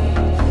fight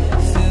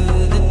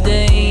through the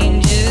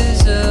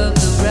dangers of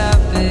the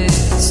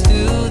rapids,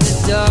 through the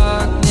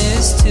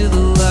darkness to the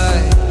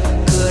light.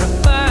 Could I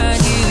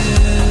find you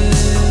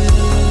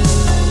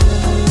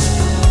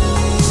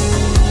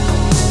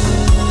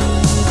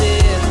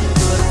there?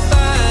 Could I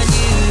find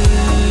you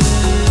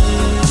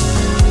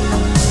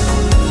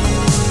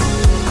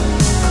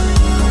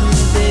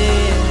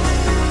there?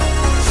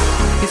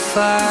 If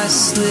I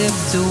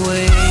slipped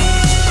away.